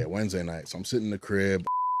 right? Yeah, Wednesday night. So I'm sitting in the crib.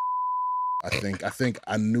 I think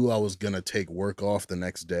I knew I was gonna take work off the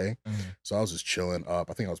next day, so I was just chilling up.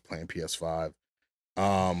 I think I was playing PS5.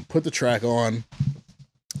 Put the track on.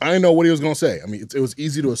 I didn't know what he was gonna say. I mean, it was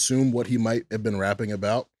easy to assume what he might have been rapping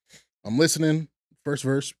about. I'm listening. First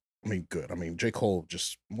verse. I mean, good. I mean, J. Cole,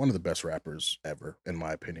 just one of the best rappers ever, in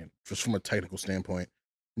my opinion, just from a technical standpoint,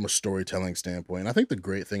 from a storytelling standpoint. And I think the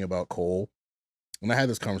great thing about Cole, and I had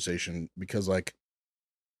this conversation because, like,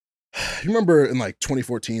 you remember in like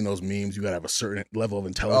 2014, those memes, you gotta have a certain level of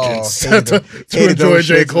intelligence to enjoy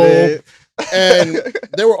J. Cole. Man. And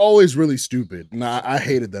they were always really stupid. And I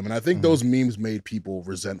hated them. And I think those memes made people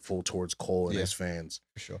resentful towards Cole and his fans.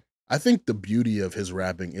 For sure. I think the beauty of his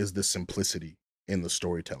rapping is the simplicity in the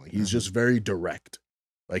storytelling. He's just very direct.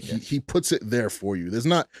 Like he puts it there for you.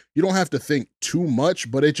 You don't have to think too much,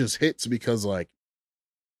 but it just hits because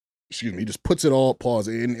he just puts it all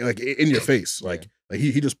in your face. Like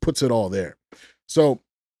he just puts it all there. So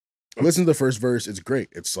listen to the first verse. It's great.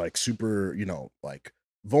 It's like super, like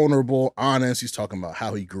vulnerable, honest. He's talking about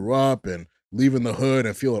how he grew up and leaving the hood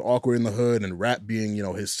and feeling awkward in the hood, and rap being,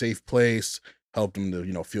 his safe place, helped him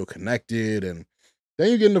to, feel connected. And then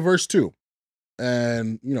you get into verse 2.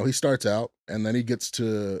 And, he starts out and then he gets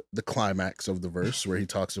to the climax of the verse where he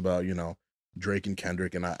talks about, Drake and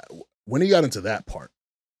Kendrick. And when he got into that part,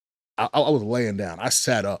 I was laying down. I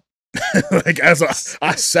sat up. Like as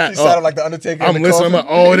I sat up. Sounded like the Undertaker. I'm listening. I'm like,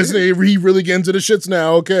 oh, he really getting to the shits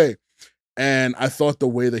now. Okay. And I thought the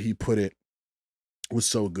way that he put it was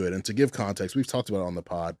so good. And to give context, we've talked about it on the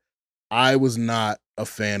pod. I was not a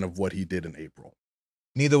fan of what he did in April.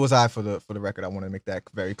 Neither was I for the record. I want to make that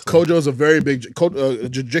very clear. Kojo's a very big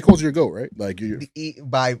J. Cole's your GOAT, right? Like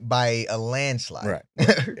by a landslide. Right.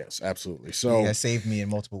 Yes, absolutely. So he has saved me in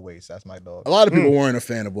multiple ways. That's my dog. a lot of people weren't a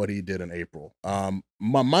fan of what he did in April.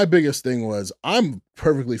 My biggest thing was I'm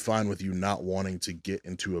perfectly fine with you not wanting to get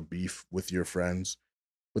into a beef with your friends,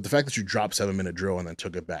 but the fact that you dropped 7-minute drill and then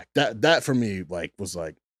took it back, that for me was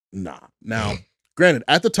like, nah. Now, granted,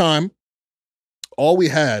 at the time, all we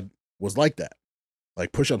had was like that.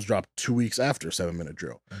 Like push-ups dropped 2 weeks after 7-minute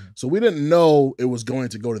drill. So we didn't know it was going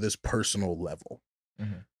to go to this personal level.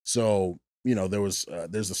 So, there's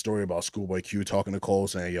a story about Schoolboy Q talking to Cole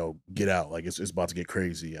saying, yo, get out. Like it's about to get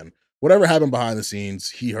crazy. And whatever happened behind the scenes,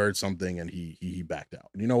 he heard something and he backed out.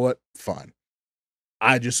 And you know what? Fine.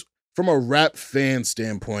 From a rap fan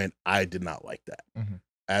standpoint, I did not like that.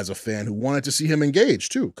 As a fan who wanted to see him engage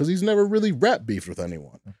too, because he's never really rap beefed with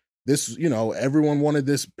anyone. This, everyone wanted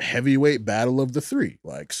this heavyweight battle of the three.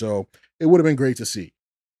 Like, so it would have been great to see.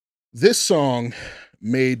 This song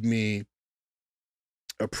made me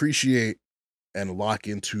appreciate and lock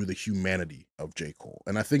into the humanity of J. Cole.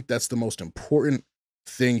 And I think that's the most important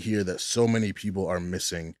thing here that so many people are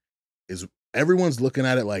missing is everyone's looking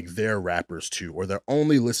at it like they're rappers too, or they're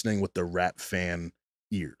only listening with the rap fan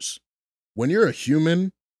ears. When you're a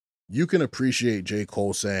human, you can appreciate J.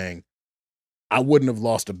 Cole saying, I wouldn't have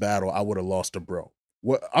lost a battle. I would have lost a bro.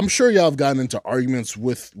 Well, I'm sure y'all have gotten into arguments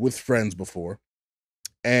with friends before,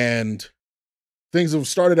 and things have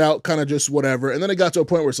started out kind of just whatever, and then it got to a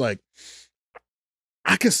point where it's like,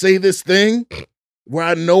 I can say this thing where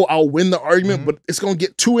I know I'll win the argument, but it's gonna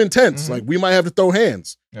get too intense. Like we might have to throw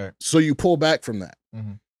hands. Right. So you pull back from that,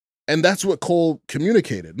 and that's what Cole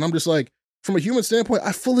communicated. And I'm just like, from a human standpoint,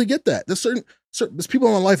 I fully get that. There's people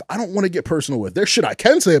in my life I don't want to get personal with. There's shit I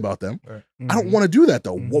can say about them. Right. I don't want to do that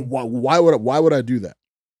though. Why would I do that?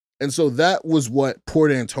 And so that was what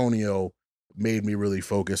Port Antonio made me really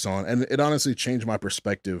focus on, and it honestly changed my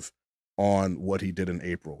perspective on what he did in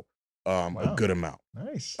April. A good amount.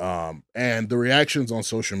 Nice. And the reactions on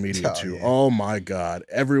social media too. Yeah. Oh my God.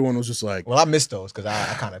 Everyone was just like, well, I missed those because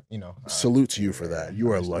I kind of, salute to you for that.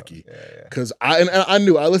 You are lucky. Because I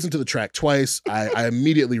knew I listened to the track twice. I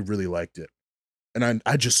immediately really liked it. And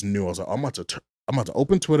I just knew I was like, I'm about to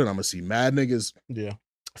open Twitter and I'm gonna see mad niggas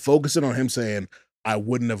focusing on him saying I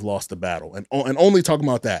wouldn't have lost the battle and only talking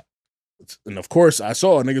about that. And of course I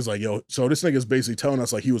saw niggas like, yo, so this nigga's basically telling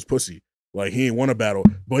us like he was pussy. Like he ain't won a battle,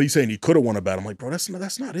 but he's saying he could have won a battle. I'm like, bro, that's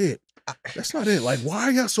not it. That's not it. Like, why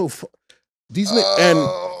are y'all so these niggas? And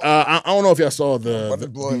I don't know if y'all saw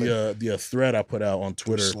the thread I put out on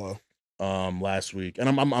Twitter last week, and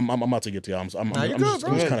I'm about to get to y'all. I'm just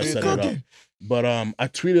kind of setting it up. But I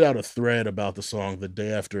tweeted out a thread about the song the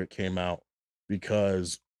day after it came out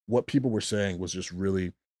because what people were saying was just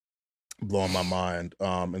really blowing my mind.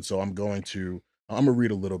 And so I'm gonna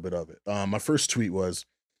read a little bit of it. My first tweet was,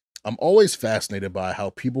 I'm always fascinated by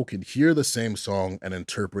how people can hear the same song and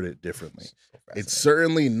interpret it differently. It's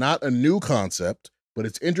certainly not a new concept, but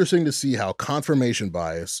it's interesting to see how confirmation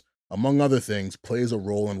bias, among other things, plays a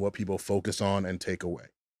role in what people focus on and take away.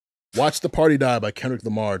 Watch the Party Die by Kendrick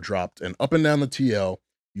Lamar dropped, and up and down the TL,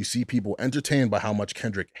 you see people entertained by how much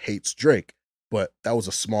Kendrick hates Drake, but that was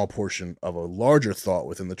a small portion of a larger thought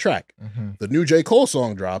within the track. The new J. Cole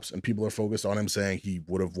song drops, and people are focused on him saying he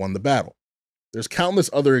would have won the battle. There's countless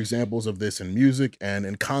other examples of this in music and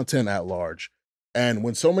in content at large. And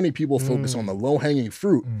when so many people focus on the low-hanging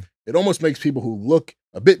fruit, it almost makes people who look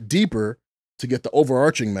a bit deeper to get the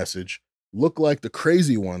overarching message look like the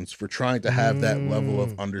crazy ones for trying to have that level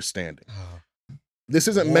of understanding. This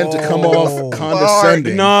isn't meant to come off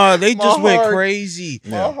condescending. Nah, they just went crazy.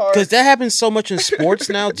 Because that happens so much in sports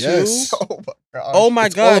now, too. Yes. Oh my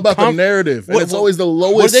it's God. All about the narrative. And it's always the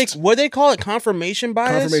lowest. What they call it? Confirmation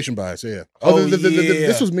bias? Confirmation bias, yeah.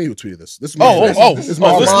 This was me who tweeted this. This is this is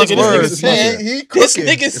my thread. This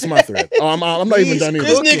nigga It's my thread. I'm not even done either.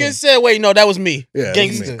 This nigga said, wait, no, that was me. Yeah,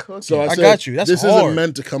 gangster. So I got you. That's this hard. Isn't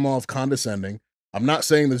meant to come off condescending. I'm not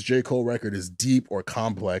saying this J. Cole record is deep or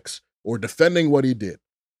complex or defending what he did.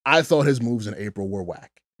 I thought his moves in April were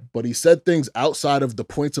whack, but he said things outside of the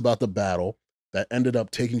points about the battle that ended up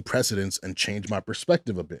taking precedence and changed my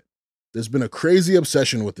perspective a bit. There's been a crazy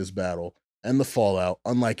obsession with this battle and the fallout,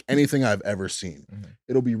 unlike anything I've ever seen.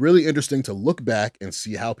 It'll be really interesting to look back and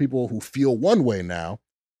see how people who feel one way now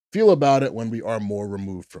feel about it when we are more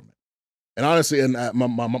removed from it. And honestly, and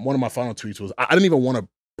one of my final tweets was, I didn't even want to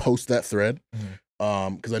post that thread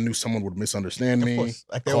because I knew someone would misunderstand me,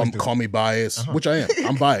 call me biased, which I am.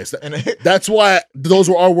 I'm biased. That's why those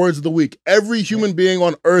were our words of the week. Every human being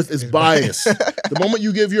on earth is biased. The moment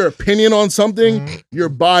you give your opinion on something, you're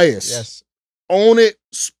biased. Yes. own it.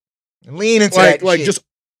 Lean into Like, that shit. just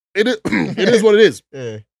it is, it is what it is.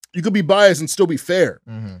 Yeah. You could be biased and still be fair.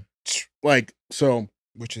 Mm-hmm. Like, so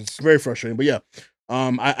Which is very frustrating. But yeah,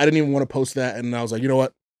 I didn't even want to post that, and I was like, you know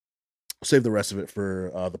what? Save the rest of it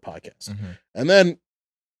for the podcast. Mm-hmm. And then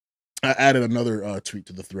I added another tweet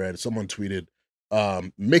to the thread. Someone tweeted,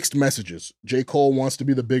 mixed messages. J. Cole wants to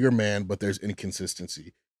be the bigger man, but there's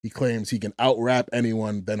inconsistency. He claims he can out-rap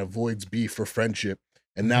anyone, then avoids beef for friendship,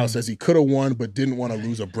 and now says he could have won but didn't want to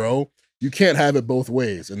lose a bro. You can't have it both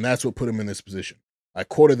ways, and that's what put him in this position. I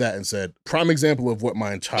quoted that and said, prime example of what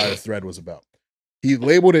my entire thread was about. He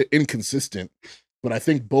labeled it inconsistent, but I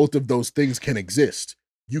think both of those things can exist.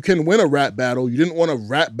 You can win a rap battle. You didn't want to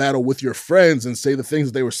rap battle with your friends and say the things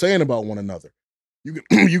that they were saying about one another.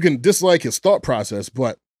 You can dislike his thought process,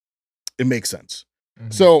 but it makes sense.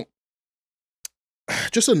 Mm-hmm. So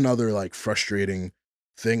just another like frustrating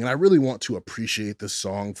thing. And I really want to appreciate this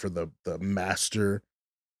song for the master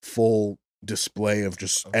full display of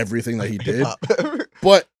just everything that he did.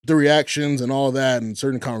 But the reactions and all that and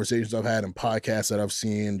certain conversations I've had and podcasts that I've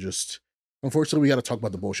seen, just unfortunately we got to talk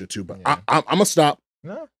about the bullshit too. But Yeah. I'm gonna stop.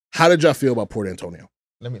 No. How did y'all feel about Port Antonio?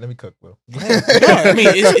 Let me cook, Will. no, I mean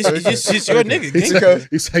it's your nigga.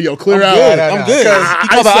 He said, "Yo, clear I'm out." good. I'm good. I You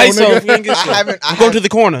cover ISO, ISO. nigga. I haven't. I'm going to the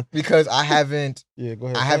corner. because I haven't. Yeah, go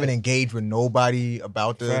ahead. I haven't engaged with nobody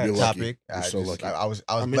about the Facts. You're lucky. topic. You're so lucky. I was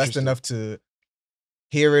I'm blessed interested. enough to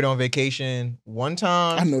hear it on vacation one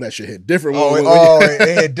time. I know that shit hit different.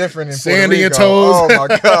 It hit different in Sand Puerto in your Rico. toes. Oh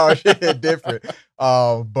my gosh, it hit different.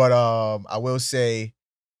 But I will say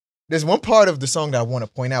there's one part of the song that I want to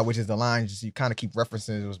point out, which is the line just you kind of keep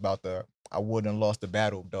referencing. It was about I wouldn't have lost the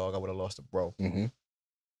battle, dog. I would have lost the bro. Mm-hmm.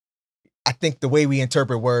 I think the way we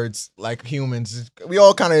interpret words like humans, we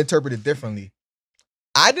all kind of interpret it differently.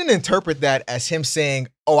 I didn't interpret that as him saying,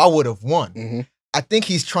 "Oh, I would have won." Mm-hmm. I think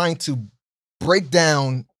he's trying to break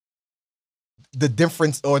down the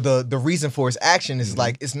difference or the reason for his action is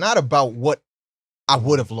like, it's not about what I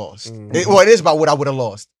would have lost. Mhm. It is about what I would have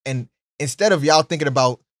lost. And instead of y'all thinking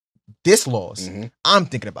about this loss, Mm-hmm. I'm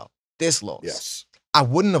thinking about this loss. Yes. I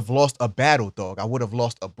wouldn't have lost a battle, dog. I would have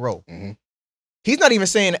lost a bro. Mhm. He's not even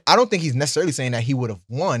saying, I don't think he's necessarily saying that he would have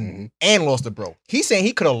won Mhm. and lost a bro. He's saying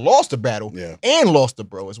he could have lost a battle Yeah. and lost a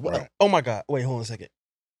bro as well. Right. Oh my God. Wait, hold on a second.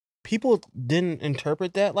 People didn't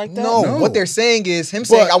interpret that like that? No, No. what they're saying is him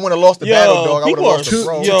saying, But- I would have lost the Yo, battle, dog. I would have people are lost the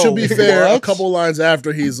bro. Yo, To be fair, a what? couple lines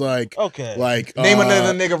after he's like, Okay. Name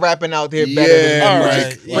another nigga rapping out there better yeah, than me. All like,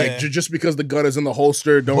 right, like yeah. just because the gun is in the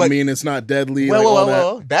holster don't But- mean it's not deadly. like, all that.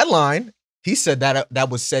 Well, that line, he said that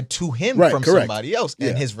was said to him Right, from correct. somebody else. Yeah.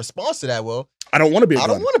 And his response to that, I don't want to be a I gun.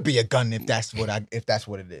 don't want to be a gun if that's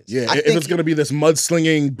what it is. Yeah, I if think- it's gonna be this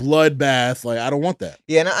mudslinging bloodbath, like I don't want that.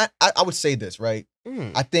 Yeah, and I would say this, right?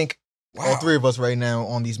 Mm. I think all Wow. three of us right now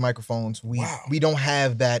on these microphones, we Wow. don't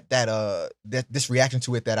have this reaction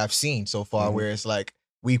to it that I've seen so far, Mhm. where it's like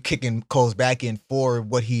we kicking Cole's back in for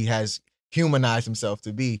what he has humanized himself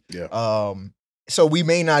to be. Yeah. So we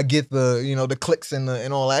may not get the clicks and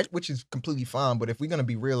all that, which is completely fine. But if we're gonna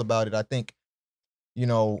be real about it, I think,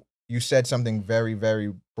 you said something very,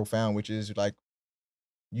 very profound, which is like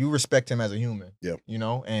you respect him as a human. Yeah.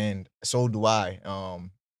 And so do I.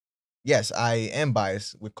 Yes, I am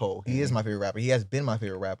biased with Cole. He is my favorite rapper. He has been my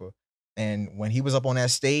favorite rapper. And when he was up on that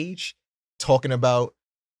stage talking about,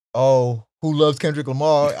 oh, who loves Kendrick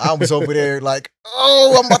Lamar? I was over there like,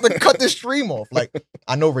 oh, I'm about to cut this stream off. Like,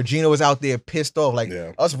 I know Regina was out there pissed off. Like,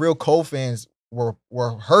 Yeah. us real Cole fans were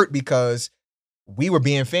hurt because we were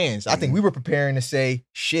being fans. I think we were preparing to say,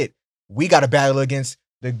 shit, we got to battle against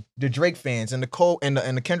the Drake fans and the Cole and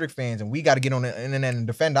the Kendrick fans, and we got to get on the internet and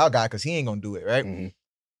defend our guy because he ain't gonna do it, right? Mhm.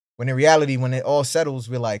 When in reality, when it all settles,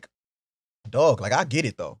 we're like, dog, like I get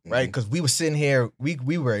it though, right? Mhm. Because we were sitting here, we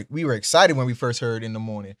were excited when we first heard In the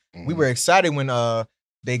Morning. We Mhm. were excited when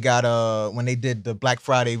they got when they did the Black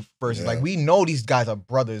Friday versus. Yeah. Like, we know these guys are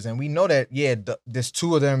brothers, and we know that there's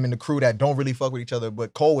two of them in the crew that don't really fuck with each other.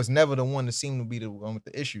 But Cole was never the one to seem to be the one with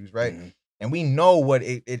the issues, right? Mhm. And we know what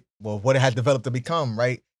it had developed to become,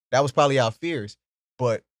 right? That was probably our fears.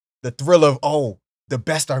 But the thrill of, oh, the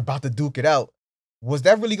best are about to duke it out. Was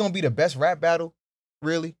that really gonna be the best rap battle?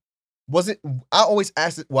 Really? Was it? I always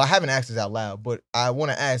ask it. Well, I haven't asked this out loud, but I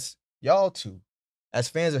want to ask y'all two, as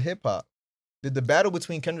fans of hip hop, did the battle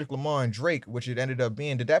between Kendrick Lamar and Drake, which it ended up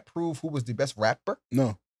being, did that prove who was the best rapper?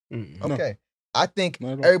 No. Mm. No. Okay. I think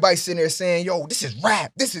Not at all. everybody's sitting there saying, yo, this is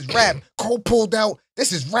rap. This is rap. Cole pulled out.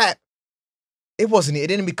 This is rap. It wasn't. It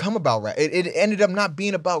didn't become about rap. It ended up not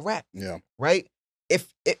being about rap, Yeah. right? If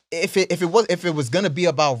it was gonna be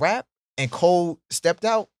about rap and Cole stepped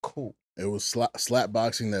out, cool. It was slap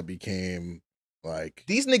boxing that became Like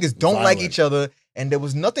these niggas don't like violent. each other, and there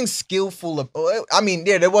was nothing skillful of. I mean,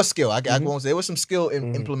 yeah, there was skill. I won't say there was some skill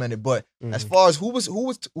implemented, but as far as who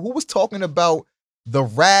was talking about the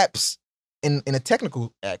raps in a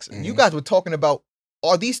technical accent, you guys were talking about,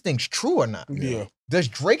 are these things true or not? Yeah. Does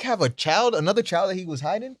Drake have another child that he was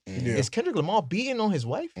hiding? Yeah. Is Kendrick Lamar beating on his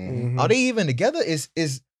wife? Mhm. Are they even together? Is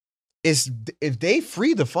if they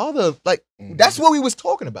free the father? Like that's what we was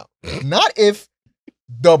talking about. Not if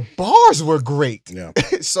the bars were great. Yeah.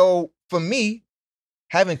 So for me,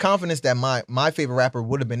 having confidence that my favorite rapper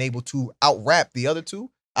would have been able to out rap the other two,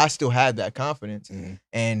 I still had that confidence.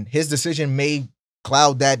 And his decision may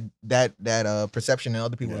cloud that perception in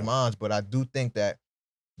other people's minds, but I do think that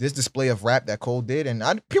this display of rap that Cole did, and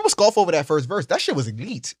people scoff over that first verse. That shit was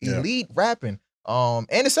elite rapping. And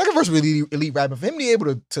the second verse was elite rapping. For him to be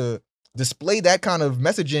able to display that kind of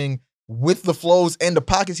messaging with the flows and the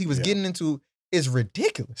pockets he was getting into is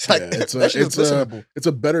ridiculous. Like, it's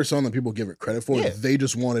a better song than people give it credit for. Yeah. They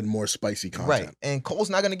just wanted more spicy content. Right. And Cole's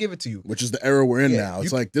not gonna give it to you. Which is the era we're in now.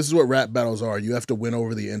 It's like, this is what rap battles are. You have to win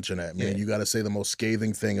over the internet, man. Yeah. You got to say the most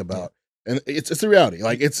scathing thing about, and it's the reality.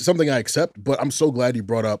 Like, it's something I accept, but I'm so glad you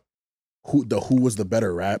brought up who was the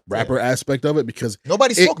better rapper aspect of it, because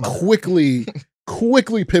Nobody's it talking about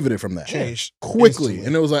quickly pivoted from that. Changed Quickly. instantly.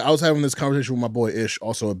 And it was like, I was having this conversation with my boy Ish,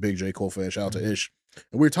 also a big J. Cole fan. Shout out to Ish.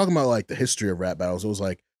 And we were talking about like the history of rap battles. It was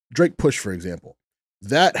like Drake Push, for example.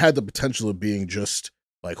 That had the potential of being just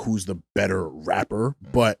like who's the better rapper,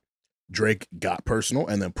 but Drake got personal,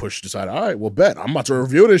 and then Push decided, all right, well, bet I'm about to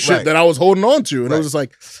review this shit that I was holding on to. And it was just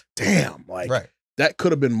like, damn, like that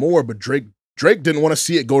could have been more, but Drake didn't want to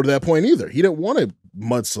see it go to that point either. He didn't want to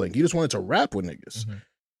mudsling. He just wanted to rap with niggas.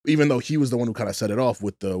 Even though he was the one who kind of set it off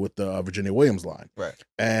with the Virginia Williams line. Right.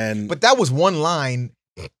 But that was one line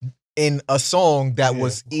in a song that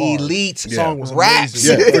was elite song was raps.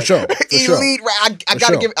 amazing. Yeah, for sure. Elite rap. I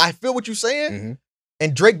gotta give it, I feel what you're saying.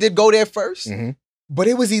 And Drake did go there first, but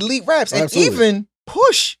it was elite raps. And even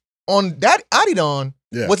Push on that Adidon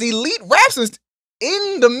was elite raps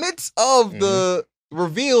in the midst of the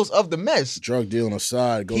reveals of the mess. Drug dealing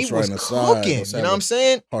aside, he was ghostwriting aside. cooking, you know what I'm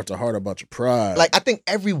saying? Heart to heart about your pride. Like, I think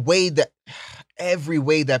every way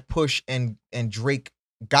that Push and Drake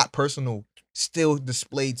got personal still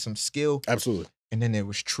displayed some skill. Absolutely. And then there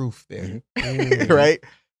was truth there. Right?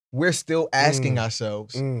 We're still asking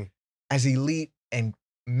ourselves, as elite and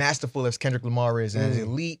masterful as Kendrick Lamar is, and as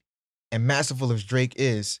elite and masterful as Drake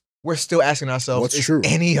is, we're still asking ourselves, what's is true?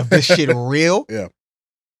 Any of this shit real? Yeah.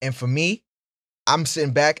 And for me, I'm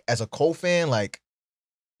sitting back as a Cole fan, like,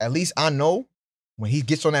 at least I know when he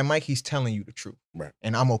gets on that mic, he's telling you the truth. Right.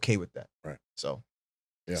 And I'm okay with that. Right. So,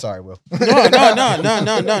 yeah. Sorry, Will. No,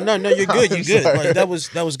 you're good. You're good. Like, that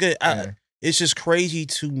was good. It's just crazy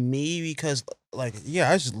to me because, like,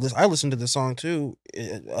 I listened to the song too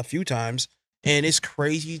a few times, and it's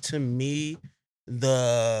crazy to me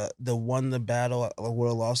the won the battle would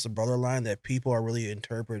have lost the brother line that people are really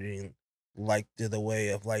interpreting like the way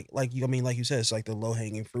of like you, I mean, like you said, it's like the low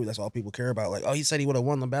hanging fruit. That's all people care about. Like, oh, he said he would have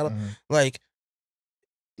won the battle. Like,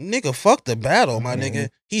 nigga, fuck the battle, my nigga.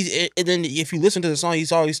 And then if you listen to the song,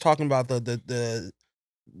 he's always talking about the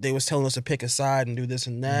they was telling us to pick a side and do this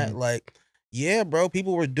and that. Like, yeah, bro,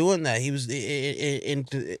 people were doing that. He was,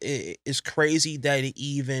 it's crazy that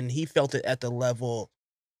he felt it at the level.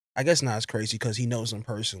 I guess not as crazy because he knows him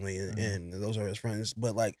personally and those are his friends.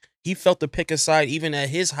 But like, he felt the pick a side even at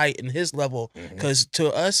his height and his level. Because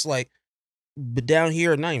to us, like, but down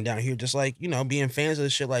here, not even down here, just like, you know, being fans of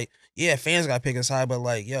this shit, like, yeah, fans got to pick a side, but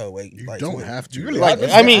like, yo, wait, you like, don't have to. Really, like,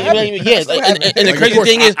 I mean, yeah, like, and the crazy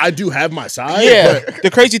thing is, I do have my side. Yeah, but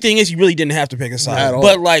the crazy thing is, you really didn't have to pick a side. At all.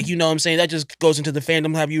 But like, you know what I'm saying? That just goes into the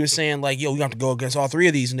fandom. Have you were saying like, yo, we have to go against all three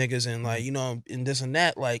of these niggas, and like, you know, and this and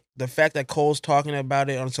that. Like, the fact that Cole's talking about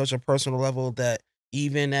it on such a personal level that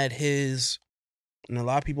even at his, and a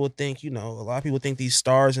lot of people think, these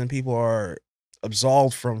stars and people are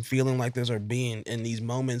absolved from feeling like this or being in these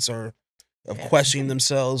moments or of questioning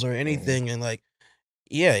themselves or anything. And like,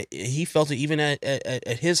 yeah, he felt it even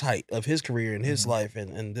at his height of his career and his life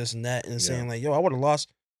and this and that, and saying like, yo, I would have lost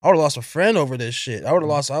a friend over this shit. I would have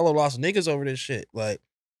lost niggas over this shit. Like,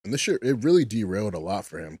 and this shit, it really derailed a lot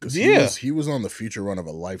for him because he was on the future run of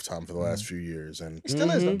a lifetime for the last few years, and He still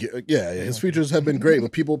is. Though. Yeah, his features have been great,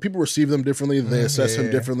 but people receive them differently. They assess him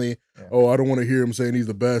differently. Yeah. Oh, I don't want to hear him saying he's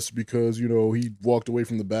the best because, you know, he walked away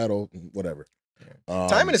from the battle. Whatever.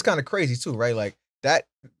 Timing is kind of crazy too, right? Like that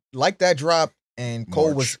drop, and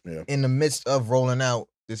Cole was in the midst of rolling out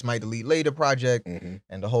this Might Delete Later project,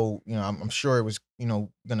 and the whole, you know, I'm sure it was, you know,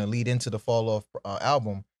 gonna lead into the Fall Off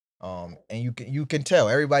album. And you can tell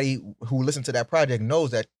everybody who listened to that project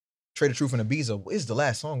knows that Trade the Truth and the Bees. What is the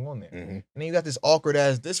last song on there? Mhm. And then you got this awkward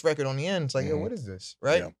ass this record on the end. It's like, yo, Mhm. what is this,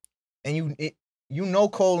 right? Yeah. And you know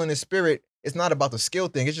Cole in his spirit. It's not about the skill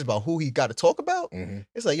thing. It's just about who he got to talk about. Mhm.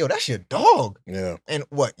 It's like, yo, that's your dog. Yeah. And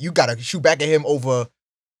what you got to shoot back at him over?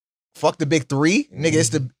 Fuck the big three, nigga. It's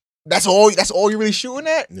that's all you're really shooting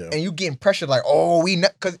at. Yeah. And you getting pressured like, oh,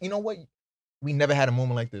 because you know what? We never had a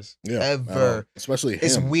moment like this. Yeah. Ever. Especially him.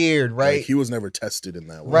 It's weird, right? Like, he was never tested in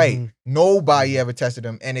that way. Right. Mhm. Nobody ever tested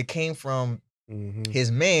him. And it came from Mhm.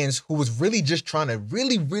 his mans who was really just trying to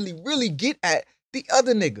really, really, really get at the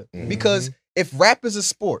other nigga. Mhm. Because if rap is a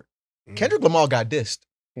sport, Kendrick Lamar got dissed.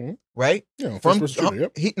 Mhm. Right? Yeah. From First person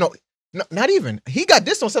shooter, yep. not even. He got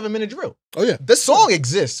dissed on 7 Minute Drill. Oh yeah. The song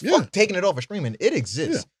exists. Yeah. Fuck taking it off of streaming. It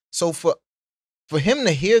exists. Yeah. So for him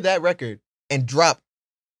to hear that record and drop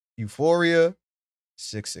Euphoria,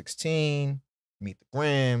 616, Meet the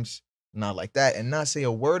Grams, not like that, and not say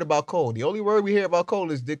a word about Cole. The only word we hear about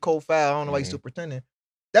Cole is did Cole foul? I don't know why he's still pretending.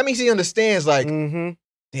 That means he understands, like, Mhm.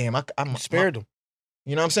 damn, I'm Spared him.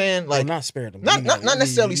 You know what I'm saying? Like, Like, not spared him. not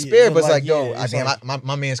necessarily spared, but it's like, yo, damn,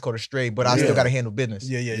 my man's caught a stray, but I still Yeah. got to handle business.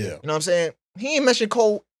 Yeah. You know what I'm saying? He ain't mentioned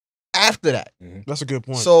Cole after that. That's a good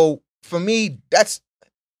point. So for me, that's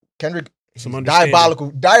Kendrick. Some understanding.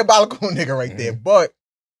 Diabolical nigga right there. But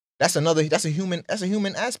that's a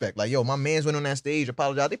human aspect. Like, yo, my man's went on that stage,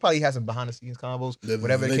 apologized. They probably had some behind the scenes combos,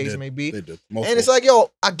 whatever the case may be. They did. And it's like,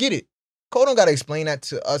 yo, I get it. Cole don't gotta explain that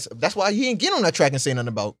to us. That's why he ain't get on that track and say nothing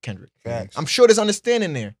about Kendrick. Facts. I'm sure there's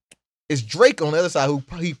understanding there. It's Drake on the other side who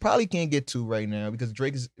he probably can't get to right now because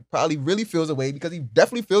Drake probably really feels away because he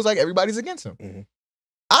definitely feels like everybody's against him. Mhm.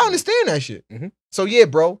 I understand that shit. Mhm. So yeah,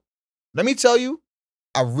 bro, let me tell you,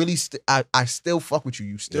 I really I still fuck with you.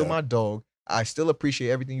 You still Yeah. my dog. I still appreciate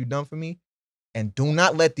everything you've done for me. And do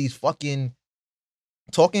not let these fucking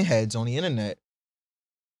talking heads on the internet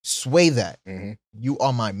sway that. Mhm. You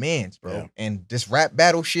are my mans, bro. Yeah. And this rap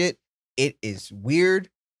battle shit, it is weird,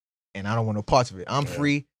 and I don't want no parts of it. I'm Yeah.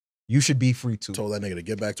 free. You should be free too. Told that nigga to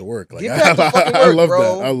get back to work. Like, Get back to fucking work, I love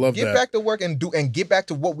bro. that. I love get that. back to work and get back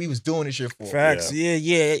to what we was doing this shit for. Facts.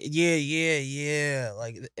 Yeah.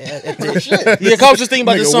 Like, Shit. yeah, I was just thinking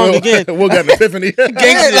about this song again. We'll get an epiphany. Yeah,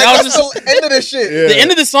 Gangsta. like, I was that's just the end of this shit. Yeah. the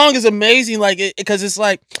end of the song is amazing, like because it's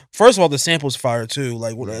like, first of all, the sample's fire too.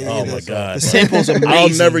 Like, Oh my god, the sample's amazing. I'll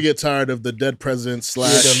never get tired of the Dead President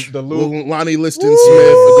 / the loop. Lonnie Liston Smith,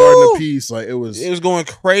 the Garden of Peace. Like, it was going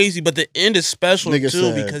crazy, but the end is special Nigga too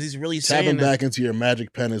said, because he's really tapping saying that. back into your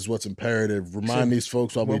magic pen is what's imperative. Remind these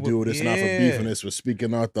folks while we do it. It's not for yeah. beefing. It's for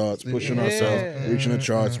speaking our thoughts, pushing ourselves, reaching the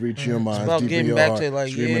charts, reaching your minds, about deep in getting your back heart, to,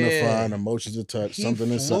 like, screaming to yeah. find, emotions to touch, He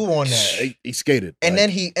something inside. flew on that. He skated, And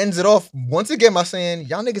then he ends it off once again by saying,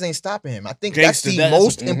 "Y'all niggas ain't stopping him." I think that's Gangsta, the that's-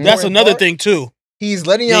 most mhm. important. That's another part. thing too. He's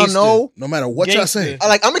letting y'all Gangsta. know. no matter what y'all say, Gangsta.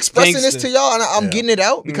 Like, I'm expressing this Gangsta. to y'all, and I'm Yeah. getting it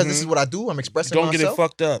out because this Mhm. is what I do. I'm expressing Don't get myself. it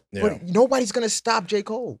fucked up. yeah. But nobody's gonna stop J.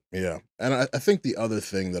 Cole. Yeah. And I think the other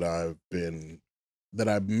thing that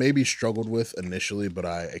I maybe struggled with initially, but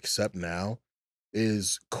I accept now,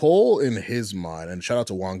 is Cole in his mind, and shout out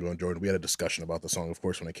to Wongo and Jordan. We had a discussion about the song, of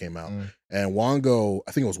course, when it came out. And Wongo,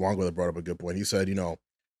 I think it was Wongo that brought up a good point. He said,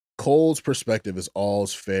 Cole's perspective is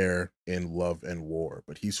all's fair in love and war,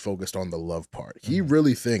 but he's focused on the love part. He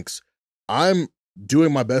really thinks, I'm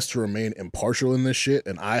doing my best to remain impartial in this shit,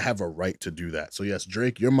 and I have a right to do that. So yes,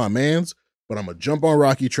 Drake, you're my mans, but I'm gonna jump on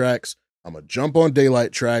Rocky tracks, I'm gonna jump on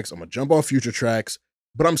Daylight tracks, I'm gonna jump on Future tracks,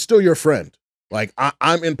 but I'm still your friend. Like,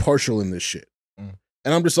 I'm impartial in this shit.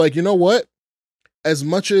 And I'm just like, you know what? As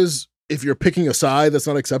much as if you're picking a side that's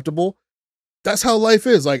not acceptable, that's how life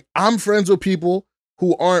is. Like, I'm friends with people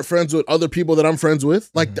who aren't friends with other people that I'm friends with.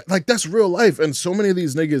 Like, like that's real life. And so many of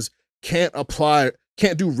these niggas can't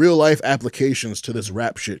do real life applications to this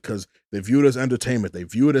rap shit because they view it as entertainment. They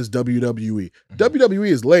view it as WWE. WWE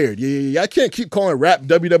is layered. Yeah. I can't keep calling rap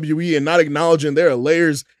WWE and not acknowledging there are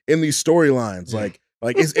layers in these storylines. Like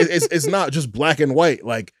it's not just black and white.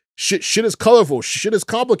 Like, shit is colorful. Shit is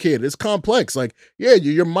complicated. It's complex. Like, yeah,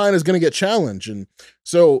 your mind is gonna get challenged. And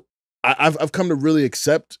so I've come to really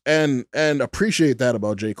accept and appreciate that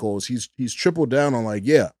about J. Cole. He's tripled down on, like,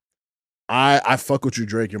 yeah, I fuck with you,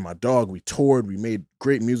 Drake. You're my dog. We toured. We made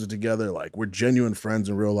great music together. Like, we're genuine friends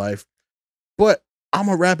in real life. But I'm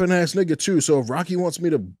a rapping ass nigga too. So if Rocky wants me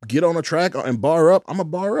to get on a track and bar up, I'm a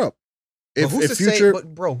bar up. Who's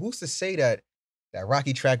to say that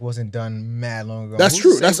Rocky track wasn't done mad long ago? That's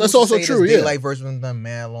true. That's also true. Yeah, Daylight verse wasn't done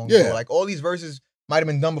mad long ago. Like, all these verses might have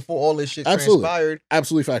been done before all this shit transpired.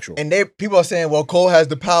 Absolutely factual. And people are saying, well, Cole has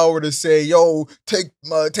the power to say, yo, take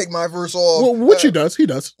my verse off. Well, which he does.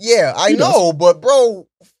 Yeah, I know, but bro,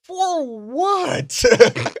 for what?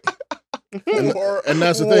 And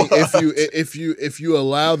that's the thing. If you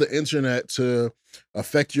allow the internet to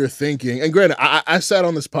affect your thinking, and granted, I sat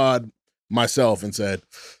on this pod myself and said,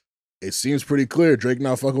 it seems pretty clear Drake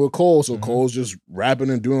not fucking with Cole, so Cole's just rapping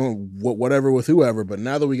and doing whatever with whoever. But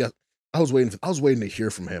now that I was waiting to hear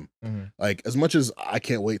from him. Like, as much as I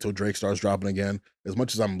can't wait till Drake starts dropping again, as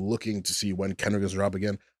much as I'm looking to see when Kendrick is drop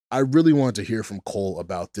again, I really wanted to hear from Cole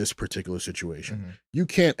about this particular situation. You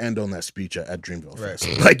can't end on that speech at Dreamville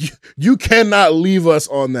Fest. Like, you cannot leave us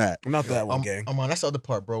on that. Not that one, gang. I'm on. That's the other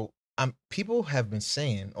part, bro. People have been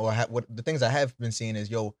saying, or what the things I have been seeing is,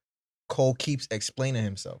 yo, Cole keeps explaining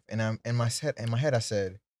himself, and I'm in my head I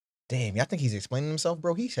said, damn, y'all think he's explaining himself,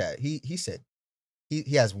 bro? He said he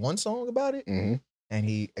has one song about it, and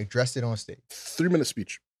he addressed it on stage. 3-minute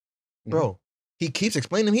speech, bro. He keeps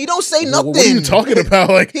explaining. He don't say nothing. What are you talking about?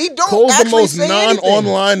 Like, he don't. Cole's the most say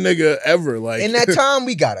non-online nigga ever. Like, in that time,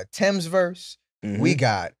 we got a Thames verse. We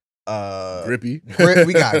got Grippy.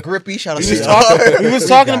 We got Grippy. Shout out to we was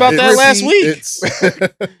talking about that last week.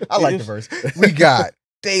 I like the verse. We got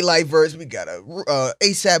Daylight verse. We got a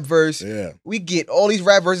ASAP verse. Yeah. We get all these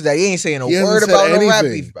rap verses that he ain't saying a word about, no rap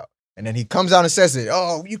beef about. And then he comes out and says it.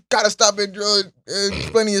 Oh, you gotta stop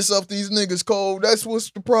explaining yourself to these niggas, Cole. That's what's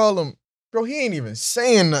the problem. Bro, he ain't even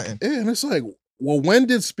saying nothing. Yeah, and it's like, well, when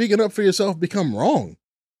did speaking up for yourself become wrong?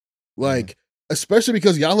 Like, especially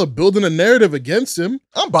because y'all are building a narrative against him.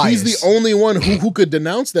 I'm biased. He's the only one who could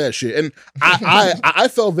denounce that shit. And I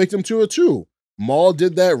fell victim to it too. Maul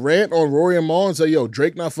did that rant on Rory and Maul and said, yo,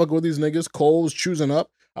 Drake not fucking with these niggas. Cole's choosing up.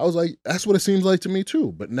 I was like, that's what it seems like to me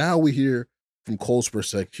too. But now we hear from Cole's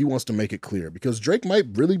perspective, he wants to make it clear because Drake might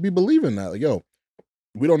really be believing that. Like, yo,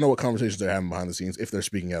 we don't know what conversations they're having behind the scenes, if they're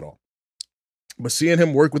speaking at all. But seeing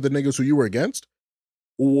him work with the niggas who you were against,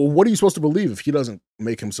 what are you supposed to believe if he doesn't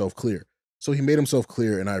make himself clear? So he made himself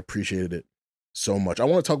clear, and I appreciated it so much. I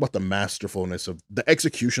want to talk about the masterfulness of the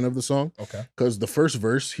execution of the song. Okay. Because the first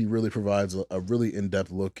verse, he really provides a really in-depth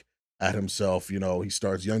look at himself. You know, he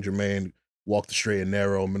starts, young Jermaine, walked the straight and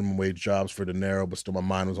narrow, minimum wage jobs for the narrow, but still my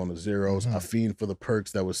mind was on the zeros. I fiend for the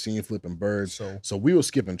perks that was seen flipping birds. So we were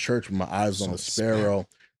skipping church with my eyes was on the sparrow.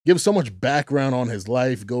 Gives so much background on his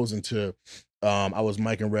life, goes into... I was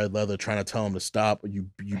Mike in red leather trying to tell him to stop. You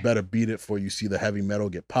better beat it before you see the heavy metal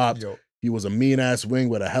get popped. Yo. He was a mean ass wing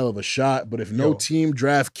with a hell of a shot. But if no team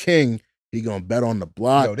draft king, he gonna bet on the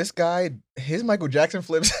block. Yo, this guy, his Michael Jackson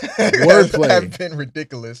flips Wordplay have been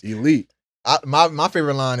ridiculous. Elite. My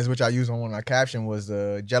favorite line is, which I used on one of my caption, was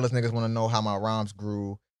jealous niggas want to know how my rhymes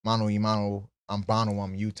grew. Mano y mano. I'm Bono,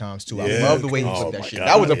 I'm you times two. I love the way he put that shit. God,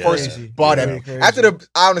 that was the first bar that after the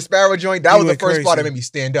Eye on the Sparrow joint, that was the first bar that made me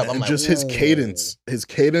stand up. I'm and like, just his cadence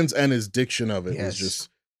and his diction of it was just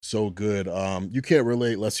so good. You can't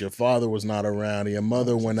relate unless your father was not around. Your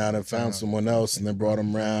mother went out and found someone else and then brought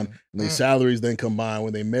him around. And their salaries then combined.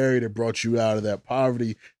 When they married, it brought you out of that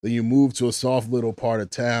poverty. Then you moved to a soft little part of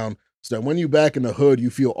town. So that when you back in the hood, you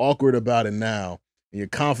feel awkward about it now. And your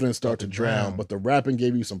confidence start to drown. But the rapping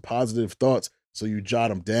gave you some positive thoughts. So you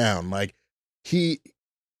jot him down. Like,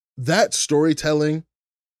 that storytelling,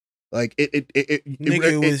 like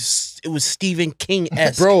it was Stephen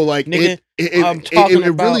King-esque. Bro, like, nigga,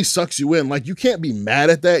 it really sucks you in. Like, you can't be mad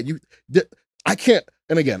at that. I can't,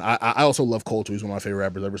 and again, I also love Cole too. He's one of my favorite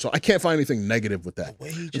rappers ever. So I can't find anything negative with that.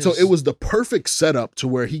 And so it was the perfect setup to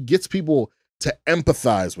where he gets people to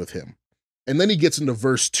empathize with him. And then he gets into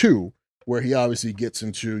verse 2, where he obviously gets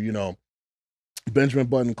into, you know, Benjamin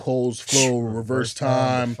Button, Cole's flow, reverse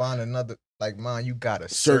time. Find another, like, man, you gotta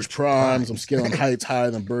search primes. I'm scaling heights higher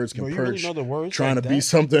than birds can perch. Really know the words trying like to that? be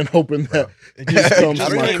something, hoping that this comes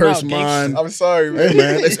to my cursed mind. I'm sorry, man. Hey,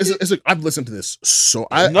 man, I've listened to this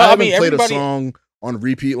I haven't played a song on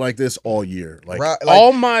repeat like this all year. Like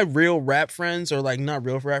all my real rap friends, or like not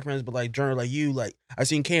real rap friends, but like journal, like you, like I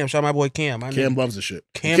seen Cam. Shout out my boy Cam. Cam loves the shit.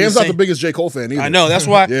 Cam's not the biggest J. Cole fan either. I know, that's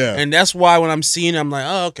why. Yeah, and that's why when I'm seeing it, I'm like,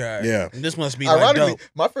 oh, okay, yeah, this must be ironically, like dope.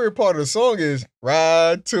 My favorite part of the song is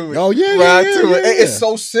 "Ride to It." Oh yeah, Ride to It. It's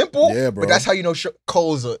so simple, yeah, bro. But that's how you know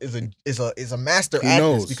Cole is a master at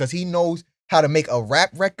this, because he knows how to make a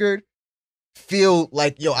rap record feel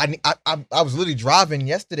like, yo, I was literally driving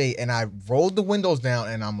yesterday and I rolled the windows down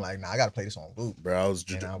and I'm like, nah, I gotta play this on loop. Bro, I was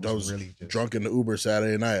really drunk in the Uber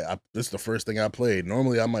Saturday night. This is the first thing I played.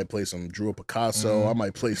 Normally I might play some Drew Picasso. I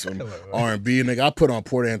might play some R&B. Nigga, I put on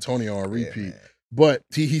Port Antonio on repeat. But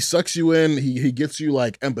he sucks you in. He gets you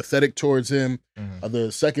like empathetic towards him.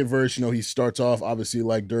 The second verse, you know, he starts off obviously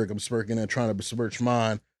like Dirk, I'm smirking and trying to besmirch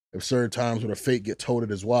mine. Absurd times where the fate get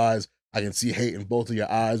toted as wise. I can see hate in both of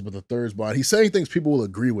your eyes, but the third's blind. He's saying things people will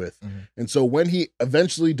agree with. And so when he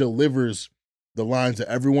eventually delivers the lines that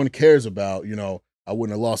everyone cares about, you know, I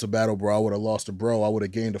wouldn't have lost a battle, bro. I would have lost a bro. I would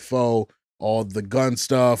have gained a foe. All the gun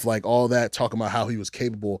stuff, like all that, talking about how he was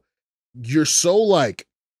capable. You're so like,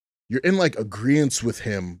 you're in like agreeance with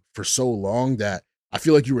him for so long that I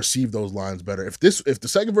feel like you receive those lines better. If the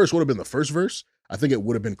second verse would have been the first verse, I think it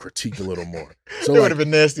would have been critiqued a little more. So it would have been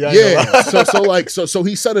nasty. So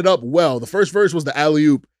he set it up well. The first verse was the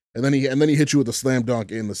alley-oop, and then he hit you with a slam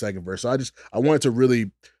dunk in the second verse. So I wanted to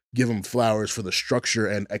really give him flowers for the structure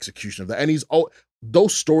and execution of that. And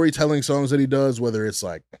those storytelling songs that he does, whether it's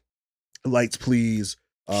like Lights Please,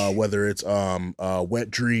 whether it's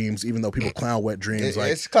Wet Dreams, even though people clown Wet Dreams,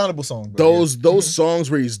 like it's a clownable song. Those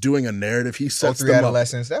songs where he's doing a narrative, he sets them up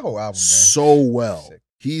Adolescence, that whole album, man. so well.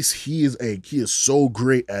 He is so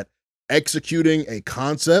great at executing a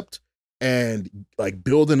concept and like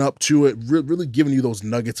building up to it, really giving you those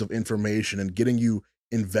nuggets of information and getting you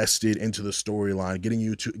invested into the storyline, getting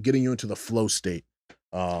you into the flow state.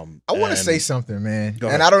 I want to say something, man,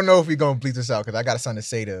 and I don't know if we're gonna bleep this out because I got something to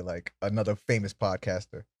say to like another famous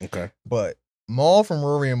podcaster. Okay, but Maul from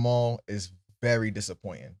Rory and Maul is very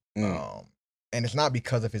disappointing. And it's not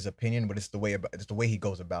because of his opinion, but it's the way he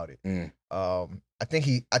goes about it. I think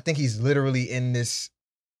he's literally in this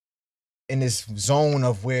zone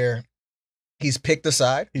of where he's picked a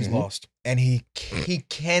side. He's lost, and he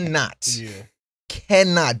cannot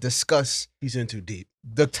discuss. He's in too deep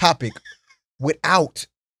the topic without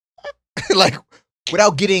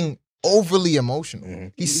getting overly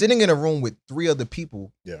emotional. He's sitting in a room with 3 other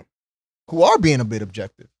people, who are being a bit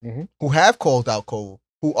objective, who have called out Cole,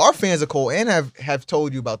 who are fans of Cole and have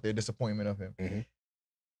told you about their disappointment of him.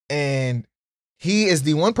 And he is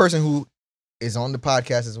the one person who is on the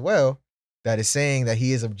podcast as well that is saying that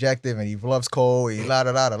he is objective and he loves Cole, and la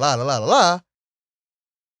la la la la la la.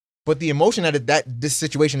 But the emotion that this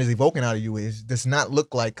situation is evoking out of you does not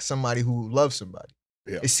look like somebody who loves somebody.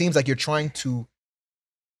 Yeah. It seems like you're trying to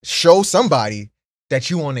show somebody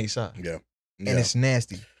that you on their side. Yeah. And it's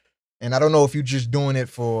nasty. And I don't know if you're just doing it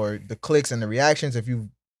for the clicks and the reactions, if you're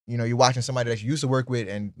watching somebody that you used to work with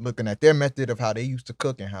and looking at their method of how they used to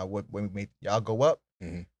cook and how what made y'all go up.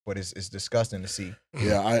 But it's disgusting to see.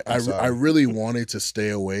 Yeah, I really wanted to stay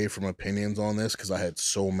away from opinions on this because I had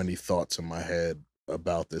so many thoughts in my head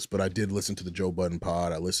about this, but I did listen to the Joe Budden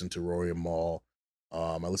pod. I listened to Rory and Maul.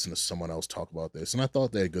 I listened to someone else talk about this, and I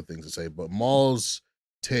thought they had good things to say. But Maul's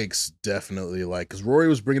takes definitely because Rory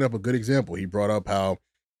was bringing up a good example. He brought up how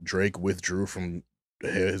Drake withdrew from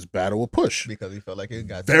his battle with Push because he felt like it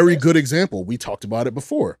got very good example. We talked about it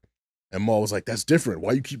before, and Maul was like, "That's different.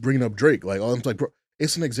 Why you keep bringing up Drake?" Like, I'm like, bro,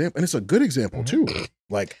 it's an example, and it's a good example too.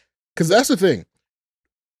 Like, because that's the thing.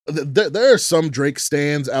 There are some Drake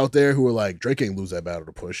stans out there who are like, Drake ain't lose that battle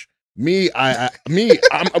to Push. I'm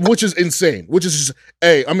which is insane. Which is just,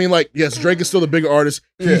 I mean, like, yes, Drake is still the bigger artist.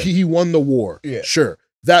 He won the war. Yeah. Sure.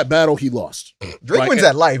 That battle he lost. Drake wins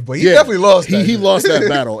that life, but he definitely lost that. He lost that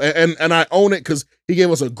battle. And I own it because he gave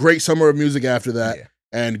us a great summer of music after that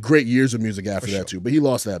and great years of music after that too. But he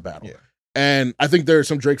lost that battle. Yeah. And I think there are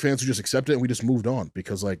some Drake fans who just accept it and we just moved on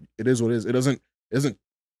because like it is what it is. It isn't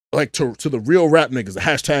like to the real rap niggas, the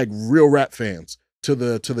hashtag real rap fans, to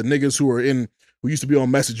the niggas who used to be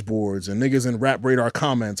on message boards and niggas in Rap Radar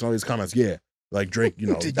comments and all these comments. Yeah, like Drake,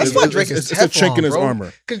 that's why Drake is it's a chink in his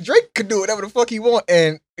armor. Because Drake could do whatever the fuck he want,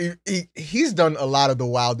 and he's done a lot of the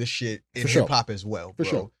wildest shit in hip hop as well, for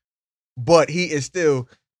sure. But he is still.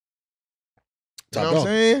 Top dog. What I'm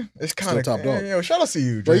saying? It's kind of top dog. Yo, shout out to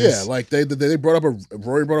you, Drake. But yeah, like they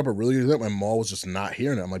Rory brought up a really good example, and Maul was just not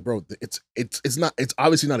hearing it. I'm like, bro, it's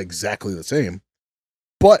obviously not exactly the same,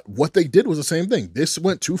 but what they did was the same thing. This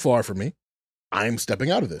went too far for me. I'm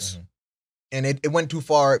stepping out of this. And it went too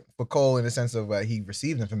far for Cole in the sense of he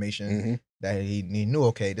received information that he knew,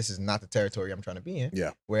 okay, this is not the territory I'm trying to be in.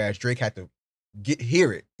 Yeah. Whereas Drake had to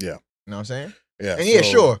hear it. Yeah. You know what I'm saying? Yeah. And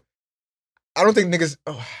sure. I don't think niggas.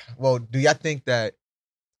 Well, do y'all think that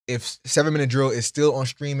if 7 Minute Drill is still on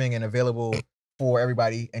streaming and available for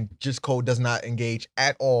everybody, and just Cole does not engage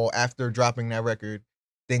at all after dropping that record,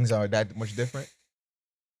 things are that much different?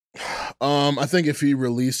 I think if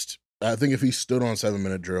he stood on 7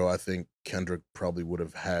 Minute Drill, I think Kendrick probably would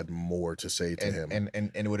have had more to say to him,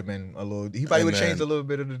 and it would have been a little. He probably would change a little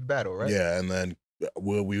bit of the battle, right? Yeah, and then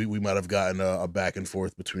we might have gotten a back and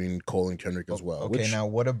forth between Cole and Kendrick as well. Okay, now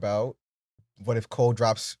what if Cole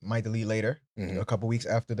drops Might Delete Later a couple weeks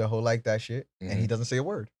after the whole like that shit, and he doesn't say a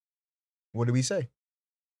word? What do we say?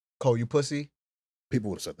 Cole, you pussy?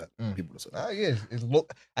 People would have said that. People would have said that. Yeah,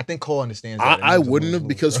 I think Cole understands that. I wouldn't have,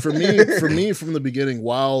 because for me, from the beginning,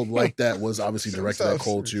 while Like That was obviously directed at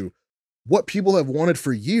Cole too, what people have wanted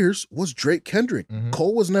for years was Drake Kendrick.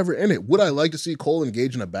 Cole was never in it. Would I like to see Cole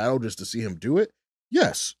engage in a battle just to see him do it?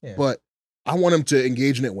 Yes, Yeah. but I want him to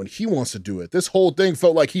engage in it when he wants to do it. This whole thing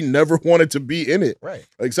felt like he never wanted to be in it. Right.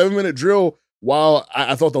 Like 7 Minute Drill, while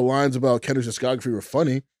I thought the lines about Kendrick's discography were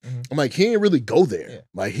funny, I'm like, he didn't really go there. Yeah.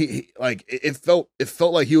 Like it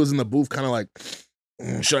felt like he was in the booth kind of like,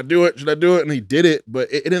 should I do it? Should I do it? And he did it,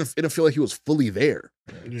 but it didn't feel like he was fully there.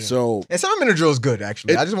 Yeah. So And 7 Minute Drill is good,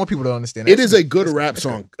 actually. I just want people to understand. it is a good rap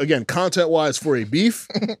song. Again, content-wise for a beef,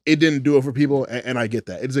 it didn't do it for people, and I get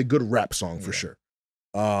that. It is a good rap song for sure.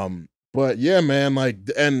 But yeah, man, like,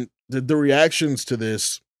 and the reactions to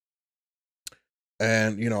this,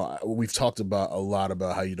 and you know, we've talked about a lot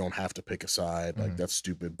about how you don't have to pick a side, like that's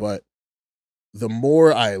stupid. But the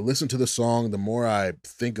more I listen to the song, the more I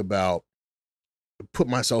think about, put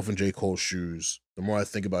myself in J. Cole's shoes, the more I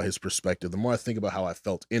think about his perspective, the more I think about how I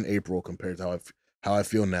felt in April compared to how I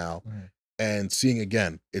feel now. And seeing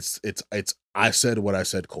again, it's I said what I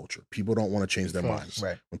said culture. People don't want to change their minds.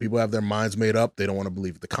 Right. When people have their minds made up, they don't want to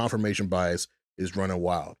believe it. The confirmation bias is running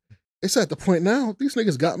wild. It's at the point now, these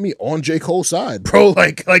niggas got me on J. Cole's side, bro.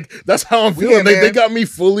 Like that's how I'm feeling. Yeah, they got me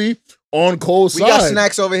fully on Cole's side. We got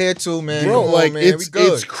snacks over here too, man. Bro, Come like on, man.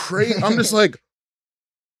 it's crazy. I'm just like,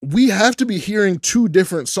 we have to be hearing two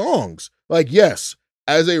different songs. Like, yes,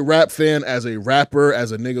 as a rap fan, as a rapper,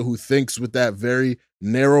 as a nigga who thinks with that very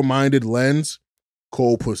narrow-minded lens,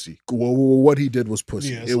 Cole pussy. What he did was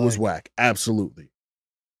pussy. Yeah, it was whack. Absolutely.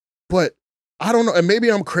 But I don't know. And maybe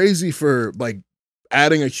I'm crazy for like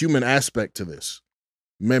adding a human aspect to this.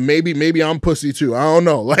 Maybe I'm pussy too. I don't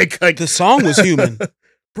know. Like the song was human.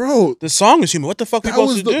 Bro. The song was human. What the fuck are we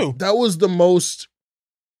supposed to do? That was the most,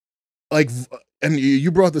 like, and you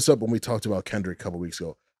brought this up when we talked about Kendrick a couple weeks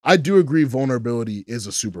ago. I do agree vulnerability is a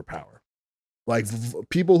superpower. Like,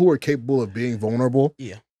 people who are capable of being vulnerable.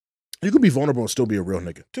 Yeah. You can be vulnerable and still be a real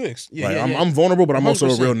nigga. I'm vulnerable, but I'm also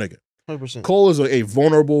a real nigga. 100%. Cole is a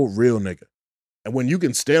vulnerable, real nigga. And when you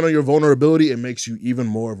can stand on your vulnerability, it makes you even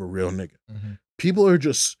more of a real nigga. People are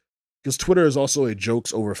just, because Twitter is also a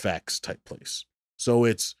jokes over facts type place. So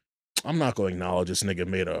I'm not going to acknowledge this nigga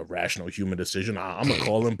made a rational human decision. I'm going to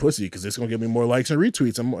call him pussy because it's going to give me more likes and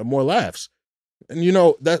retweets and more laughs. And you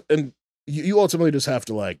know, that, and you ultimately just have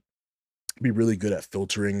to like be really good at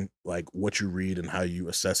filtering like what you read and how you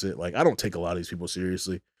assess it. Like, I don't take a lot of these people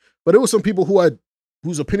seriously, but it was some people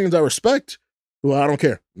whose opinions I respect. Well, I don't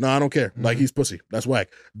care. No, I don't care. Like, he's pussy. That's whack.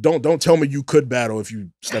 Don't tell me you could battle if you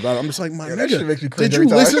step out. I'm just like, my nigga, did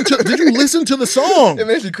you listen to the song? It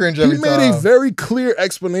makes you cringe every time. He made a very clear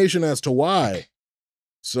explanation as to why.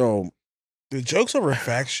 So the jokes over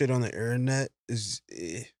facts shit on the internet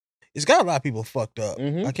it's got a lot of people fucked up.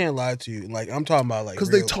 I can't lie to you. Like, I'm talking about like, because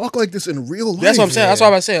they talk like this in real life. That's what I'm saying. That's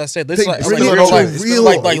what I said. I said this They is like bring real it to life. real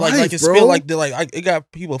Like life, it's bro. feel like it got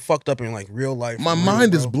people fucked up in like real life. My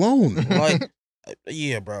mind is blown. Like,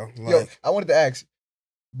 yeah, bro. Like, Yo, I wanted to ask,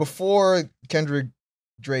 before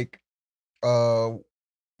Drake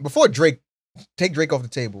take Drake off the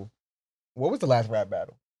table, what was the last rap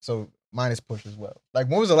battle? So mine is Push as well. Like,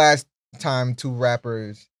 when was the last time two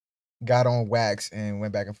rappers got on wax and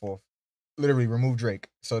went back and forth? Literally remove Drake.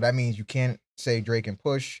 So that means you can't say Drake and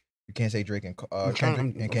Push. You can't say Drake and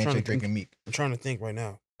Kendrick, and can't say Drake and Meek. I'm trying to think right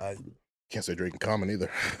now. Can't say Drake and Common either.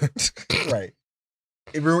 Right.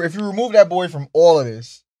 If you remove that boy from all of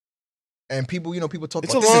this, and people talk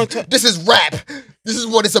It's about a long time. this is rap. This is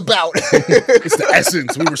what it's about. It's the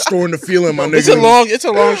essence. We restoring the feeling, my nigga. It's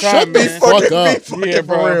a long time, Shut the man. fuck up. Yeah,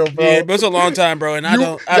 bro. For real, bro. Yeah, but it's a long time, bro. And I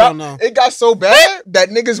don't know. It got so bad that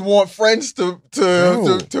niggas want friends to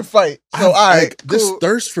fight. So, all right, cool. This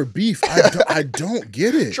thirst for beef, I don't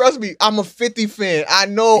get it. Trust me, I'm a 50 fan. I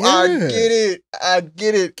know, Yeah. I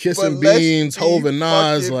get it. Kissing but let's Beans, be Hov and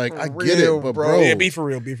Nas, fucking like, I for get real, it, but bro. Yeah, be for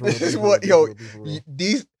real. This is what,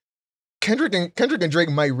 these Kendrick and Drake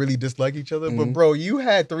might really dislike each other, but bro, you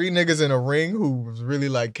had three niggas in a ring who really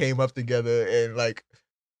like came up together and like,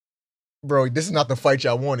 bro, this is not the fight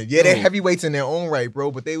y'all wanted. Yeah, they're heavyweights in their own right,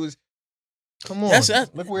 bro, but they was, come on,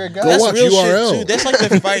 look where it got. Go watch real URL. shit too. That's like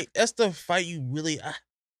the fight. That's the fight you really.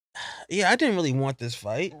 I didn't really want this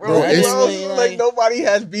fight, Bro, I didn't really, like nobody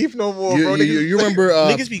has beef no more, bro. You remember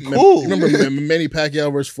niggas be cool. You remember Manny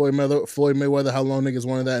Pacquiao versus Floyd Mayweather? How long niggas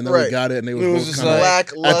wanted that, and then we got it, and they was both just kind of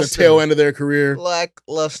lackluster. at the tail end of their career.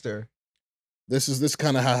 Lackluster. This is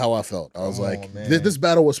kind of how I felt. I was Come like, on, man. this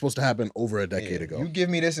battle was supposed to happen over a decade ago. You give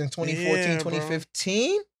me this in 2014, Yeah, bro.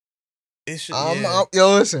 2015. Yeah.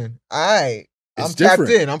 Yo, listen, I'm It's tapped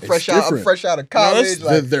different. in. I'm It's fresh out. I'm different. fresh out of college.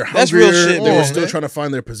 They're that's real hungrier. shit, They were man. still trying to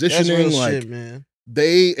find their That's positioning. real Like, shit, man.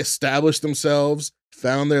 they established themselves,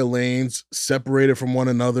 found their lanes, separated from one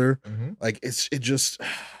another. Mhm. Like, it just,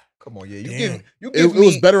 Come on, yeah. Damn. It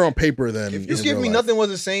was better on paper than. If you in give real me life. Nothing Was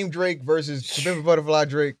the Same Drake versus To Pimp a Butterfly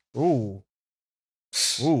Drake. Ooh.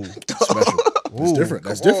 Special. That's different.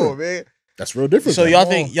 That's Come different. on, man. That's real different. So though.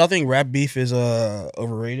 y'all think rap beef is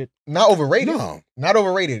overrated? Not overrated. No. Not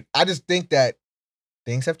overrated. I just think that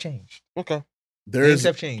things have changed. Okay. Things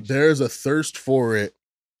have changed. There's a thirst for it,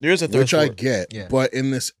 There's a thirst which I for it. get. Yeah. But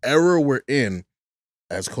in this era we're in,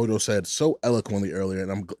 as Kojo said so eloquently earlier,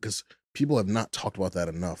 and because people have not talked about that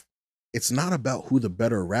enough, it's not about who the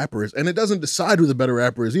better rapper is, and it doesn't decide who the better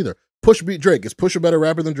rapper is either. Push beat Drake. Is Push a better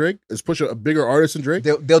rapper than Drake? Is Push a bigger artist than Drake?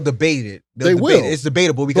 They'll debate it. They will. It's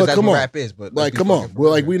debatable because But that's come what on. rap is. But Like, come on. Well,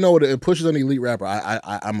 like we know that Push is an elite rapper.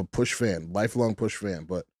 I'm a Push fan, lifelong Push fan,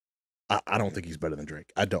 but I don't think he's better than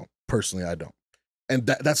Drake. I don't. Personally, I don't. And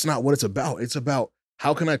that's not what it's about. It's about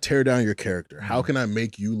how can I tear down your character? How can I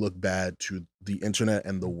make you look bad to the internet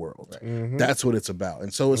and the world? Mhm. That's what it's about.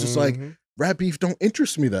 And so it's just like Mhm. rap beef don't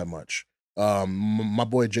interest me that much. My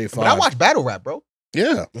boy J5. But I watch battle rap, bro.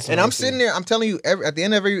 Yeah. That's And what I'm sitting there. I'm telling you, at the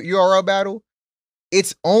end of every URL battle,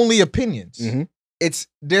 it's only opinions. Mhm.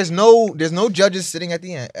 There's no judges sitting at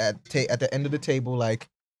the end at the end of the table like,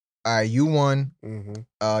 all right, you won. Mhm.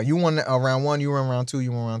 You won round 1. You won round 2.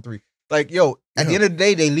 You won round 3. Like, yo, at the end of the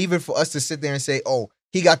day, they leave it for us to sit there and say, oh,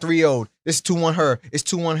 he got 3-0'd. It's 2-1 her. It's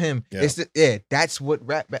 2-1 him. Yeah. That's what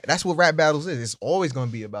rap battles is. It's always going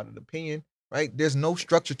to be about an opinion, right? There's no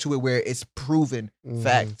structure to it where it's proven Mhm.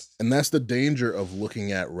 facts. And that's the danger of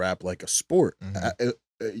looking at rap like a sport. Mhm.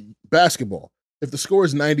 Basketball. If the score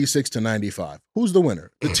is 96-95, who's the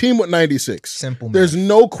winner? The team with 96. Simple math. There's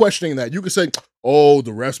no questioning that. You could say, oh, the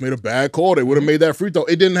refs made a bad call. They would have made that free throw.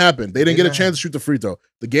 It didn't happen. They didn't get a chance to shoot the free throw.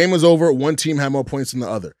 The game was over. One team had more points than the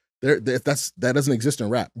other. That doesn't exist in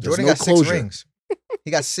rap. There's Jordan no got closure. 6 rings. He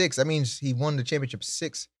got 6. That means he won the championship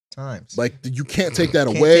 6 times. Like you can't take that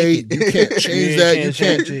Can't away. take it. You can't change that. You can't.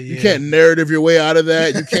 change it, You yeah. can't narrative your way out of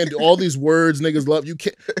that. You can't do all these words niggas love. You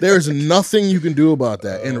can't. There's nothing you can do about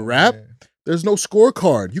that. In Oh, rap, man. there's no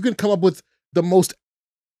scorecard. You can come up with the most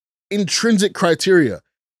intrinsic criteria.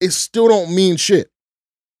 It still don't mean shit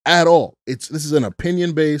at all. This is an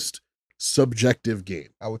opinion based, subjective game.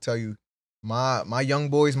 I will tell you, my young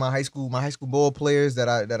boys, my high school ball players that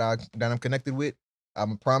I'm connected with, I'm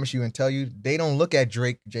gonna promise you and tell you, they don't look at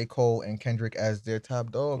Drake, J. Cole, and Kendrick as their top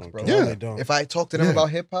dogs, bro. Yeah. They don't. If I talk to them Yeah.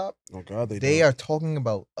 about hip hop, Oh God, they don't. are talking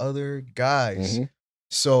about other guys. Mhm.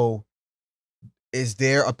 So, is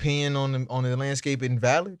their opinion on the landscape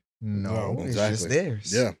invalid? No, No, it's just exactly.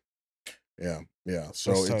 theirs. Yeah.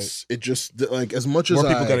 So That's it just like as much as More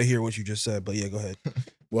people I, got to hear what you just said, but yeah, go ahead.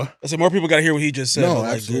 what? I said more people got to hear what he just said. No, but,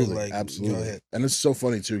 like, absolutely, like, Go absolutely. ahead. And it's so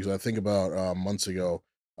funny too because I think about months ago,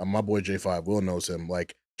 my boy J5 Will knows him.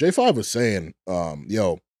 Like J5 was saying,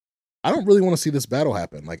 yo, I don't really want to see this battle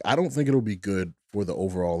happen. Like I don't think it'll be good for the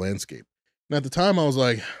overall landscape. And at the time, I was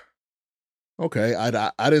like, okay,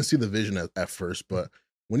 I didn't see the vision at first, but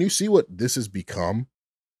when you see what this has become,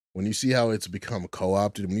 when you see how it's become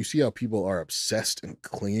co-opted, when you see how people are obsessed and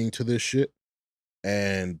clinging to this shit,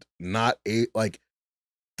 and not like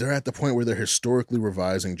they're at the point where they're historically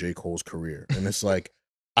revising J. Cole's career. And it's like,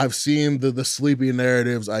 I've seen the sleepy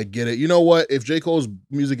narratives. I get it. You know what? If J. Cole's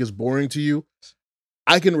music is boring to you,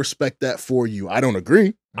 I can respect that for you. I don't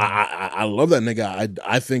agree. I love that nigga.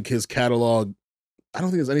 I think his catalog, I don't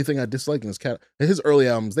think there's anything I dislike in his catalog. His early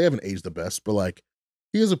albums, they haven't aged the best, but like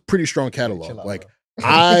he has a pretty strong catalog. Chill out, Like bro.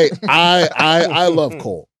 I love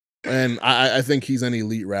Cole. And I think he's an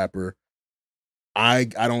elite rapper. I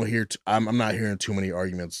don't hear I'm not hearing too many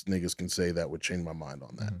arguments niggas can say that would change my mind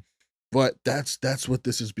on that. Mhm. But that's what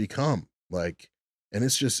this has become. Like, and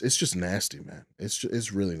it's just nasty, man.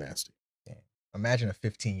 It's really nasty. Imagine a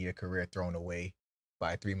 15-year career thrown away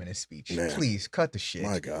by a 3-minute speech. Man. Please cut the shit.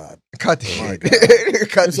 My God. Cut the My shit. God.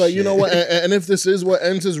 Cut It's the like, you know shit. what? And if this is what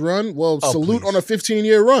ends his run, well, Oh, salute please. on a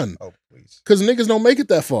 15-year run. Oh, please. Because niggas don't make it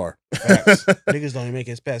that far. Facts. Niggas don't even make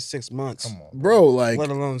it past 6 months. Come on. Bro, like,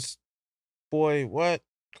 Let alone, boy, what?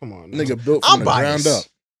 Come on, now. nigga built I'm from the ground biased.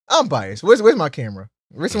 up. I'm biased. Where's my camera?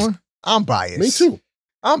 Which one? I'm biased. Me too.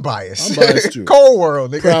 I'm biased. I'm biased too. Cold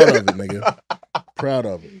world, nigga. Proud of it, nigga. Proud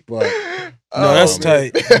of it. But No, that's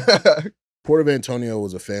man. tight. Port of Antonio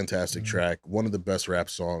was a fantastic Mhm. track. One of the best rap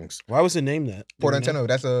songs. Why was it named that? Port Do you know? Antonio,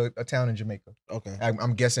 that's a town in Jamaica. Okay.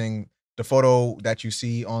 I'm guessing the photo that you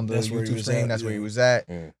see on the That's where he YouTube was stream, at, that's where he yeah. was at.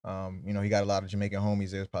 Mm. You know, he got a lot of Jamaican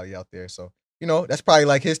homies that was probably out there. So, you know, that's probably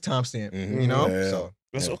like his timestamp, Mhm. you know? Yeah. So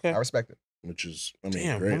That's Yeah. okay. I respect it. Which is, I mean,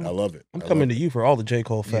 Damn, great. I'm- I love it. I'm I coming love to you for all the J.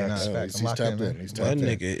 Cole Yeah, facts. nah, Yeah, facts. he's I'm locked tapped in, in. man. He's that tapped in.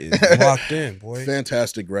 nigga is locked in, boy.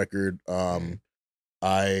 Fantastic record.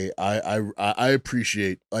 I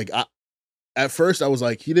appreciate, like, at first I was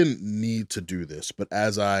like, he didn't need to do this. But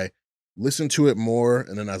as I listened to it more,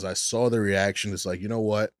 and then as I saw the reaction, it's like, you know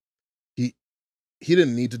what? He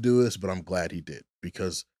didn't need to do this, but I'm glad he did,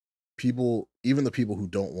 because people, even the people who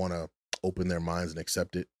don't want to open their minds and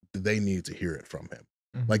accept it, they need to hear it from him.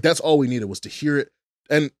 Like, that's all we needed, was to hear it.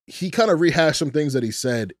 And he kind of rehashed some things that he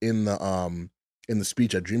said in the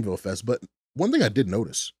speech at Dreamville Fest. But one thing I did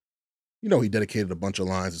notice, he dedicated a bunch of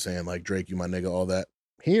lines to saying, like, Drake, you my nigga, all that.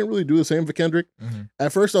 He didn't really do the same for Kendrick.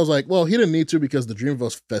 At first I was like, well, he didn't need to, because the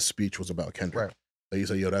Dreamville Fest speech was about Kendrick. Right. Like, he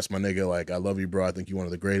said, yo, that's my nigga. Like, I love you, bro. I think you're one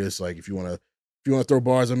of the greatest. Like, if you want to throw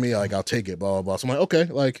bars on me, like, I'll take it, blah, blah, blah. So I'm like, okay,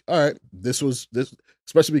 like, all right, this,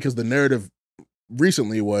 especially because the narrative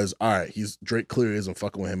recently was, all right, Drake clearly isn't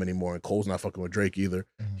fucking with him anymore, and Cole's not fucking with Drake either.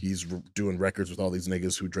 He's doing records with all these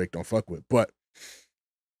niggas who Drake don't fuck with. But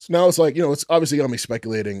so now it's like, it's obviously got me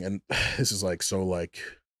speculating, and this is like, so like,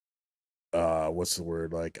 what's the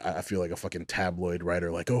word? Like, I feel like a fucking tabloid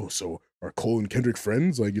writer, like, oh, so are Cole and Kendrick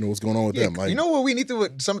friends? Like, what's going on with them? Like, what we need to,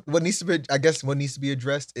 what needs to be, I guess, what needs to be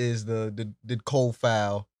addressed is did Cole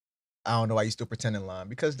foul? I don't know why you still pretending line,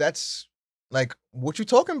 because that's like, what you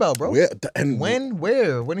talking about, bro? And when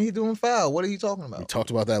are he doing foul? What are you talking about? We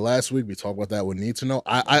talked about that last week. We talked about that with Need to Know.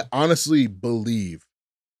 I honestly believe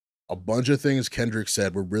a bunch of things Kendrick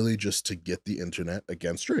said were really just to get the internet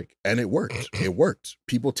against Drake. And it worked. It worked.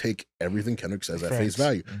 People take everything Kendrick says at face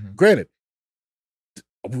value. Granted,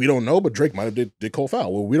 we don't know, but Drake might have did Cole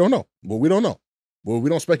foul. Well, we don't know. Well, we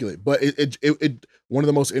don't speculate. But it one of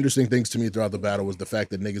the most interesting things to me throughout the battle was the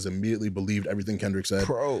fact that niggas immediately believed everything Kendrick said.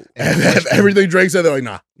 Bro. And everything Drake said, they're like,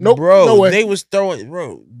 nah. Nope. Bro, no way. They was throwing,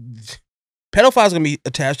 bro. Pedophile's gonna be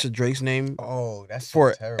attached to Drake's name. Oh, that's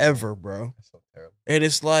so forever, terrible. bro. That's so terrible. And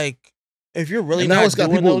it's like, if you're really and now not it's got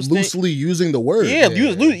doing people those loosely using the word. Yeah,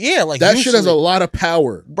 like that loosely. shit has a lot of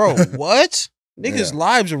power, bro. What? Niggas'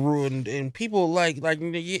 lives are ruined, and people like,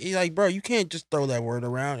 bro, you can't just throw that word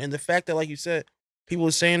around. And the fact that, like you said, people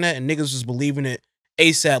were saying that, and niggas was believing it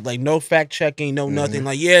ASAP, like no fact checking, no nothing.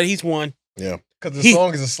 Like, yeah, he's won. Yeah, because the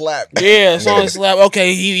song is a slap. Yeah, the song is a slap.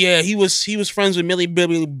 Okay, he was friends with Millie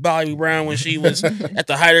Bobby Brown when she was at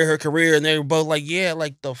the height of her career, and they were both like, yeah,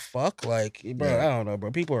 like the fuck, like, bro, I don't know, bro.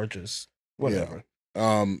 People are just whatever.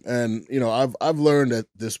 Yeah. And I've learned at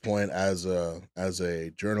this point as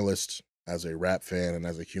a journalist, as a rap fan, and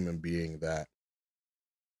as a human being, that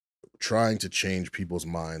trying to change people's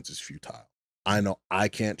minds is futile. I know I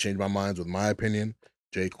can't change my minds with my opinion.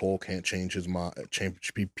 J. Cole can't change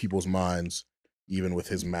people's minds, even with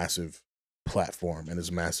his massive platform and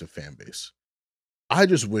his massive fan base. I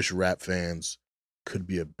just wish rap fans could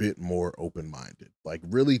be a bit more open-minded, like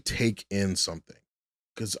really take in something.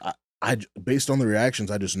 Because I based on the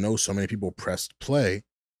reactions, I just know so many people pressed play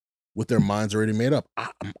with their minds already made up.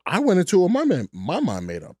 I went into it with my mind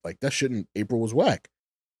made up. Like, that shit in April was whack.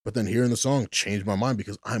 But then hearing the song changed my mind,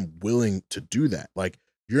 because I'm willing to do that. Like,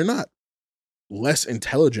 you're not less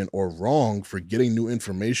intelligent or wrong for getting new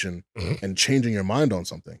information and changing your mind on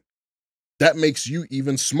something. That makes you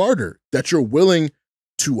even smarter, that you're willing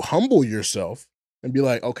to humble yourself and be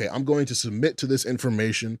like, okay, I'm going to submit to this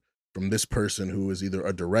information from this person who is either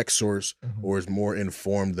a direct source or is more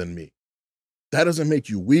informed than me. That doesn't make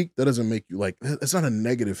you weak. That doesn't make you, like, it's not a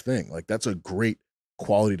negative thing. Like, that's a great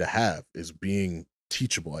quality to have, is being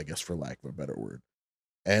teachable, I guess, for lack of a better word.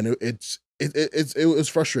 And it was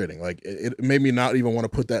frustrating. Like, it made me not even want to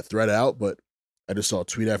put that thread out, but I just saw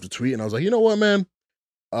tweet after tweet, and I was like, you know what, man?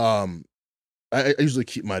 I usually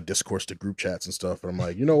keep my discourse to group chats and stuff, but I'm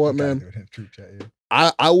like, you know what, man?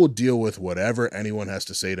 I will deal with whatever anyone has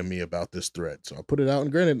to say to me about this thread. So I put it out,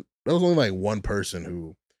 and granted, there was only like one person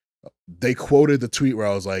who, they quoted the tweet where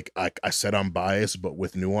I was like, I said I'm biased, but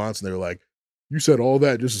with nuance, and they were like, you said all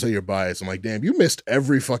that just to say you're biased. I'm like, damn, you missed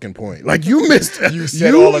every fucking point. Like, you missed every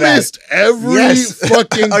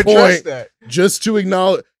fucking point just to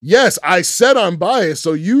acknowledge. Yes, I said I'm biased.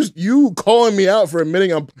 So you calling me out for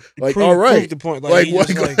admitting I'm like, all right. Prove the point. Like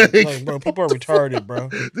bro, people are retarded, bro.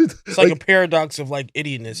 It's like a paradox of like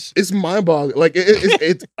idiotness. It's mind boggling. Like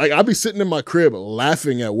it's like, I'll be sitting in my crib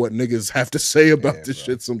laughing at what niggas have to say about this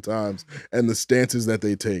shit sometimes and the stances that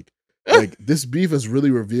they take. Like, this beef has really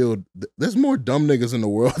revealed there's more dumb niggas in the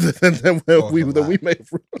world than we made.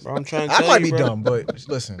 Bro, I'm trying to tell I might you, be bro. dumb, but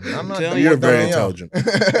listen, I'm not. You're very intelligent.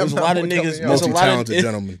 There's a lot of niggas, multi-talented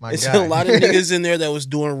gentleman. There's a lot of niggas in there that was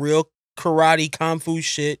doing real karate kung fu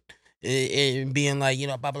shit and being like,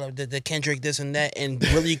 blah, blah, blah, the Kendrick this and that, and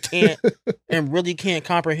really can't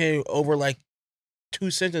comprehend over like 2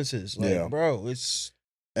 sentences. Like, bro, it's.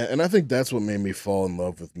 And I think that's what made me fall in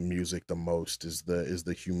love with music the most, is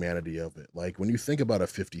the humanity of it. Like, when you think about a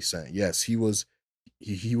 50 Cent, yes, he was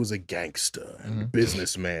he was a gangster and Mhm.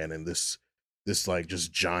 businessman and this like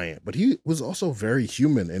just giant, but he was also very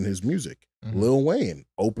human in his music. Mhm. Lil Wayne,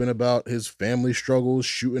 open about his family struggles,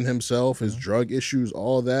 shooting himself, his Mhm. drug issues,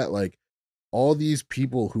 all that. Like all these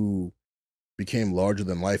people who became larger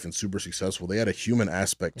than life and super successful, they had a human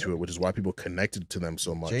aspect to it, which is why people connected to them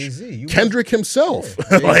so much. Jay-Z, Kendrick himself,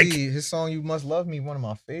 Jay-Z, like his song "You Must Love Me," one of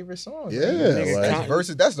my favorite songs. Yeah, man. like- That's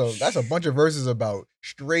verses. That's a bunch of verses about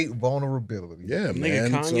straight vulnerability. yeah,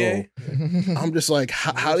 Nigga man. Kanye. So I'm just like,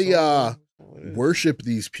 how do y'all worship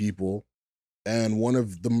these people, and one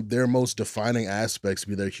of their most defining aspects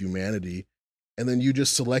be their humanity, and then you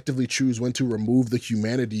just selectively choose when to remove the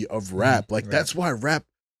humanity of rap. Like Right. that's why rap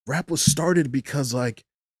was started, because like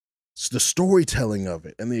it's the storytelling of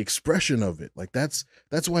it and the expression of it. Like that's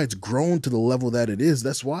why it's grown to the level that it is.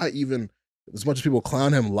 That's why even as much as people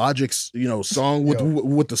clown him, Logic's song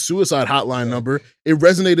with the suicide hotline number, it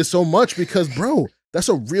resonated so much because, bro, that's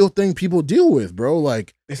a real thing people deal with, bro.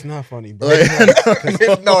 Like It's not funny, bro. like,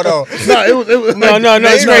 No. no, it was No, like, no, it's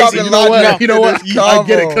name crazy. dropping You know Logic, what? You know what? This I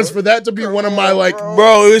get it, combo. because for that to be one of my like,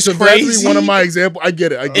 Bro, it was so for that to crazy. be one of my examples, I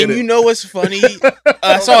get it. I get And it. you know what's funny?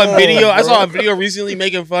 I saw a Come video. on, I saw a bro. video recently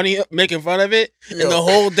making fun of it. Yo. And the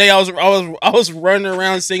whole day I was running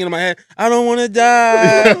around singing in my head, "I don't want to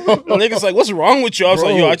die." The niggas like, "What's wrong with you?" I was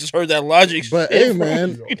like, Bro. "Yo, I just heard that Logic." But shit hey, from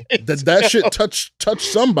man, you niggas, that yo. shit touched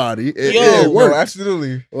somebody. It Yo, worked. No,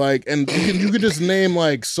 absolutely. Like, and you could just name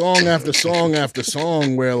like song after song after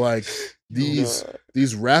song where like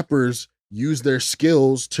these rappers use their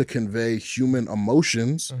skills to convey human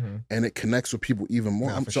emotions, and it connects with people even more.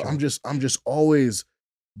 Nah, for So sure. I'm just always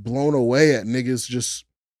blown away at niggas just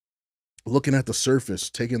looking at the surface,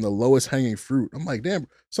 taking the lowest hanging fruit. I'm like, damn,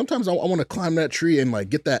 sometimes I want to climb that tree and like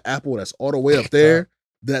get that apple that's all the way up there,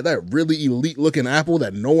 that really elite looking apple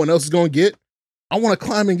that no one else is gonna get. I want to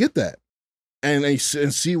climb and get that. And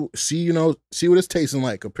see what it's tasting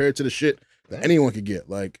like compared to the shit that anyone could get.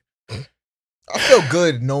 Like, I feel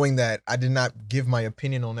good knowing that I did not give my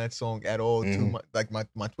opinion on that song at all to Mhm.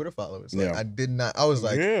 my Twitter followers. Like, Yeah. I did not. I was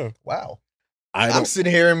like, Yeah. wow. I I'm don't.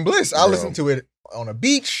 sitting here in bliss. I Bro. listened to it on a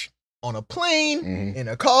beach, on a plane, Mhm. in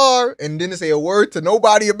a car, and didn't say a word to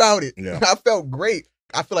nobody about it. Yeah. I felt great.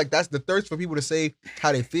 I feel like that's the thirst for people to say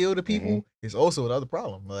how they feel to people is also another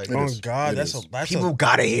problem. Like, It Oh is. God, It that's is. people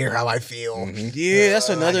gotta hear how I feel. Mhm. yeah, that's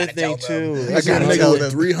I another gotta thing tell them. too. I I got gotta a nigga tell with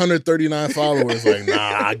them. 339 followers. Like, nah,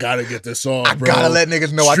 I gotta get this song, I bro. gotta let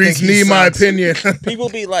niggas know. Streets I think he need my sucks. opinion. People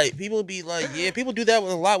be like, yeah, people do that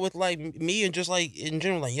with a lot with like me and just like in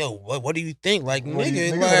general, like, yo, what do you think? Like, What do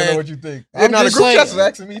you- nigga, niggas wanna know like, what you think. I'm And now the just group like- chats is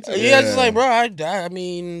asking me too. yeah, it's just Yeah. like, bro, I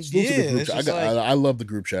mean, Salute to the yeah, group it's chat. just like, I love the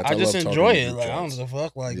group chats. I just love talking enjoy to it. group Like, I don't chats. give a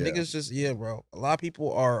fuck. Like, Yeah. niggas just, yeah, bro. A lot of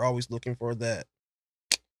people are always looking for that,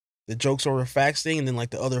 the jokes over facts thing, and then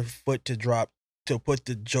like the other foot to drop to put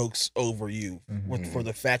the jokes over you for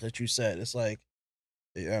the fact that you said. It's like,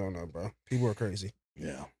 yeah, I don't know, bro. People are crazy.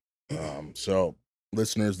 Yeah. So,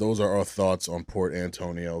 listeners, those are our thoughts on Port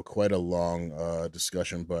Antonio. Quite a long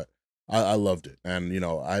discussion, but I loved it, and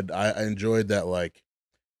I enjoyed that. Like,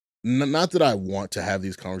 not that I want to have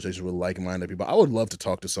these conversations with like-minded people. I would love to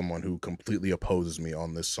talk to someone who completely opposes me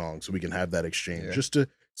on this song, so we can have that exchange, just to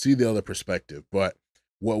see the other perspective. But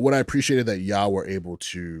what I appreciated that y'all were able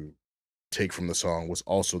to take from the song was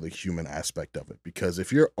also the human aspect of it. Because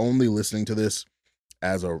if you're only listening to this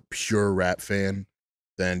as a pure rap fan,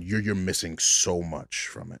 then you're missing so much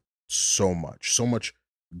from it. So much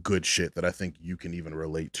good shit that I think you can even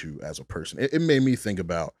relate to as a person. It made me think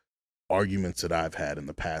about arguments that I've had in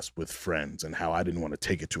the past with friends and how I didn't want to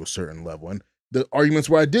take it to a certain level, and the arguments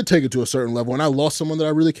where I did take it to a certain level and I lost someone that I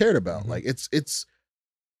really cared about. Like, it's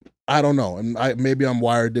I don't know, and maybe I'm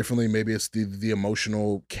wired differently. Maybe it's the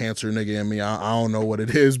emotional cancer nigga in me. I don't know what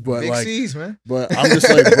it is, but Big like, C's, man. but I'm just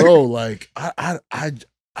like, bro, like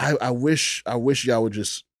I wish y'all would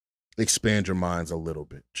just expand your minds a little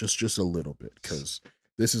bit, just a little bit, because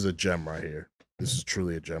this is a gem right here. This is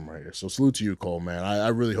truly a gem right here. So salute to you, Cole, man. I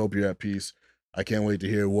really hope you're at peace. I can't wait to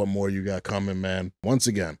hear what more you got coming, man. Once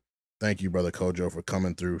again, thank you, brother Kojo, for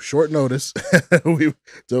coming through. Short notice. We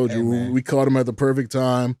told you man. we caught him at the perfect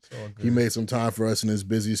time. It's all good. He made some time for us in his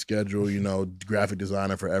busy schedule, graphic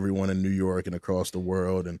designer for everyone in New York and across the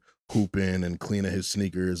world, and hooping and cleaning his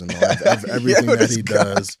sneakers and everything Yo, that this he guy.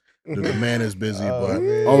 does. The man is busy, Oh, but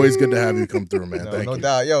man. always good to have you come through, man. Thank no you.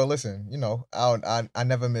 doubt. Yo, listen, I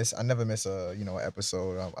never miss a an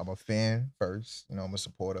episode. I'm a fan first. I'm a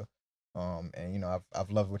supporter. And I've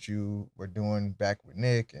loved what you were doing back with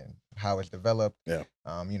Nick and how it's developed. Yeah.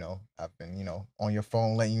 I've been on your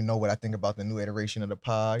phone letting you know what I think about the new iteration of the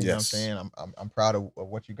pod. You know what I'm saying? I'm proud of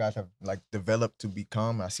what you guys have like developed to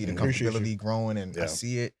become. I see the comfortability growing, and I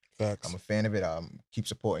see it. Facts. I'm a fan of it. Keep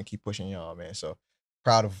supporting, keep pushing y'all, man. So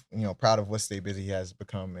proud of what Stay Busy has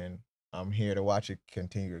become, and I'm here to watch it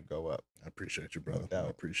continue to go up. I appreciate you, brother. No doubt. I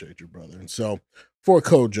appreciate you, brother. And so for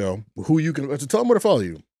Kojo, who you can tell them where to follow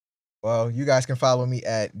you. Well, you guys can follow me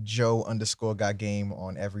at Joe_got_game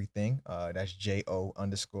on everything. That's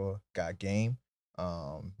JO_got_game.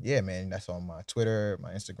 Yeah, man, that's on my Twitter,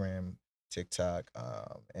 my Instagram, TikTok.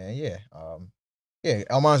 And yeah,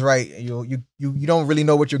 Armon's right. You don't really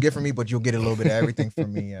know what you'll get from me, but you'll get a little bit of everything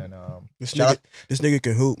from me. And this nigga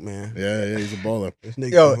can hoop, man. Yeah, he's a baller. This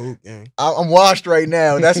nigga can hoop, yeah. I'm washed right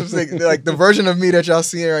now. That's what's like the version of me that y'all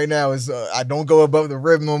seeing right now is I don't go above the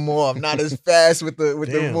rim no more. I'm not as fast with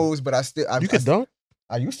the moves, but you can dunk.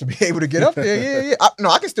 I used to be able to get up there. Yeah.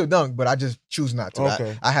 I can still dunk, but I just choose not to.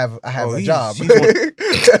 Okay. I have a job.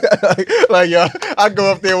 I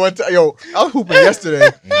go up there one time. Yo, I was hooping yesterday,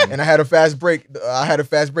 and I had a fast break.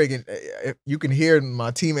 And you can hear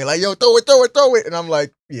my teammate like, "Yo, throw it," and I'm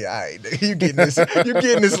like, "Yeah, all right, you getting this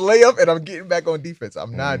layup, and I'm getting back on defense.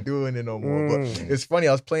 I'm not doing it no more." But it's funny.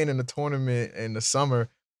 I was playing in the tournament in the summer,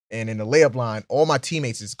 and in the layup line, all my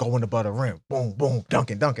teammates is going above the rim, boom, boom,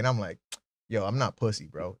 dunking. I'm like, yo, I'm not pussy,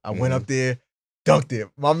 bro. I went up there, dunked it.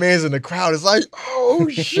 My man's in the crowd is like, oh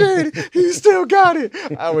shit, he still got it.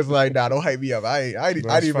 I was like, nah, don't hype me up. I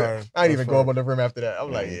didn't even go up on the rim after that.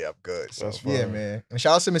 I'm like, yeah, I'm good. So yeah, man. And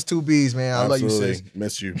shout out to Miss 2Bs, man. I love you, sis.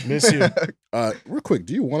 Miss you. Real quick,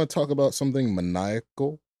 do you want to talk about something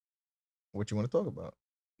maniacal? What you want to talk about?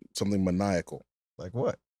 Something maniacal. Like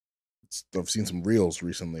what? I've seen some reels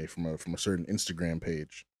recently from a certain Instagram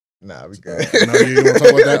page. Nah, we good. No, you want to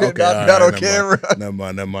talk about that? Okay, not on camera.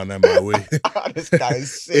 Never mind. This guy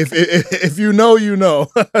is sick. If you know, you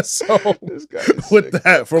know. So with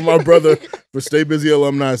that, from my brother, for Stay Busy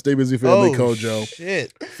alumni, Stay Busy family, Kojo.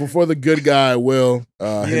 Shit. For the good guy, Will.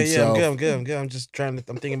 Himself. I'm good. I'm just trying to.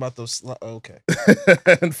 I'm thinking about those. Okay.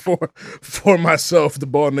 And for myself, the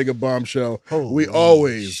bald nigga bombshell. We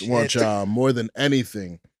always want y'all more than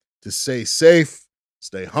anything to stay safe,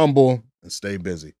 stay humble, and stay busy.